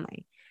own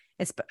family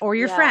or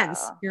your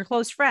friends, your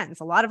close friends.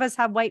 A lot of us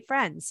have white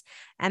friends,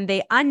 and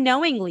they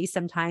unknowingly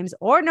sometimes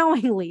or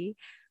knowingly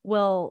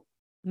will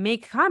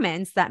make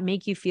comments that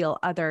make you feel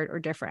othered or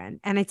different.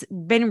 And it's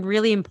been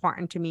really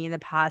important to me in the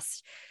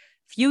past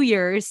few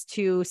years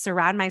to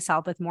surround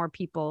myself with more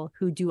people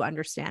who do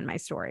understand my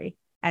story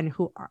and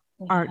who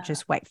aren't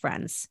just white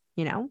friends,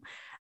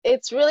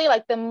 It's really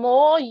like the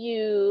more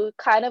you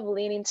kind of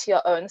lean into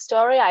your own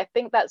story, I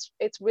think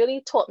it's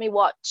really taught me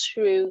what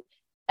true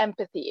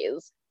empathy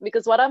is.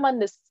 Because what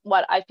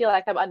I feel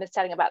like I'm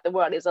understanding about the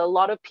world is a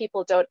lot of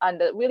people don't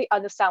really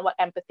understand what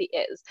empathy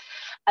is.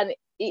 And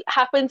it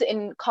happens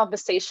in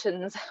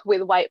conversations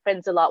with white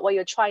friends a lot, where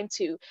you're trying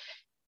to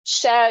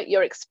share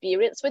your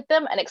experience with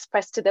them and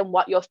express to them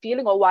what you're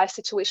feeling or why a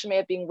situation may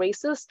have been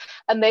racist,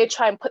 and they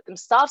try and put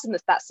themselves in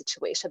that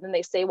situation, and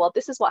they say, well,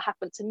 this is what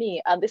happened to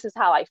me and this is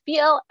how I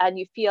feel, and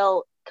you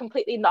feel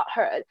completely not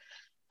heard.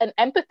 And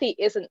empathy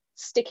isn't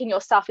sticking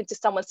yourself into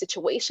someone's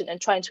situation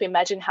and trying to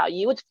imagine how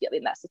you would feel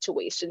in that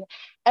situation.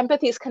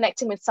 Empathy is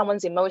connecting with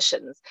someone's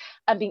emotions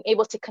and being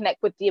able to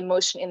connect with the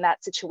emotion in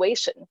that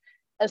situation.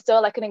 And so,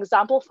 like an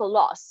example for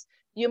loss,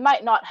 you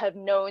might not have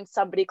known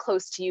somebody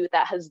close to you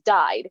that has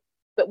died,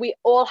 but we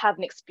all have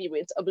an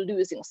experience of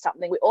losing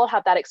something. We all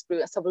have that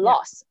experience of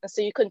loss. And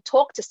so you can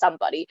talk to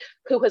somebody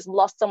who has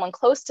lost someone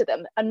close to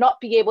them and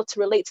not be able to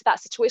relate to that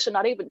situation,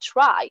 not even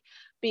try,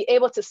 be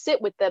able to sit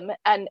with them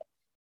and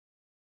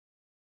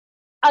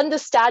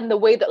understand the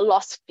way that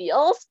loss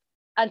feels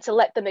and to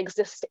let them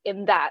exist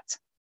in that.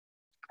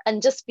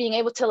 And just being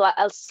able to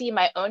see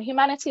my own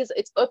humanity,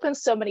 it's opened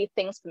so many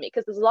things for me,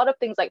 because there's a lot of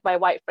things like my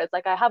white friends,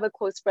 like I have a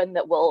close friend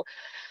that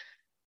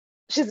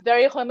she's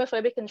very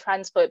homophobic and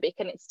transphobic,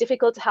 and it's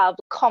difficult to have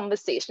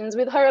conversations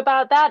with her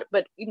about that,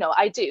 but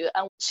I do.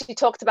 And she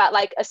talked about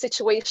like a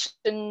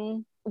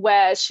situation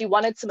where she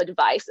wanted some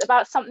advice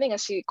about something,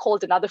 and she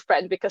called another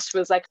friend because she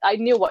was like, I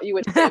knew what you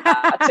would say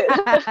about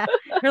it.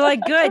 You're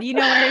like, good,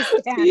 where I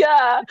stand.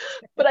 Yeah,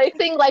 but I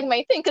think like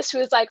my thing, because she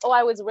was like, oh,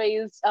 I was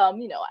raised I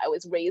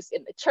was raised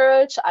in the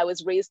church, I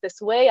was raised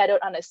this way, I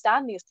don't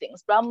understand these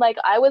things. But I'm like,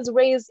 I was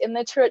raised in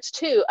the church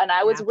too, and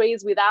I was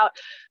raised without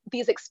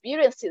these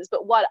experiences.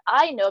 But what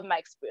I know of my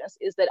experience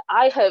is that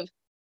I have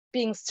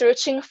been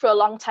searching for a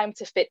long time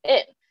to fit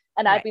in,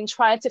 and I've been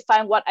trying to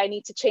find what I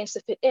need to change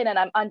to fit in, and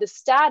I'm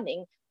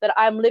understanding that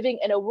I'm living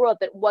in a world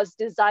that was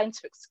designed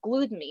to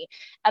exclude me,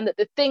 and that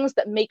the things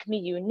that make me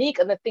unique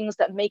and the things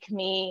that make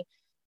me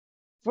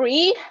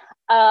free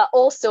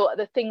also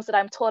the things that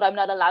I'm told I'm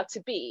not allowed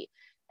to be.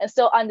 And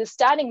so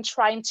understanding,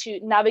 trying to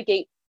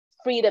navigate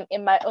freedom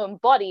in my own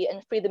body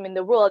and freedom in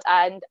the world,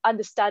 and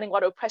understanding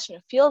what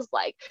oppression feels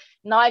like.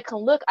 Now I can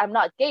look, I'm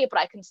not gay, but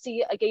I can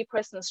see a gay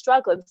person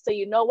struggle and say,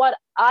 you know what,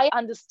 I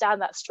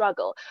understand that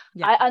struggle.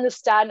 I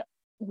understand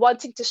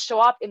wanting to show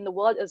up in the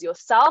world as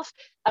yourself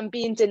and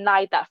being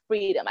denied that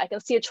freedom. I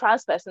can see a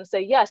trans person and say,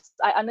 yes,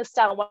 I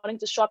understand wanting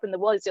to show up in the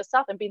world as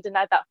yourself and being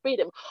denied that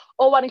freedom,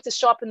 or wanting to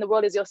show up in the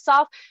world as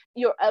yourself,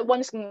 you're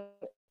wanting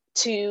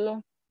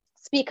to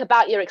speak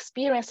about your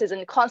experiences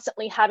and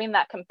constantly having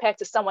that compared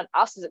to someone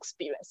else's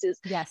experiences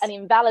and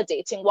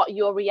invalidating what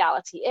your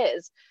reality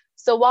is.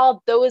 So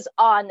while those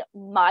aren't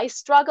my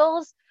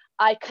struggles,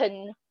 I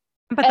can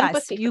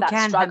empathy for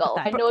that struggle.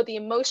 I know the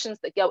emotions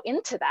that go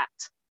into that.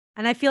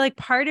 And I feel like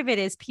part of it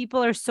is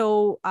people are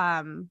so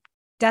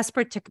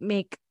desperate to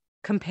make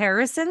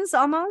comparisons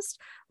almost,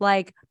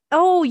 like,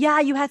 oh yeah,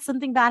 you had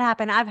something bad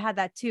happen. I've had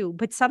that too.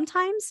 But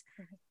sometimes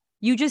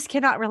you just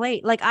cannot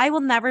relate. Like, I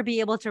will never be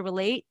able to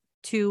relate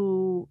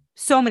to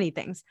so many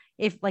things.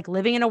 If like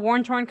living in a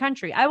war-torn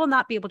country, I will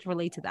not be able to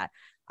relate to that.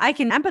 I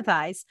can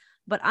empathize,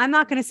 but I'm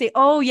not going to say,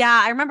 oh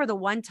yeah, I remember the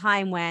one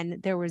time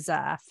when there was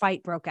a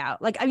fight broke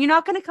out. Like, you're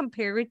not going to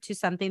compare it to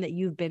something that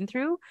you've been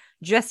through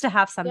just to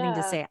have something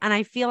to say. And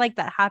I feel like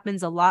that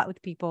happens a lot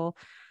with people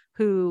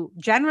who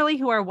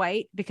are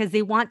white, because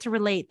they want to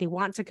relate, they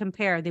want to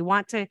compare, they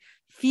want to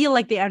feel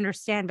like they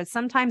understand. But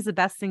sometimes the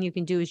best thing you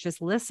can do is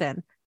just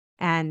listen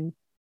and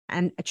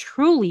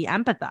truly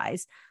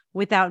empathize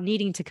without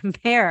needing to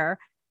compare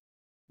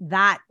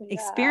that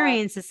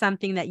experience to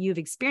something that you've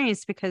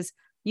experienced, because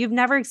you've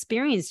never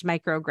experienced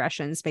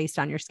microaggressions based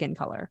on your skin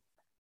color.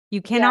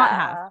 You cannot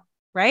have,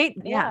 right?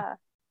 Yeah.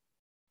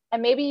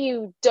 And maybe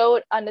you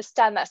don't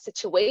understand that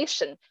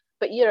situation,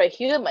 but you're a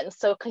human.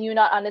 So can you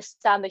not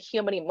understand the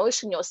human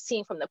emotion you're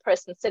seeing from the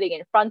person sitting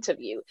in front of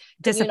you?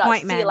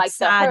 Disappointment, you not see, like,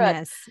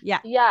 sadness. The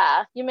hurt?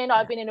 Yeah. You may not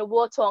have been in a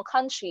war-torn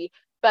country,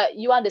 but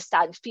you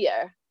understand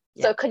fear.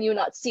 So can you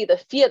not see the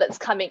fear that's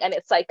coming? And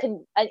it's like,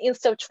 and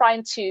instead of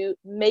trying to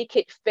make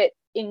it fit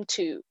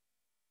into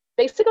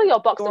basically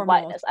your box of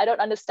whiteness, I don't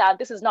understand.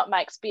 This is not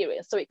my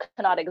experience, so it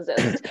cannot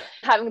exist.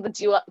 Having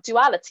the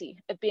duality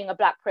of being a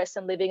Black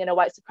person living in a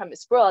white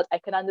supremacist world, I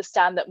can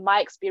understand that my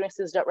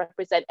experiences don't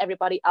represent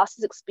everybody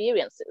else's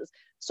experiences.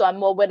 So I'm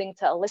more willing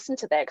to listen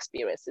to their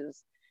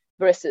experiences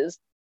versus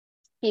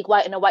being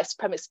white in a white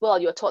supremacist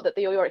world. You're taught that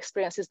your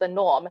experience is the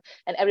norm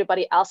and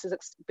everybody else's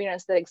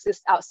experience that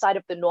exists outside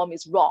of the norm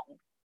is wrong.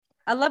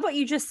 I love what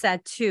you just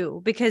said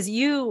too, because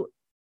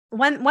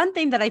one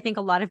thing that I think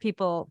a lot of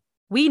people,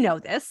 we know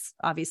this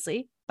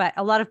obviously, but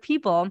a lot of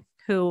people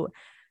who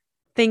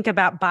think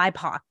about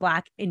BIPOC,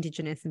 Black,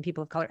 Indigenous, and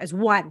people of color as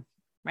one,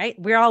 right?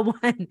 We're all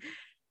one.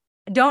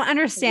 Don't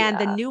understand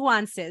the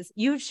nuances.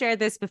 You've shared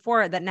this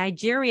before, that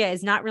Nigeria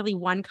is not really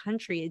one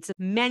country. It's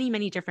many,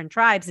 many different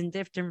tribes and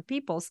different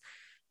peoples.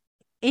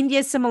 India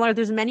is similar.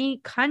 There's many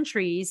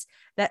countries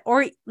that,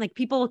 or like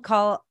people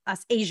call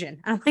us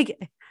Asian. I'm like,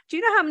 do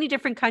you know how many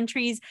different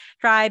countries,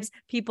 tribes,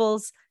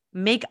 peoples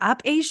make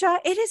up Asia?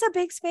 It is a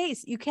big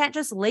space. You can't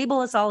just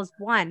label us all as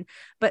one,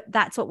 but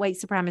that's what white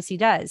supremacy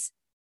does.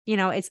 You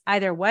know, it's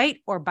either white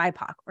or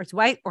BIPOC, or it's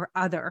white or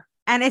other.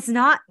 And it's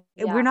not,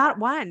 we're not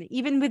one.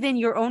 Even within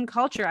your own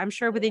culture, I'm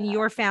sure within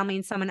your family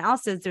and someone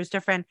else's, there's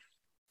different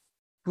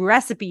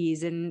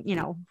recipes and, you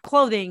know,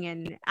 clothing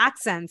and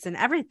accents and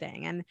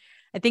everything. And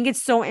I think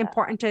it's so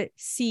important to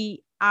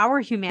see our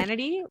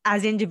humanity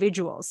as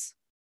individuals,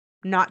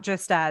 not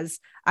just as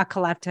a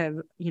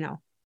collective, you know,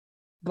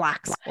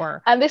 Blacks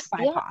or and this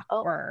BIPOC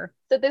or.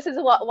 So this is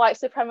what white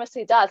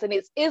supremacy does, and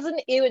it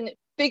isn't even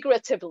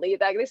figuratively.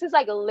 Like, this is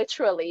like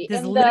literally.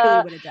 This is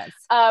literally what it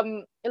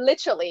does.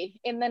 Literally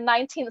in the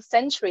 19th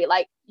century,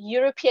 like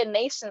European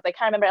nations, I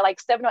can't remember, like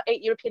 7 or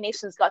 8 European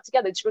nations got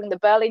together during the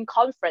Berlin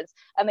Conference,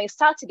 and they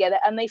sat together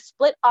and they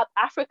split up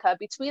Africa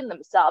between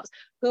themselves,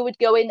 who would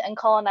go in and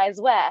colonize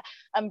where.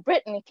 And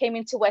Britain came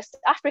into West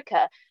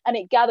Africa, and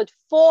it gathered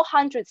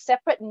 400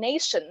 separate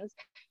nations,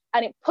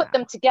 and it put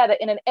them together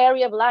in an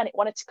area of land it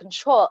wanted to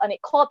control. And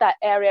it called that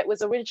area, it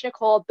was originally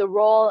called the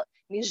Royal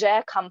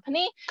Niger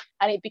Company,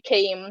 and it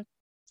became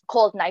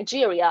called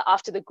Nigeria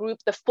after the group,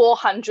 the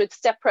 400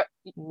 separate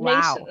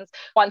nations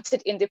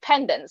wanted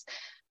independence.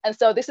 And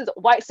so this is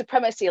white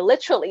supremacy,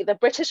 literally the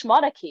British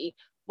monarchy,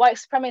 white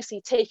supremacy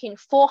taking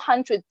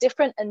 400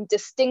 different and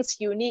distinct,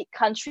 unique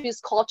countries,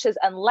 cultures,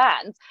 and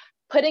lands,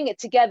 putting it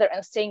together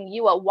and saying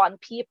you are one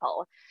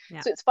people.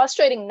 So it's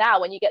frustrating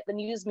now when you get the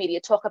news media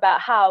talk about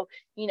how,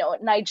 you know,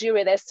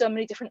 Nigeria, there's so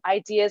many different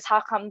ideas.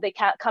 How come they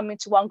can't come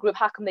into one group?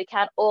 How come they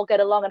can't all get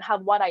along and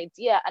have one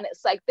idea? And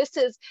it's like,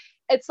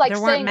 it's like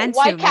saying,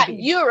 why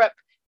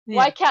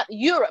can't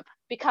Europe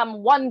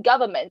become one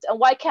government? And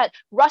why can't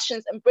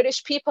Russians and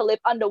British people live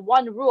under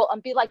one rule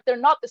and be like, they're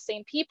not the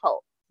same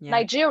people?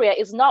 Nigeria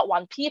is not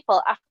one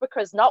people. Africa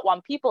is not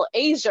one people.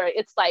 Asia,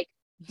 it's like,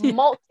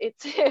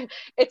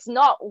 it's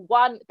not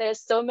one.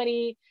 There's so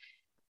many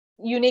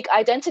unique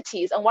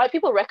identities, and white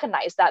people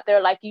recognize that.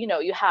 They're like, you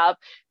know, you have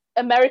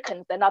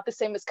Americans, they're not the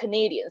same as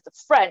Canadians, the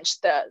French,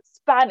 the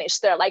Spanish,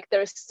 they're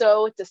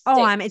so distinct.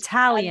 Oh, I'm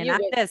Italian,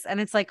 I'm this. And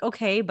it's like,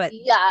 okay, but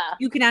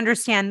you can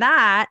understand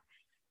that,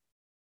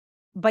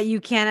 but you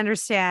can't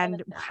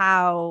understand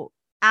how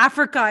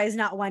Africa is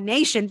not one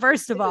nation,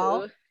 first of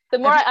all. The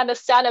more I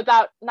understand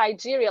about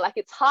Nigeria, like,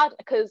 it's hard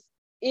because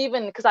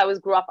I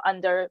grew up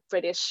under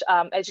British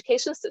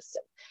education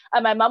system.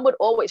 And my mom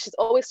she's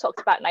always talked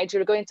about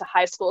Nigeria. Going to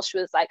high school, she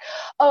was like,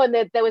 oh,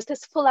 and there was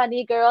this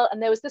Fulani girl,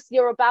 and there was this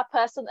Yoruba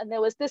person, and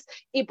there was this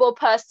Igbo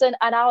person.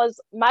 And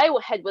my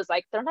head was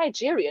like, they're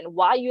Nigerian.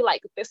 Why are you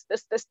like this,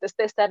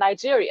 they're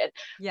Nigerian.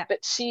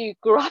 But she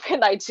grew up in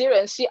Nigeria,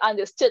 and she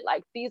understood,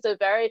 like, these are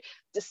very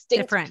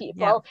distinct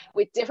people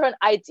with different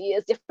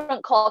ideas,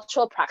 different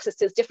cultural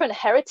practices, different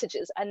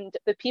heritages. And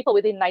the people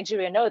within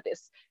Nigeria know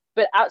this.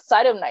 But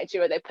outside of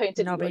Nigeria, they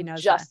painted you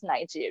just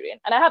Nigerian.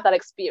 And I have that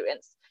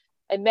experience.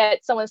 I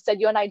met someone said,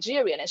 you're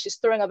Nigerian. And she's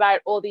throwing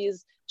about all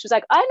these. She was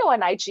like, I know a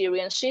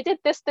Nigerian. She did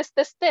this, this,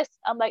 this, this.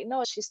 I'm like,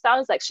 no, she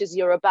sounds like she's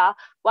Yoruba.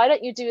 Why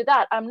don't you do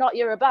that? I'm not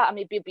Yoruba. I'm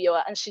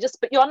Ibibio. And she just,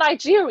 but you're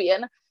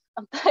Nigerian.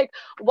 I'm like,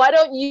 why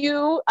don't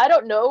you, I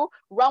don't know,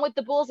 run with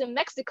the bulls in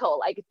Mexico?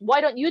 Like, why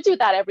don't you do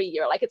that every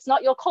year? Like, it's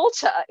not your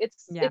culture.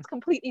 It's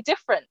completely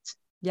different.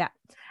 Yeah.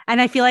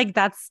 And I feel like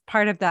that's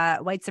part of the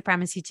white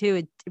supremacy too.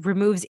 It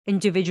removes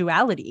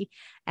individuality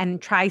and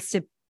tries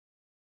to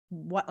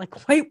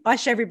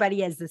whitewash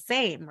everybody as the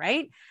same,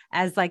 right?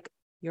 As like,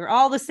 you're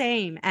all the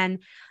same. And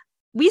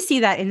we see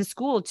that in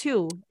school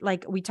too.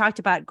 Like we talked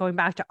about going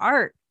back to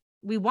art.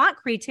 We want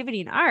creativity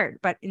in art,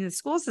 but in the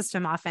school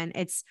system, often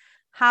it's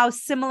how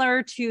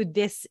similar to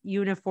this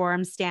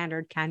uniform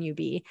standard can you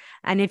be?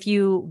 And if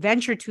you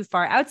venture too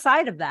far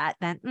outside of that,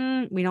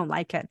 then we don't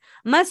like it.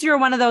 Unless you're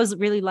one of those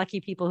really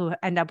lucky people who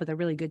end up with a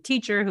really good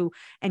teacher who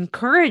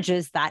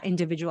encourages that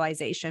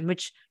individualization,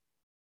 which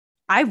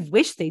I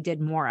wish they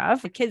did more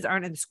of. The kids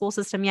aren't in the school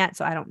system yet,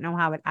 so I don't know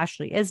how it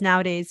actually is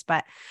nowadays.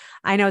 But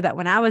I know that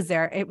when I was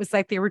there, it was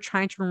like they were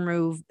trying to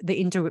remove the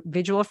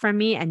individual from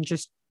me and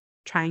just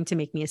trying to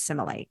make me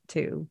assimilate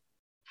to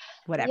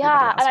what everybody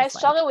else and I was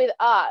struggle with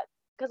art.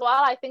 Because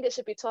while I think it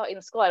should be taught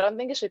in school, I don't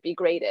think it should be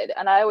graded.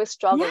 And I always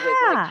struggle with,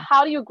 like,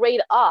 how do you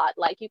grade art?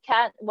 Like, you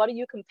can't, what are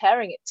you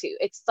comparing it to?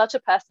 It's such a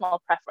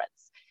personal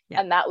preference. Yeah.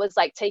 And that was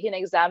like taking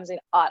exams in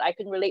art. I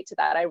can relate to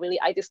that.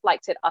 I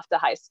disliked it after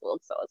high school.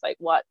 So I was like,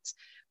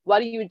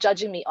 what are you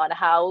judging me on?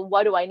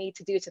 What do I need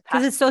to do to pass?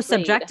 Because it's so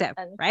subjective,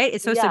 right?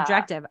 It's so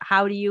subjective.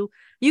 How do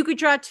you could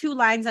draw 2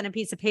 lines on a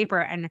piece of paper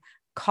and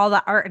call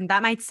that art, and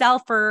that might sell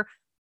for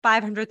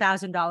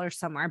 $500,000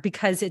 somewhere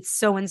because it's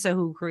so-and-so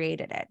who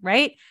created it,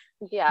 right?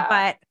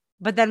 Yeah.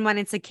 But then when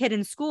it's a kid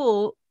in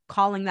school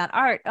calling that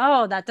art,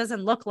 oh, that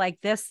doesn't look like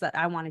this that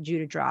I wanted you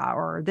to draw,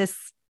 or this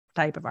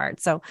type of art.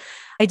 So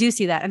I do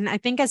see that. And I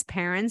think as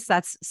parents,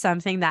 that's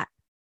something that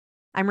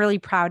I'm really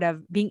proud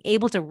of being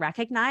able to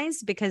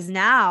recognize, because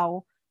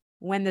now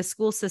when the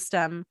school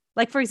system,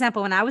 like, for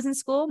example, when I was in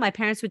school, my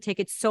parents would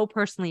take it so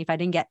personally if I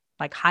didn't get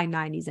like high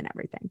 90s and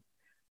everything.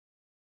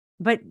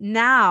 But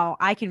now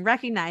I can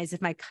recognize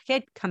if my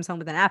kid comes home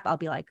with an F, I'll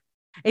be like,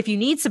 if you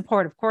need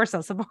support, of course,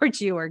 I'll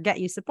support you or get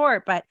you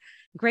support, but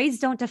grades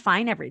don't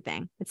define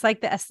everything. It's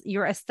like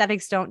your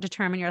aesthetics don't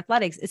determine your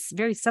athletics. It's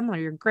very similar.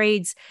 Your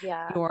grades,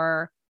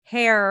 your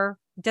hair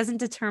doesn't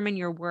determine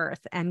your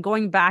worth. And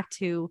going back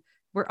to,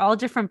 we're all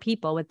different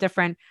people with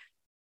different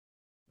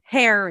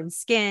hair and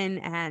skin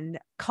and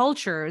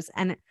cultures.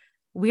 And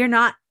we're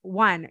not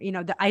one,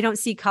 I don't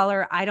see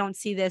color. I don't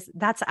see this.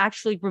 That's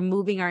actually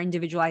removing our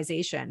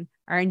individualization,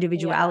 our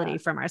individuality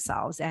from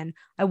ourselves. And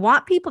I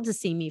want people to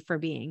see me for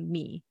being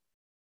me,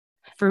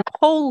 for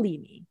wholly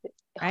me.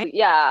 Right?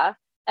 Yeah.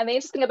 And the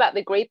interesting about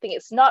the grade thing,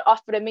 it's not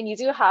often, I mean, you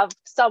do have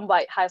some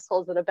white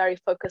households that are very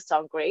focused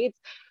on grades,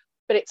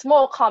 but it's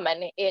more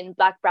common in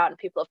Black, brown,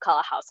 people of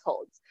color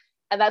households.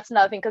 And that's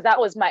another thing, because that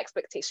was my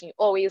expectation. You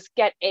always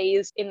get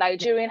A's in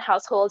Nigerian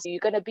households. You're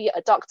going to be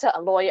a doctor, a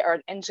lawyer, or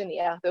an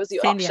engineer. Those are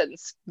your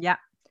options. Yeah.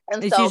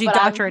 And it's usually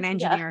doctor and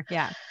engineer.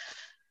 Yeah.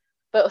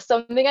 But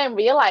something I'm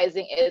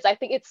realizing is, I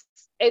think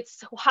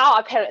it's how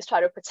our parents try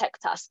to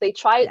protect us. They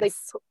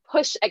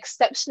push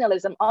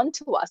exceptionalism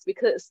onto us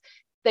because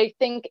they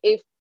think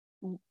if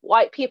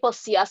white people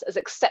see us as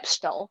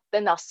exceptional,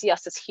 then they'll see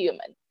us as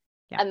human.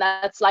 Yeah. And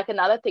that's like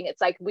another thing.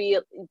 It's like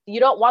you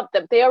don't want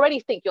them. They already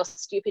think you're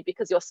stupid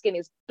because your skin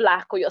is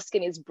black or your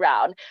skin is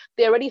brown.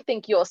 They already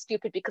think you're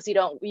stupid because you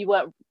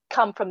won't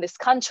come from this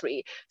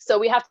country. So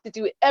we have to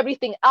do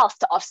everything else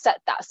to offset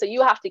that. So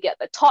you have to get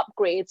the top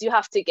grades. You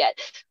have to get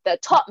the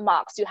top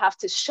marks. You have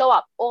to show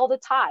up all the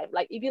time.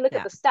 Like if you look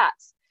at the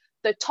stats,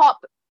 the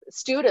top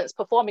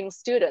performing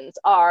students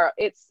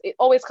it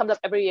always comes up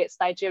every year. It's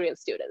Nigerian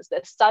students.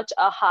 There's such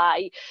a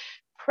high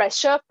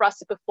pressure for us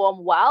to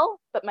perform well,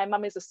 but my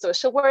mom is a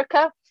social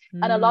worker,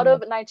 and a lot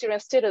of Nigerian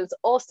students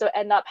also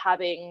end up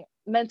having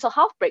mental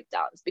health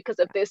breakdowns because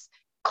of this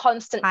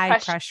constant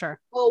pressure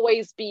to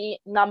always be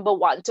number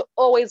one, to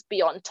always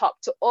be on top,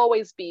 to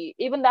always be,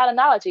 even that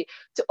analogy,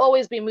 to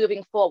always be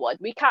moving forward.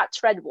 We can't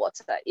tread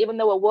water. Even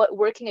though we're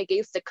working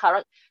against the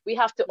current, we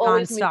have to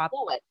always move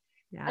forward.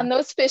 Yeah. And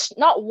those fish,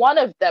 not one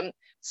of them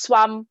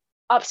swam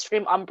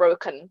upstream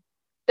unbroken.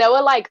 They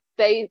were like,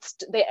 they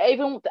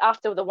even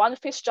after the one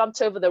fish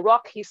jumped over the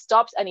rock, he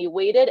stopped and he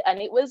waited,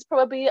 and it was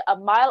probably a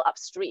mile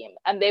upstream,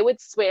 and they would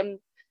swim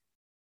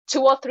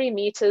 2 or 3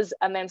 meters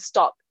and then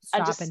stop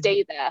and just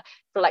stay there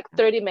for like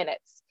 30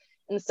 minutes.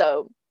 And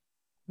so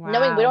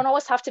knowing we don't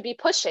always have to be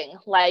pushing,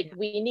 like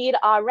we need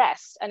our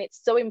rest, and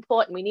it's so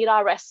important. We need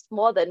our rest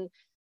more than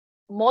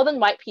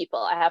white people,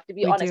 I have to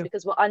be honest,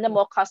 because we're under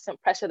more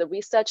constant pressure. The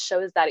research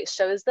shows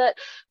that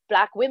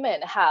Black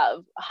women have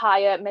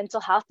higher mental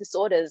health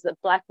disorders,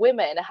 that Black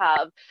women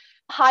have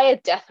higher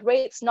death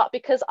rates, not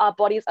because our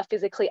bodies are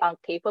physically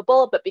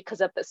incapable, but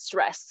because of the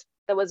stress.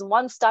 There was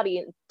one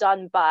study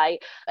done by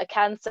a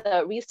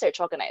cancer research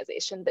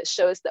organization that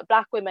shows that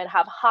Black women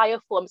have higher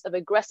forms of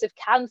aggressive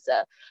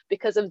cancer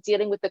because of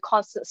dealing with the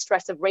constant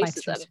stress of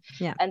racism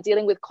and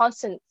dealing with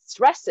constant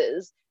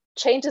stresses.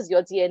 changes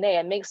your DNA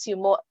and makes you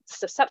more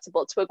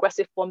susceptible to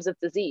aggressive forms of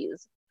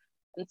disease.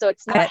 And so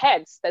it's not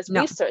heads. There's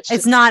research.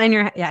 It's not in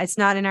your, it's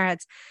not in our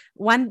heads.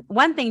 One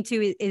thing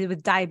too is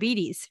with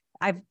diabetes.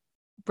 I've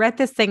read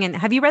this thing, and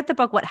have you read the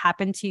book, What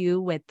Happened to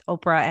You, with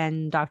Oprah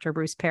and Dr.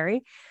 Bruce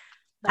Perry?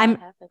 No, I'm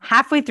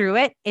halfway through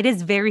it. It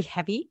is very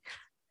heavy.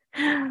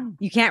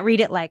 You can't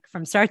read it like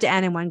from start to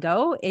end in one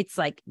go. It's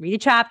like read a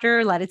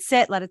chapter, let it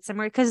sit, let it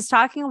simmer, because it's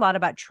talking a lot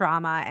about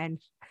trauma and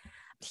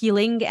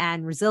healing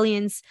and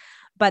resilience.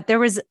 But there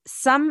was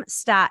some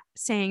stat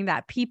saying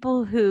that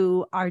people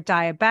who are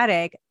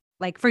diabetic,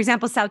 like for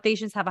example, South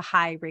Asians have a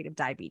high rate of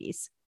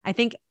diabetes. I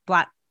think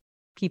Black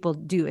people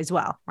do as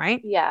well, right?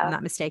 Yeah. I'm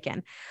not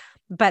mistaken.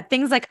 But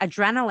things like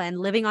adrenaline,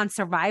 living on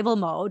survival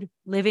mode,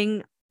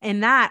 living in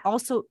that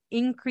also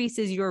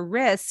increases your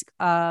risk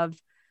of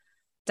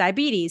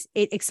diabetes.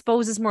 It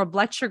exposes more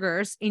blood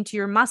sugars into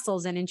your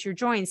muscles and into your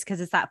joints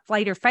because it's that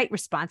flight or fight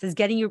response is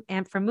getting you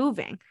amped for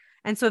moving.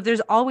 And so if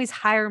there's always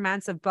higher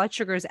amounts of blood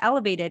sugars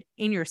elevated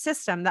in your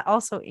system, that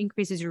also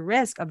increases your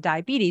risk of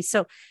diabetes.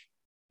 So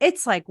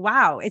it's like,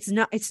 wow, it's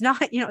not, it's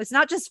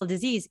not just a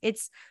disease,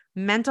 it's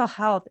mental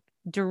health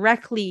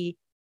directly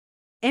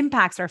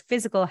impacts our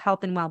physical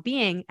health and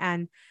well-being.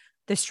 And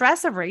the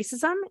stress of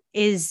racism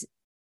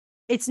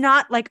it's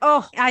not like,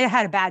 oh, I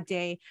had a bad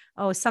day.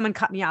 Oh, someone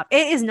cut me off.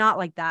 It is not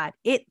like that.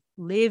 It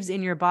lives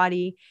in your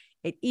body.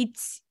 It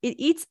eats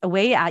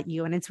away at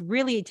you. And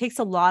it takes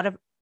a lot of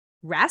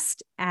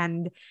rest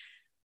and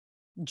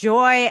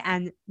joy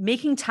and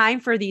making time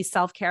for these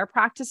self-care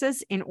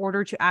practices in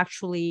order to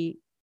actually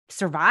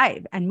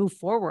survive and move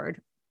forward,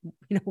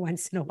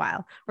 once in a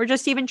while, or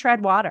just even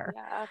tread water.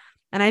 Yeah.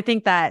 And I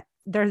think that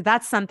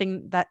that's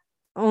something that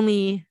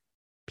only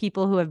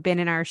people who have been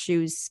in our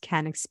shoes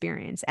can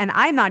experience. And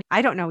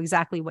I don't know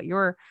exactly what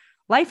your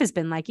life has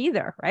been like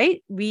either,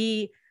 right?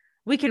 We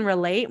can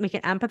relate, we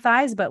can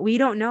empathize, but we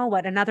don't know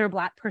what another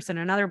Black person,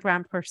 another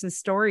brown person's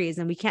story is.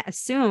 And we can't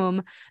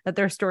assume that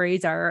their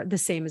stories are the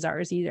same as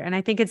ours either. And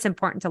I think it's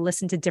important to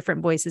listen to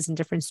different voices and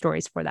different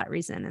stories for that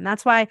reason. And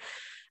that's why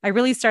I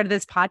really started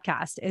this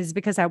podcast, is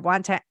because I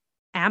want to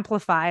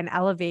amplify and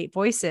elevate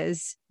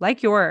voices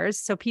like yours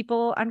so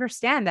people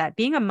understand that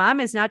being a mom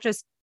is not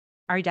just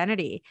our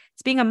identity.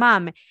 It's being a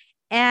mom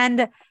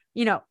and,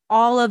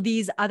 all of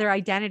these other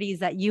identities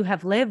that you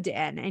have lived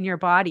in your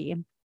body,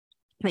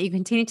 that you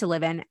continue to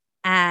live in,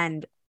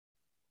 and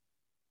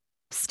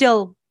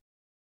still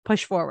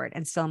push forward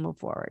and still move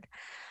forward.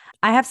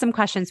 I have some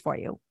questions for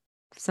you,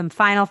 some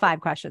final 5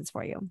 questions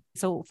for you.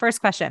 So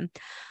first question,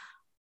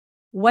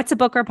 what's a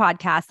book or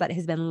podcast that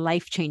has been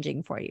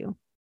life-changing for you?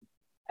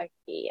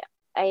 Okay,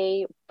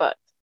 a book.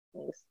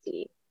 Let me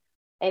see.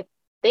 I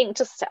think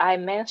I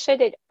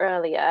mentioned it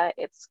earlier.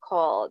 It's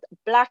called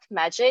Black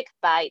Magic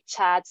by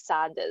Chad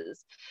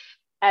Sanders.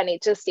 And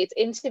it's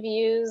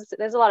interviews.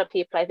 There's a lot of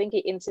people. I think he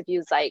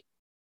interviews like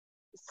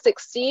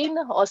 16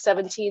 or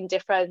 17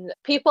 different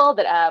people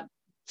that are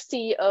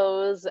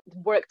CEOs,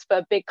 worked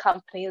for big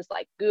companies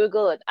like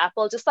Google and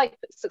Apple, just like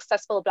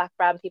successful Black,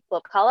 brown people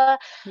of color,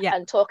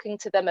 and talking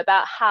to them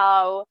about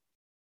how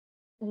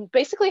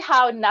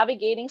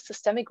navigating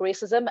systemic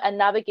racism and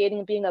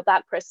navigating being a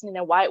Black person in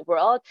a white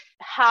world,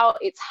 how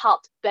it's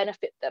helped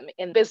benefit them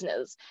in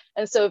business.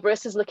 And so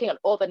versus looking at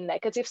all the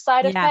negative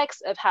side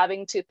effects of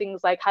having to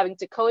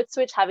code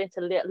switch, having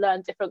to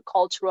learn different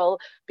cultural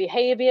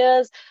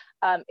behaviors,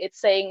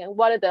 it's saying,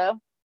 what are the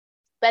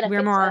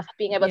benefits of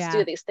being able to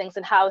do these things,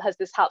 and how has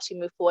this helped you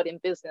move forward in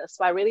business?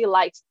 So I really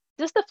liked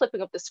just the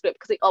flipping of the script,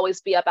 because it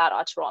always be about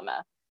our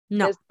trauma.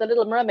 There's the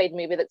Little Mermaid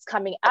movie that's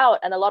coming out,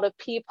 and a lot of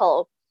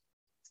people,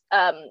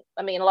 a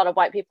lot of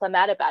white people are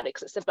mad about it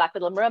because it's a Black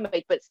Little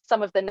Mermaid, but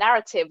some of the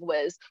narrative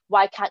was,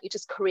 why can't you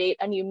just create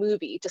a new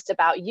movie just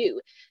about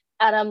you?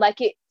 And I'm like,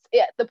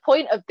 the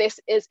point of this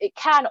is it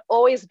can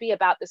always be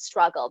about the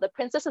struggle. The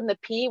Princess and the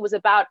Pea was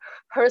about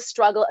her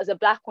struggle as a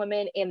Black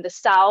woman in the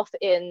South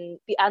in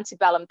the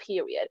antebellum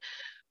period.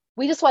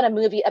 We just want a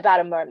movie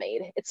about a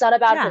mermaid. It's not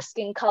about her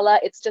skin color.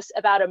 It's just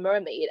about a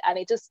mermaid. And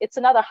it's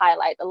another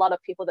highlight. A lot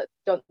of people that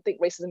don't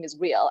think racism is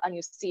real, and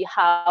you see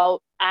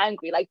how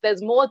angry, like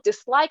there's more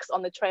dislikes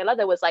on the trailer.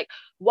 There was like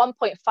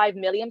 1.5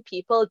 million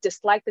people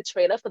disliked the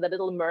trailer for The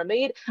Little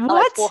Mermaid. And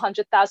like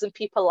 400,000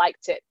 people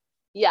liked it.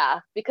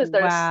 Yeah, because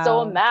they're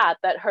so mad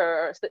that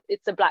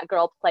it's a Black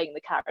girl playing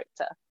the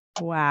character.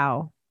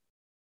 Wow.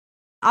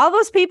 All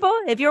those people,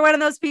 if you're one of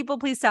those people,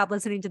 please stop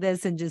listening to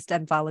this and just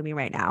unfollow me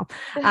right now.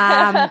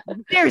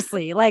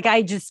 Seriously, like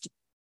I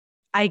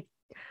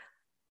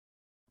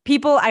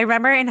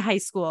remember in high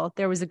school,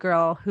 there was a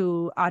girl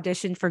who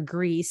auditioned for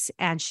Grease,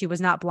 and she was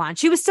not blonde.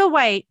 She was still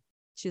white.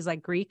 She was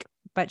like Greek,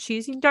 but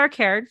she's dark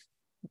haired,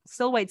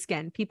 still white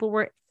skin. People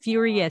were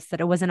furious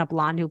that it wasn't a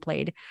blonde who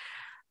played,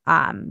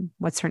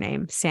 what's her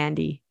name?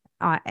 Sandy,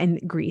 in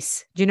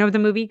Grease. Do you know the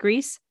movie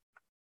Grease?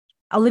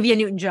 Olivia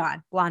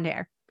Newton-John, blonde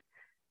hair.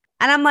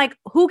 And I'm like,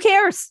 who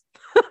cares?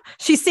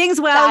 She sings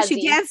well.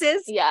 Sandy. She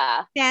dances.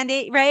 Yeah.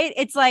 Sandy, right?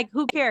 It's like,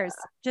 who cares?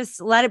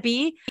 Just let it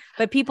be.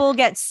 But people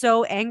get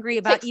so angry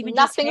about even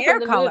just hair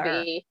color.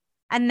 Movie.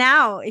 And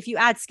now if you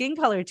add skin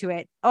color to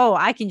it, oh,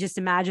 I can just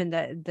imagine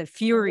the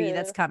fury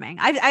that's coming.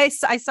 I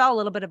saw a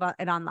little bit about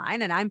it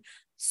online, and I'm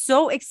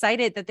so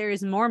excited that there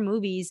is more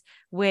movies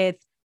with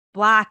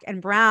Black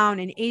and brown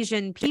and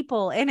Asian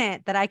people in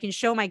it that I can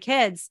show my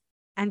kids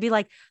and be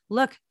like,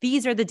 look,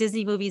 these are the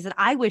Disney movies that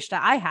I wish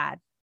that I had,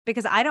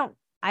 because I don't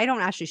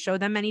actually show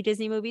them many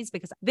Disney movies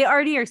because they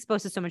already are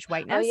exposed to so much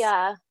whiteness. Oh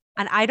yeah.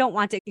 And I don't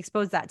want to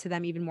expose that to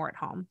them even more at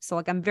home. So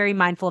like, I'm very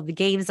mindful of the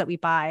games that we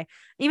buy.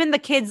 Even the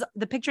kids,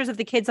 the pictures of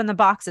the kids on the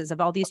boxes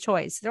of all these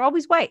toys, they're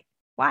always white.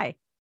 Why?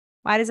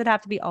 Why does it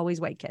have to be always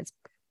white kids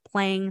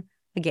playing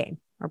a game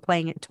or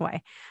playing a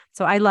toy?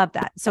 So I love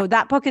that. So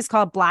that book is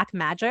called Black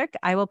Magic.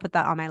 I will put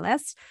that on my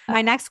list.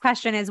 My next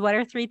question is, what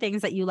are 3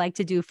 things that you like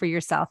to do for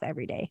yourself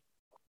every day?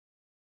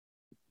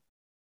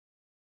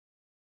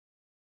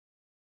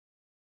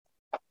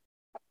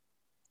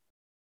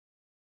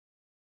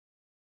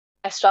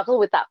 I struggle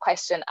with that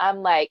question. I'm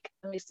like,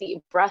 let me see,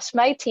 brush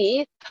my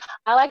teeth.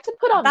 I like to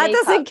put on that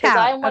makeup. Doesn't count.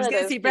 I'm one I was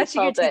going to say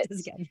brushing your teeth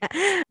is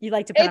good. You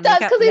like to put it on does,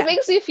 makeup? because it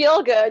makes me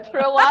feel good. For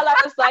a while, I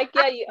was like,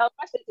 yeah,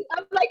 brush your teeth.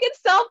 I'm like,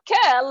 it's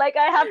self-care. Like,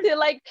 I have to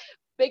like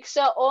make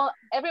sure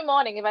every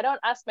morning, if I don't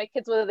ask my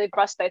kids whether they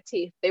brush their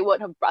teeth, they won't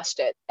have brushed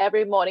it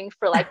every morning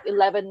for like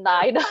 11,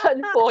 9,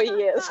 and 4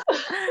 years.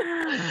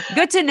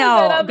 Good to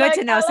know. Good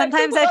to know.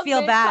 Sometimes I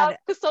feel bad.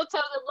 Because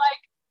sometimes I'm like,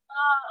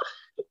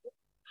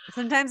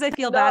 sometimes I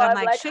feel bad.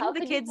 I'm like, shouldn't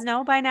the kids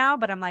know by now?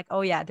 But I'm like,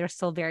 oh yeah, they're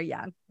still very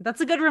young. That's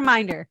a good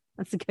reminder.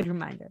 That's a good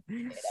reminder.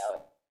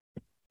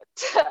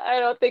 I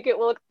don't think it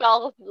will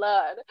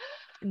self-learn.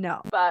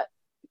 No. But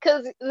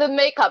because the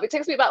makeup, it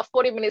takes me about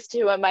 40 minutes to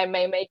do my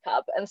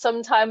makeup. And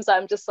sometimes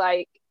I'm just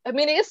like, I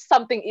mean, it is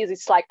something easy.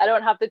 It's like, I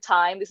don't have the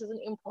time. This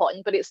isn't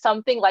important, but it's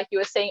something like you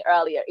were saying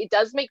earlier. It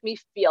does make me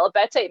feel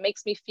better. It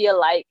makes me feel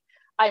like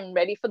I'm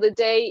ready for the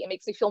day. It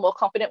makes me feel more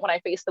confident when I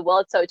face the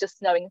world. So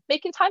just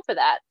making time for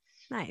that.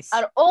 Nice.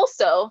 And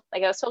also,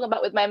 like I was talking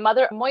about with my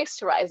mother,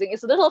 moisturizing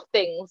is little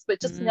things,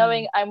 but just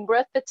knowing I'm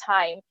worth the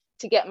time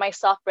to get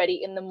myself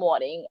ready in the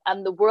morning,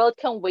 and the world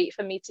can wait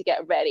for me to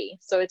get ready.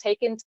 So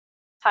taking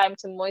time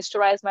to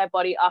moisturize my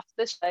body after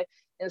the show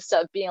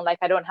instead of being like,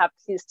 I don't have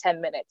these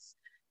 10 minutes.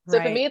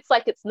 So for me, it's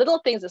like, it's little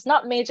things. It's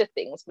not major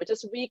things, but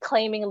just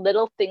reclaiming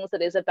little things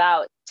that is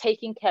about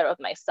taking care of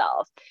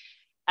myself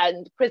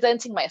and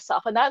presenting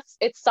myself. And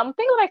it's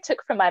something that I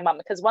took from my mom,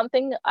 because one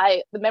thing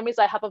the memories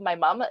I have of my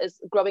mom is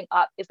growing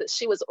up is that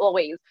she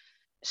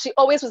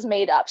always was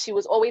made up. She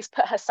was always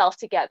put herself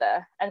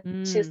together.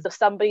 And she's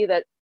somebody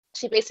that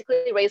she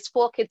basically raised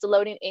 4 kids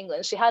alone in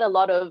England. She had a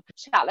lot of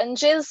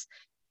challenges,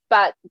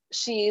 but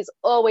she's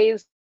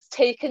always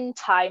taken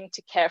time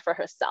to care for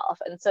herself.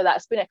 And so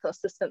that's been a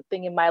consistent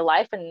thing in my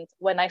life. And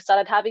when I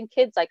started having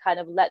kids, I kind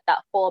of let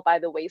that fall by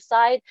the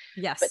wayside.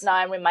 Yes. But now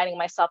I'm reminding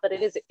myself that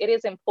it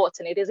is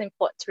important. It is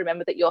important to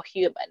remember that you're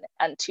human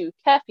and to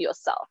care for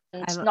yourself,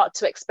 and not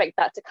to expect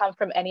that to come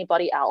from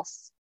anybody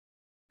else.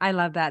 I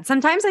love that.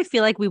 Sometimes I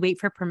feel like we wait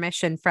for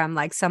permission from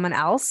like someone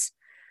else,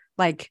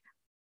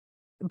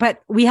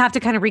 but we have to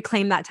kind of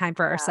reclaim that time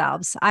for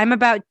ourselves.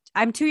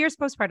 I'm 2 years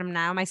postpartum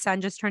now. My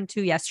son just turned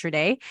 2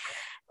 yesterday.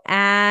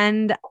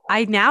 And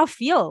I now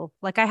feel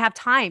like I have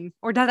time,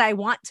 or that I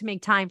want to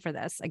make time for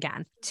this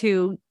again,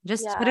 to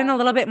just put in a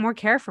little bit more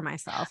care for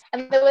myself.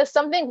 And there was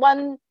something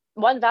one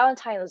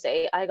Valentine's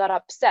Day, I got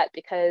upset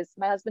because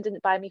my husband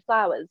didn't buy me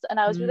flowers. And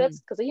I was really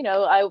upset because,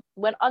 I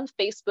went on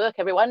Facebook,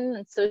 everyone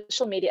on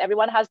social media,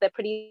 everyone has their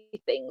pretty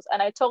things.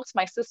 And I talked to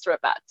my sister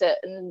about it,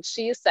 and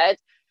she said,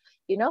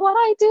 you know what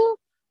I do?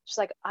 She's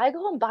like, I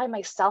go and buy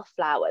myself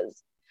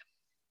flowers.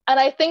 And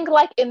I think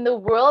like in the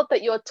world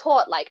that you're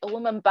taught, like a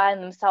woman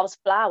buying themselves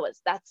flowers,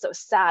 that's so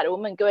sad. A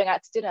woman going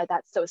out to dinner,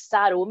 that's so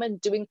sad. A woman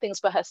doing things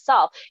for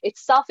herself,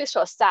 it's selfish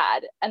or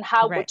sad. And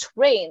how we're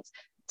trained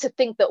to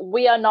think that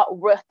we are not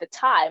worth the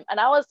time. And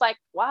I was like,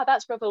 wow,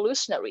 that's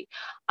revolutionary.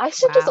 I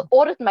should just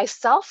ordered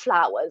myself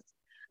flowers,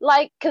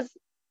 like,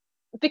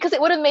 because it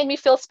would have made me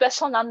feel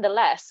special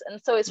nonetheless. And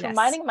so it's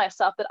reminding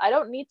myself that I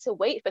don't need to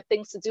wait for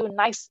things to do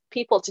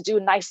people to do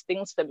nice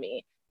things for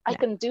me. I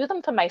can do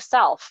them for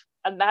myself.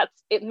 And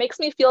it makes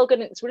me feel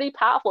good. And it's really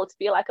powerful to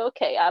be like,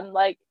 okay, I'm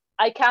like,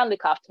 I can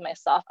look after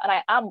myself and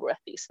I am worth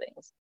these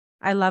things.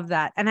 I love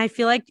that. And I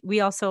feel like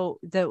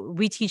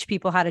we teach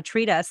people how to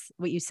treat us,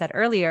 what you said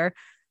earlier.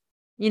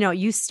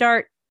 You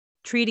start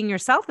treating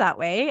yourself that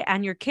way,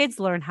 and your kids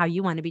learn how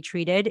you want to be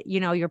treated.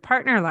 Your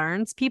partner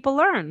learns, people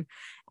learn.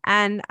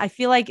 And I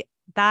feel like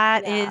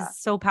that is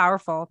so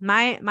powerful.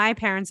 My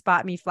parents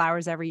bought me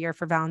flowers every year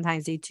for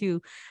Valentine's Day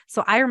too.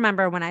 So I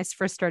remember when I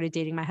first started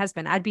dating my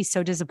husband, I'd be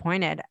so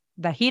disappointed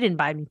that he didn't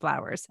buy me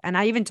flowers. And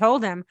I even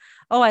told him,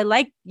 oh, I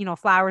like,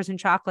 flowers and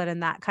chocolate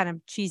and that kind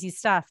of cheesy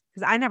stuff,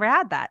 because I never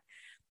had that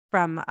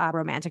from a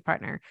romantic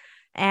partner.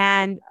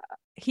 And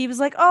he was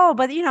like, oh,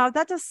 but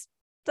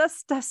that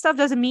stuff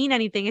doesn't mean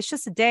anything. It's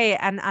just a day.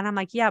 And I'm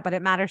like, yeah, but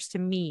it matters to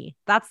me.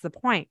 That's the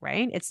point,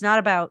 right? It's not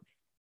about,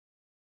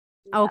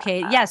 okay,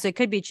 yes, it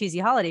could be a cheesy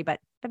holiday, but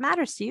if it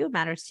matters to you, it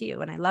matters to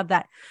you. And I love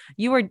that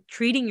you are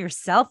treating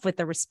yourself with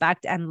the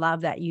respect and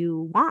love that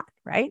you want,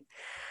 right?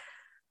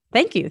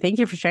 Thank you. Thank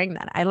you for sharing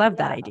that. I love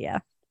that Yeah.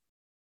 idea.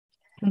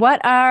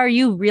 What are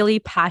you really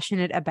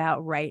passionate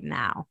about right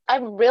now?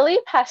 I'm really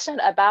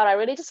passionate about, I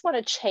really just want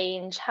to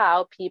change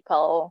how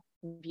people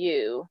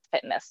view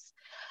fitness.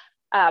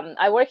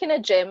 I work in a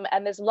gym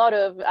and there's a lot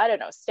of, I don't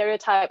know,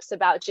 stereotypes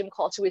about gym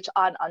culture which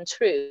aren't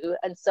untrue.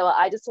 And so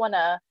I just want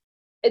to,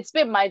 it's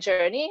been my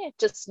journey,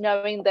 just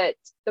knowing that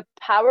the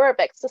power of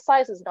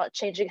exercise is not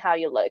changing how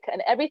you look.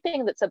 And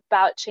everything that's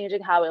about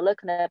changing how we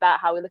look and about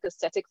how we look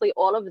aesthetically,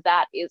 all of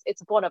that is,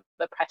 it's born of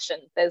oppression.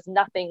 There's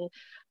nothing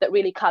that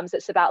really comes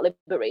that's about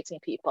liberating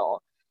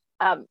people.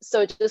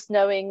 So just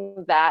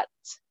knowing that,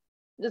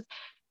 just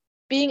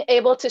being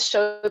able to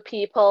show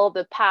people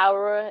the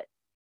power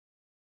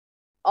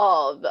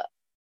of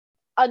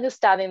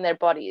understanding their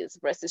bodies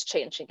versus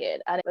changing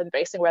it and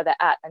embracing where they're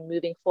at and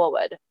moving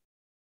forward.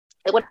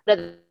 One of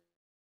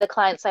the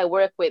clients I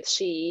work with,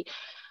 she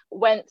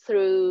went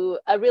through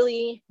a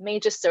really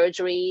major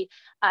surgery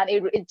and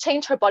it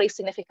changed her body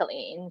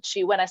significantly.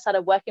 And when I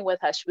started working with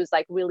her, she was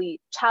like really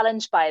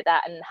challenged by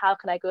that. And how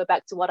can I go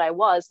back to what I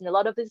was? And a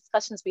lot of the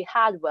discussions we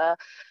had were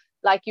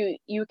like,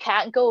 you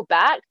can't go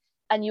back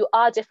and you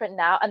are different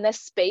now. And there's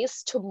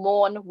space to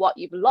mourn what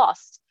you've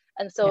lost.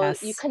 And so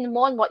you Yes. can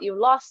mourn what you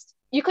lost.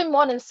 You can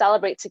mourn and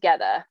celebrate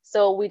together.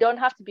 So we don't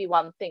have to be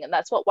one thing. And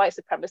that's what white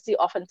supremacy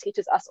often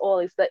teaches us all,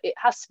 is that it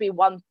has to be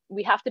one,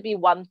 we have to be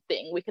one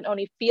thing. We can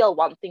only feel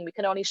one thing. We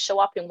can only show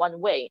up in one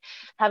way.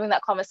 Having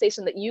that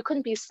conversation that you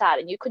can be sad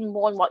and you can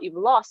mourn what you've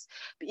lost,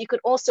 but you can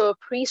also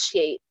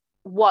appreciate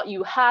what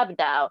you have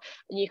now.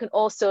 And you can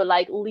also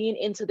like lean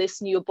into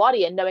this new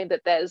body and knowing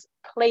that there's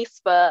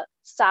place for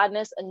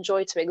sadness and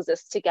joy to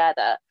exist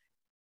together.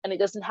 And it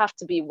doesn't have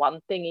to be one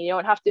thing. You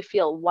don't have to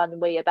feel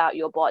one way about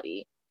your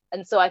body.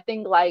 And so I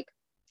think like,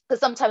 because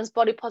sometimes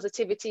body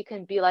positivity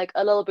can be like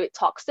a little bit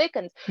toxic.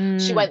 And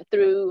she Mm, went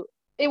through,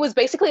 it was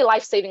basically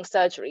life-saving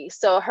surgery.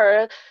 So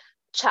her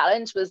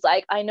challenge was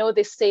like, I know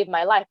this saved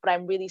my life, but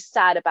I'm really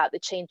sad about the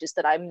changes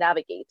that I'm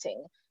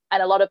navigating.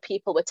 And a lot of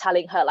people were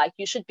telling her, like,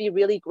 you should be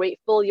really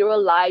grateful you're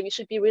alive. You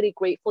should be really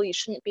grateful. You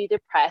shouldn't be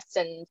depressed.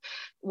 And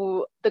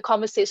the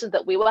conversations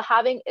that we were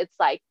having, it's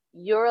like,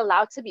 you're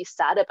allowed to be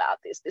sad about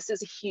this. This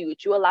is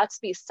huge. You're allowed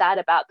to be sad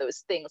about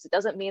those things. It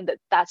doesn't mean that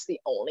that's the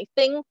only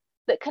thing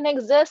that can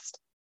exist,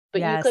 but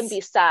you can yes.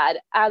 be sad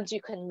and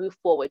you can move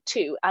forward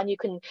too. And you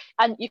can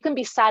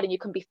be sad and you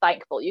can be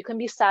thankful. You can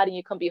be sad and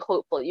you can be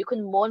hopeful. You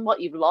can mourn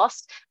what you've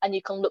lost and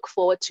you can look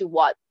forward to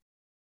what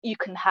you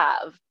can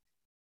have,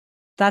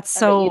 That's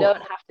and that you so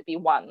don't have to be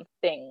one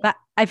thing. that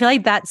I feel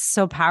like that's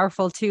so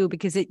powerful too,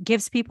 because it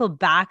gives people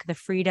back the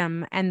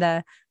freedom and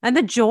the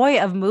joy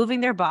of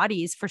moving their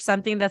bodies for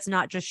something that's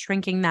not just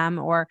shrinking them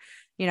or,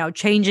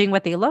 changing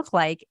what they look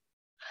like,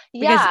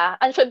 because Yeah.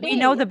 And for we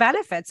know me, the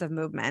benefits of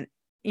movement.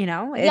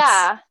 It's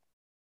yeah.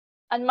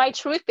 And my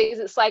truth is,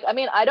 it's like, I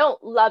mean, I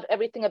don't love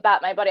everything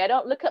about my body. I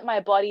don't look at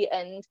my body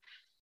and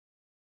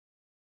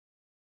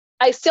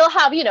I still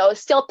have,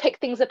 still pick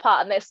things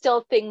apart and there's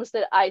still things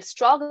that I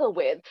struggle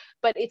with,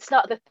 but it's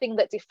not the thing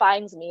that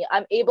defines me.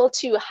 I'm able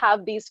to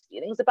have these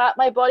feelings about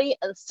my body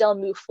and still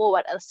move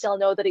forward and still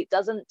know that it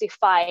doesn't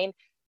define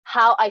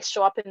how I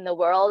show up in the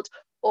world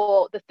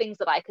or the things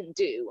that I can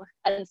do.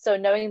 And so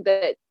knowing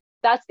that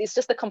it's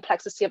just the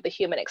complexity of the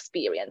human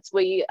experience.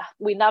 We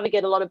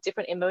navigate a lot of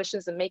different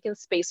emotions and making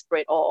space for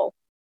it all.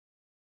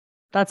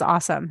 That's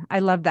awesome. I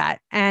love that.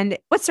 And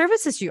what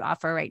services do you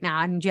offer right now?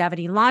 And do you have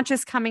any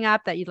launches coming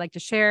up that you'd like to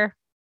share?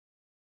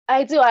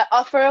 I do. I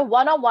offer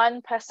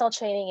one-on-one personal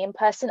training in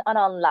person and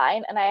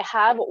online, and I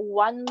have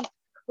one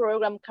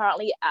program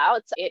currently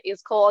out. It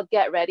is called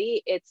Get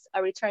Ready. It's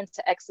a return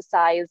to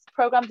exercise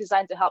program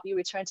designed to help you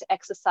return to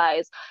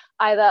exercise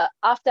either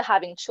after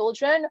having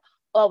children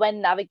or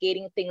when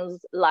navigating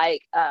things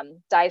like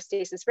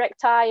diastasis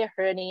recti,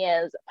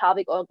 hernias,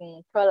 pelvic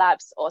organ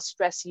prolapse, or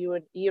stress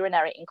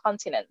urinary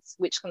incontinence,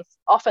 which can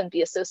often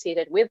be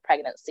associated with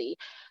pregnancy.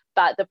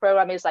 But the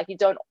program is like,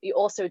 you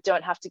also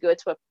don't have to go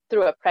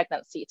through a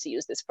pregnancy to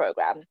use this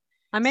program. So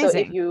if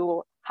Amazing.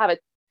 you have a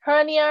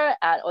hernia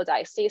or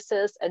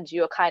diastasis and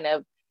you're kind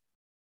of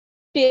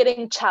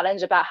feeling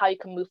challenged about how you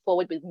can move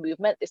forward with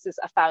movement, this is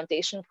a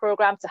foundation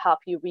program to help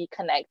you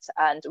reconnect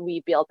and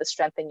rebuild the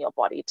strength in your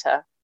body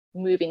to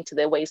move into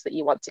the ways that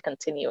you want to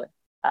continue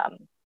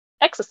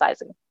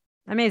exercising.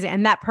 Amazing.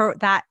 And that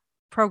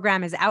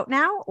program is out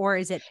now, or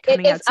is it It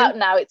coming is out soon? out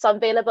now. It's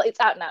available.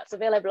 It's out now. It's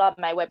available on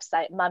my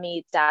website,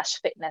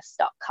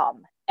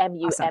 mummy-fitness.com.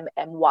 Awesome.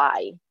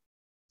 MUMY,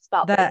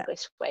 spelled the The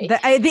English way.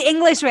 the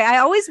English way. I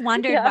always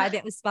wondered why Yeah,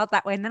 that was spelled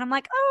that way. And then I'm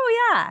like,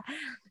 oh yeah,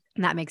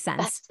 that makes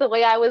sense. that's the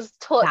way I was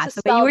taught to That's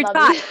the way you spell were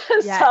mummy.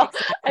 taught. Yeah, So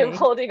I'm exactly.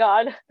 holding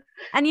on.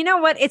 And you know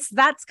what?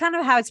 That's kind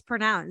of how it's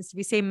pronounced.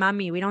 We say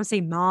mummy. We don't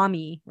say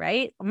mommy,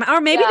 right?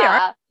 Or maybe there are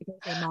Yeah.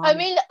 people who say I mommy.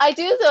 mean, I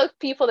do know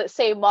people that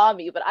say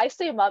mommy, but I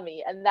say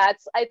mummy. And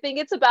I think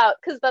it's about,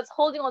 because that's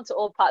holding on to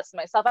all parts of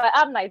myself. I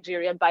am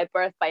Nigerian by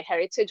birth, by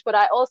heritage, but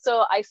I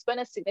spent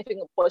a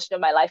significant portion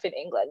of my life in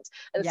England.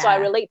 And so I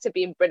Yeah. relate to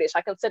being British.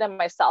 I consider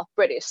myself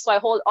British. So I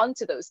hold on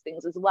to those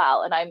things as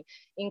well. And I'm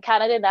in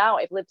Canada now.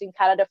 I've lived in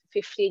Canada for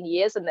 15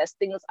 years, and there's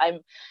things I'm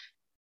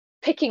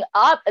picking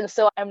up. And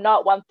so I'm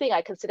not one thing.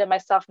 I consider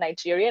myself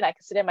Nigerian. I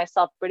consider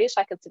myself British.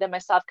 I consider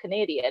myself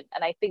Canadian.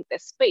 And I think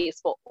there's space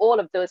for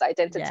all of those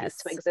identities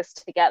to Yes.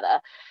 exist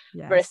together.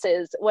 Yes.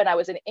 Versus when I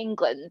was in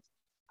England,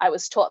 I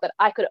was taught that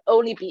I could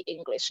only be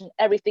English and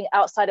everything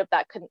outside of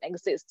that couldn't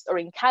exist. Or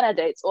in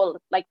Canada, it's all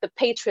like the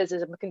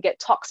patriotism can get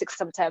toxic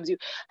sometimes. You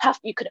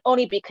can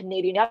only be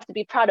Canadian. You have to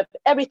be proud of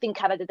everything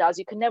Canada does.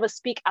 You can never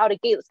speak out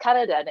against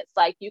Canada. And it's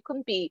like you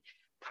can be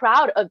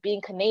proud of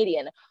being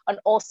Canadian and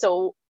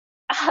also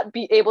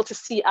be able to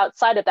see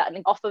outside of that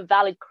and offer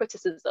valid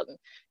criticism.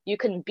 You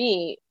can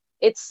be,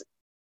 it's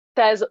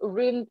there's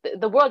room,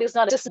 the world is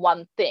not just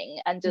one thing,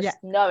 and Yeah. just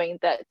knowing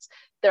that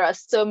there are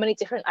so many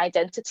different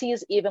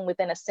identities even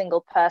within a single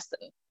person.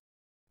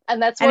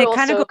 And that's And what it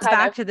kind of also goes kind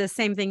back of, to the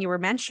same thing you were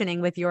mentioning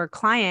with your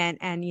client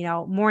and,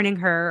 mourning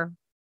her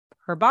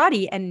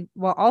body and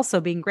while also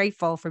being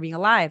grateful for being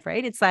alive,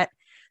 right? It's that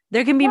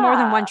there can be more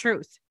than one yeah.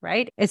 truth,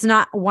 right? It's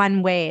not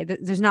one way.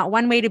 There's not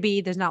one way to be.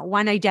 There's not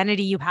one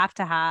identity you have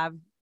to have.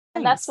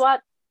 And that's Things.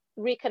 what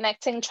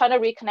trying to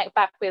reconnect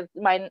back with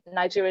my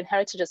Nigerian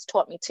heritage has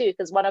taught me too,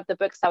 because one of the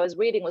books I was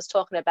reading was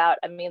talking about,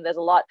 I mean, there's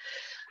a lot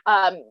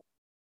um,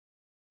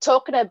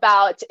 talking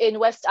about in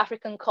West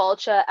African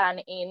culture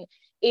and in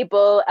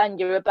Igbo and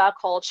Yoruba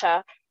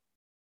culture,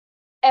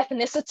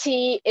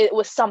 ethnicity, it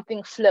was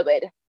something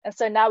fluid. And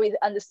so now we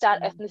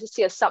understand Mm.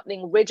 ethnicity as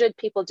something rigid.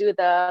 People do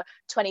the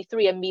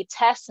 23andMe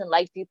test and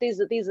like these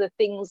are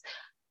things,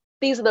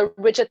 these are the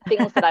rigid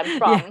things that I'm Yeah.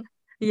 from.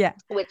 Yeah.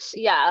 Which,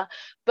 yeah,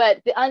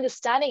 but the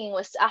understanding in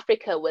West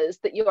Africa was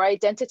that your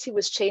identity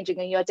was changing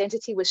and your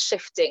identity was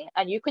shifting,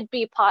 and you could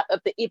be part of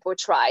the Igbo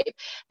tribe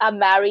and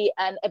marry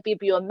an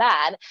Ibibio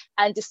man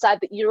and decide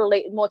that you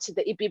relate more to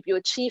the Ibibio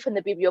chief and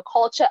the Ibibio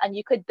culture, and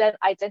you could then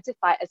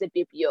identify as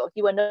Ibibio.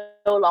 You were no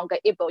longer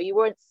Igbo. You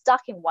weren't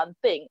stuck in one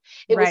thing.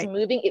 It was Right.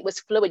 moving, it was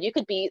fluid. You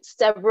could be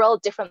several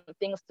different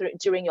things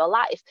during your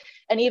life.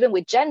 And even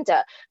with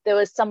gender, there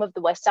was some of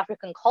the West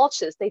African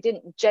cultures, they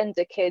didn't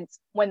gender kids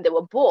when they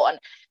were born.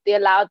 They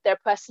allowed their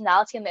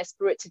personality and their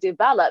spirit to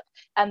develop.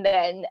 And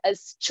then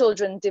as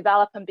children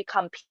develop and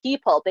become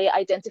people, they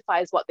identify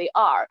as what they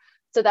are.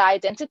 So their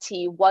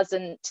identity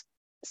wasn't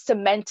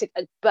cemented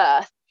at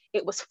birth.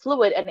 It was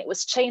fluid and it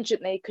was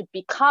changing. They could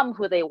become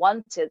who they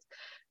wanted.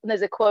 And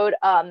there's a quote,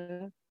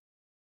 I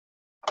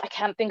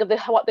can't think of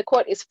what the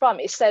quote is from.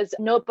 It says,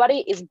 "Nobody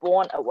is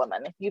born a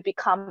woman. You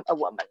become a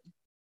woman."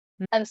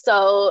 And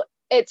so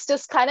it's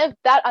just kind of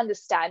that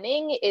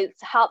understanding. It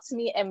helps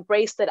me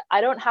embrace that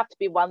I don't have to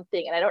be one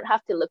thing and I don't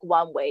have to look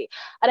one way.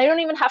 And I don't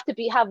even have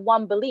to have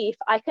one belief.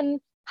 I can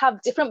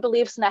have different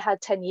beliefs than I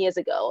had 10 years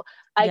ago.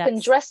 I can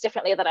Yes. dress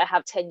differently than I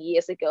have 10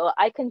 years ago.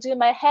 I can do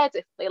my hair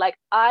differently.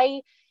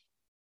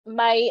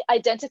 My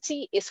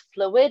identity is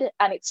fluid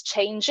and it's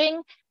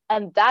changing.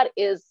 And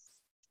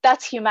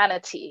that's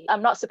humanity.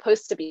 I'm not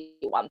supposed to be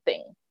one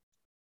thing.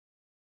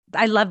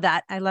 I love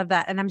that. I love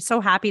that. And I'm so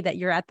happy that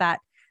you're at that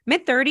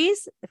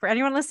mid-30s. For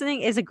anyone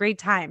listening, is a great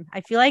time.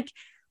 I feel like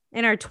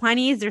in our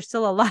 20s, there's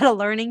still a lot of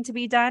learning to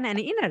be done, and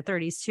in our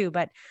 30s too.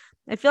 But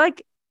I feel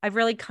like I've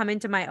really come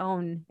into my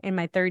own in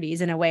my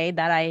 30s in a way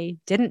that I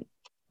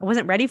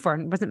wasn't ready for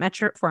and wasn't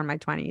mature for in my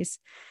 20s.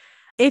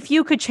 If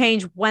you could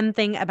change one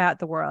thing about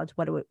the world,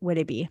 what would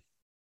it be?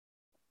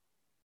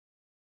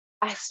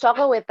 I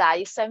struggle with that.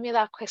 You sent me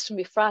that question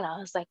before, and I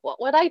was like, what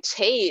would I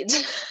change?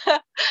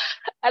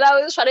 And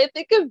I was trying to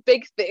think of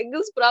big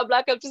things, but I'm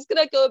like, I'm just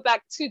gonna go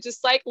back to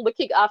just like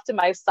looking after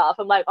myself.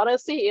 I'm like,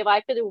 honestly, if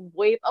I could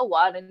wave a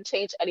wand and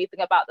change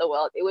anything about the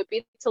world, it would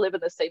be to live in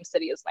the same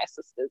city as my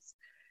sisters.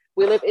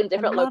 We live in I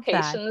different love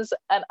that. locations,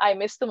 and I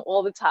miss them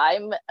all the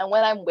time. And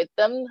when I'm with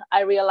them,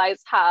 I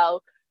realize how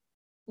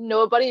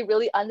nobody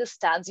really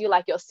understands you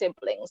like your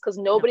siblings, because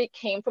No. nobody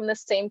came from the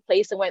same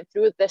place and went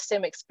through the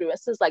same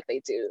experiences like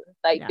they do,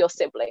 like Yeah. your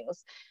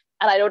siblings.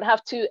 And I don't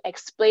have to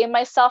explain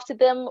myself to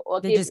them or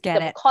They give just get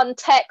them it.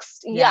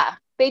 context. Yeah. Yeah,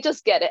 they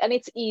just get it and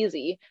it's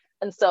easy.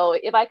 And so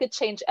if I could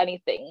change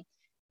anything,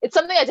 it's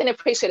something I didn't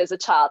appreciate as a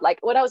child. Like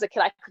when I was a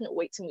kid, I couldn't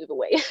wait to move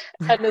away.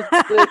 And as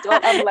an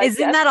adult, I'm like, Isn't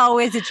yes. that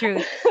always the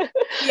truth?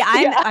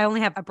 Yeah, Yeah. I only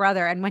have a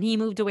brother, and when he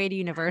moved away to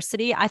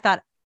university, I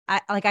thought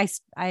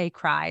I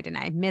cried and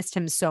I missed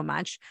him so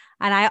much,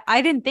 and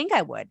I didn't think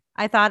I would.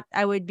 I thought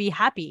I would be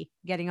happy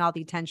getting all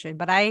the attention,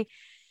 but I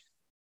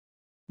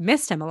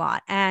missed him a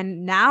lot.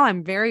 And now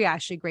I'm very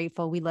actually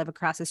grateful we live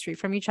across the street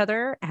from each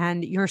other.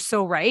 And you're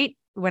so right.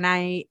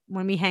 When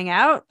we hang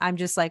out, I'm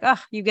just like, oh,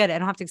 you get it. I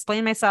don't have to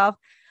explain myself,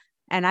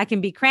 and I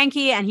can be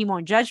cranky and he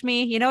won't judge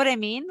me. You know what I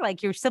mean?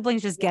 Like your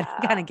siblings just kind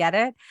Yeah. of get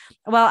it.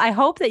 Well, I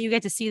hope that you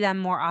get to see them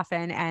more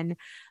often and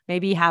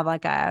maybe have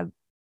like a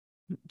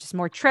just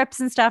more trips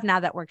and stuff now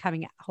that we're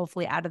coming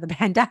hopefully out of the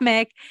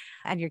pandemic,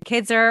 and your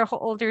kids are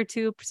older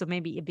too. So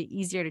maybe it'd be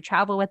easier to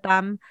travel with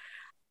them,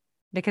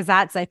 because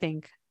I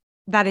think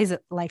that is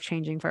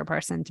life-changing for a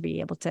person to be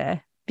able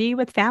to be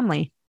with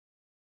family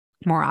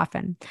more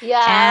often.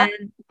 Yeah,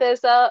 And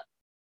there's a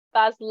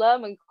Baz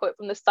Luhrmann quote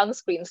from the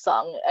Sunscreen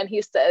song, and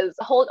he says,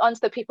 hold on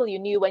to the people you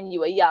knew when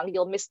you were young,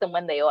 you'll miss them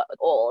when they are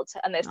old.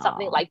 And there's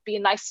something like, be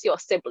nice to your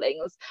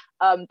siblings.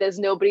 There's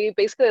nobody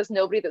that's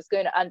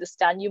going to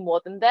understand you more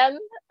than them.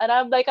 And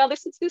I'm like, I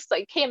listened to this,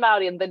 like, came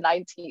out in the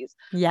 90s.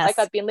 yes, like,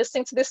 I've been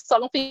listening to this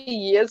song for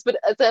years, but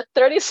as a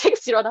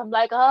 36-year-old, I'm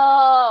like,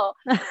 oh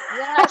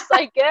yes,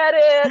 I get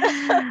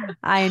it.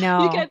 I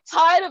know. You get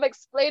tired of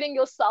explaining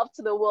yourself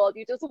to the world.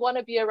 You just want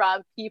to be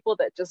around people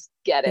that just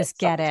get it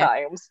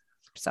sometimes.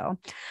 So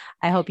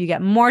I hope you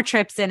get more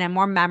trips in and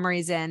more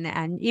memories in,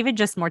 and even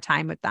just more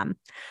time with them.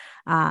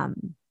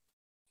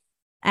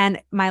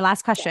 And my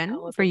last question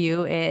for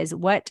you is,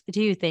 what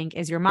do you think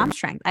is your mom's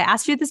strength? I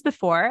asked you this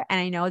before, and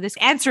I know this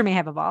answer may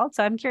have evolved,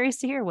 so I'm curious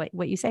to hear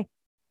what you say.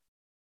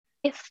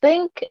 I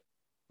think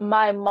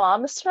my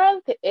mom's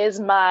strength is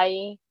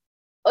my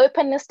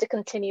openness to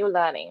continue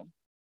learning.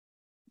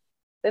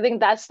 I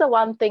think that's the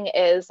one thing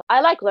is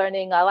I like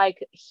learning. I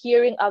like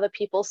hearing other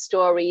people's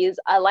stories.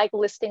 I like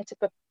listening to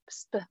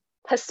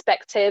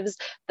perspectives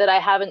that I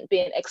haven't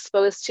been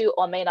exposed to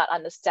or may not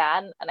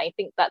understand. And I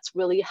think that's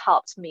really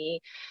helped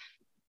me.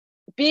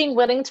 Being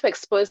willing to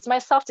expose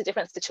myself to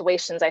different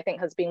situations, I think,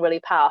 has been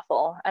really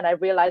powerful. And I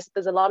realized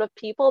there's a lot of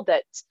people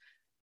that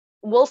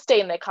will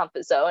stay in their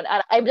comfort zone.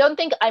 And I don't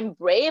think I'm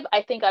brave.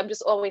 I think I'm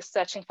just always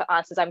searching for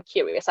answers. I'm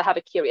curious. I have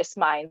a curious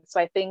mind.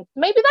 So I think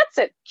maybe that's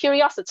it.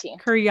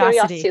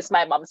 Curiosity is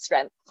my mom's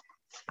strength.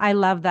 I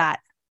love that.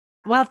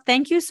 Well,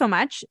 thank you so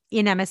much,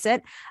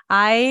 Inemicit.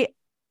 I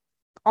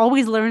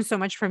always learn so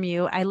much from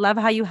you. I love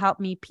how you help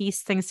me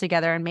piece things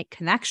together and make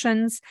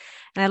connections.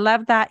 And I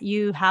love that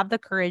you have the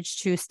courage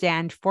to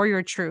stand for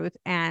your truth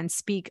and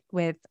speak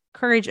with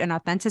courage and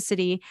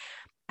authenticity.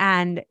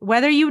 And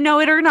whether you know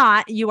it or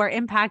not, you are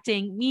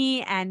impacting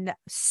me and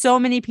so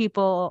many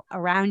people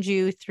around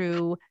you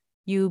through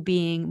you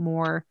being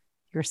more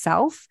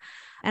yourself.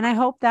 And I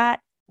hope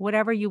that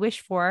whatever you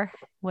wish for,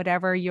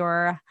 whatever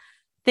your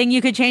thing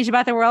you could change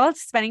about the world,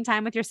 spending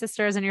time with your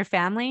sisters and your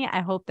family,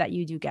 I hope that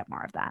you do get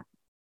more of that.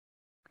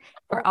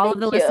 For all of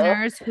the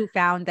listeners who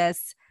found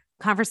this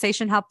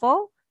conversation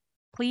helpful,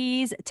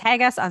 please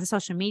tag us on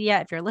social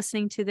media. If you're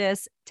listening to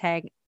this,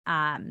 tag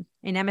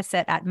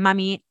Inemicit at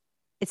Mummy.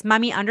 It's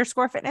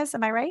Mummy_fitness.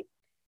 Am I right?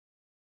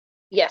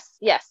 Yes.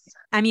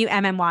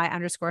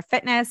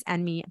 MUMMY_fitness,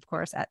 and me, of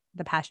course, at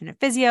The Passionate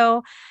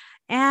Physio.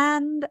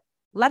 And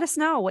let us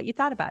know what you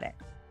thought about it.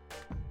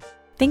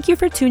 Thank you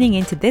for tuning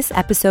into this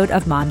episode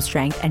of Mom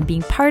Strength and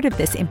being part of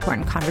this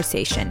important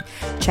conversation.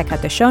 Check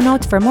out the show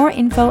notes for more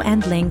info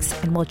and links,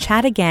 and we'll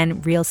chat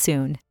again real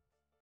soon.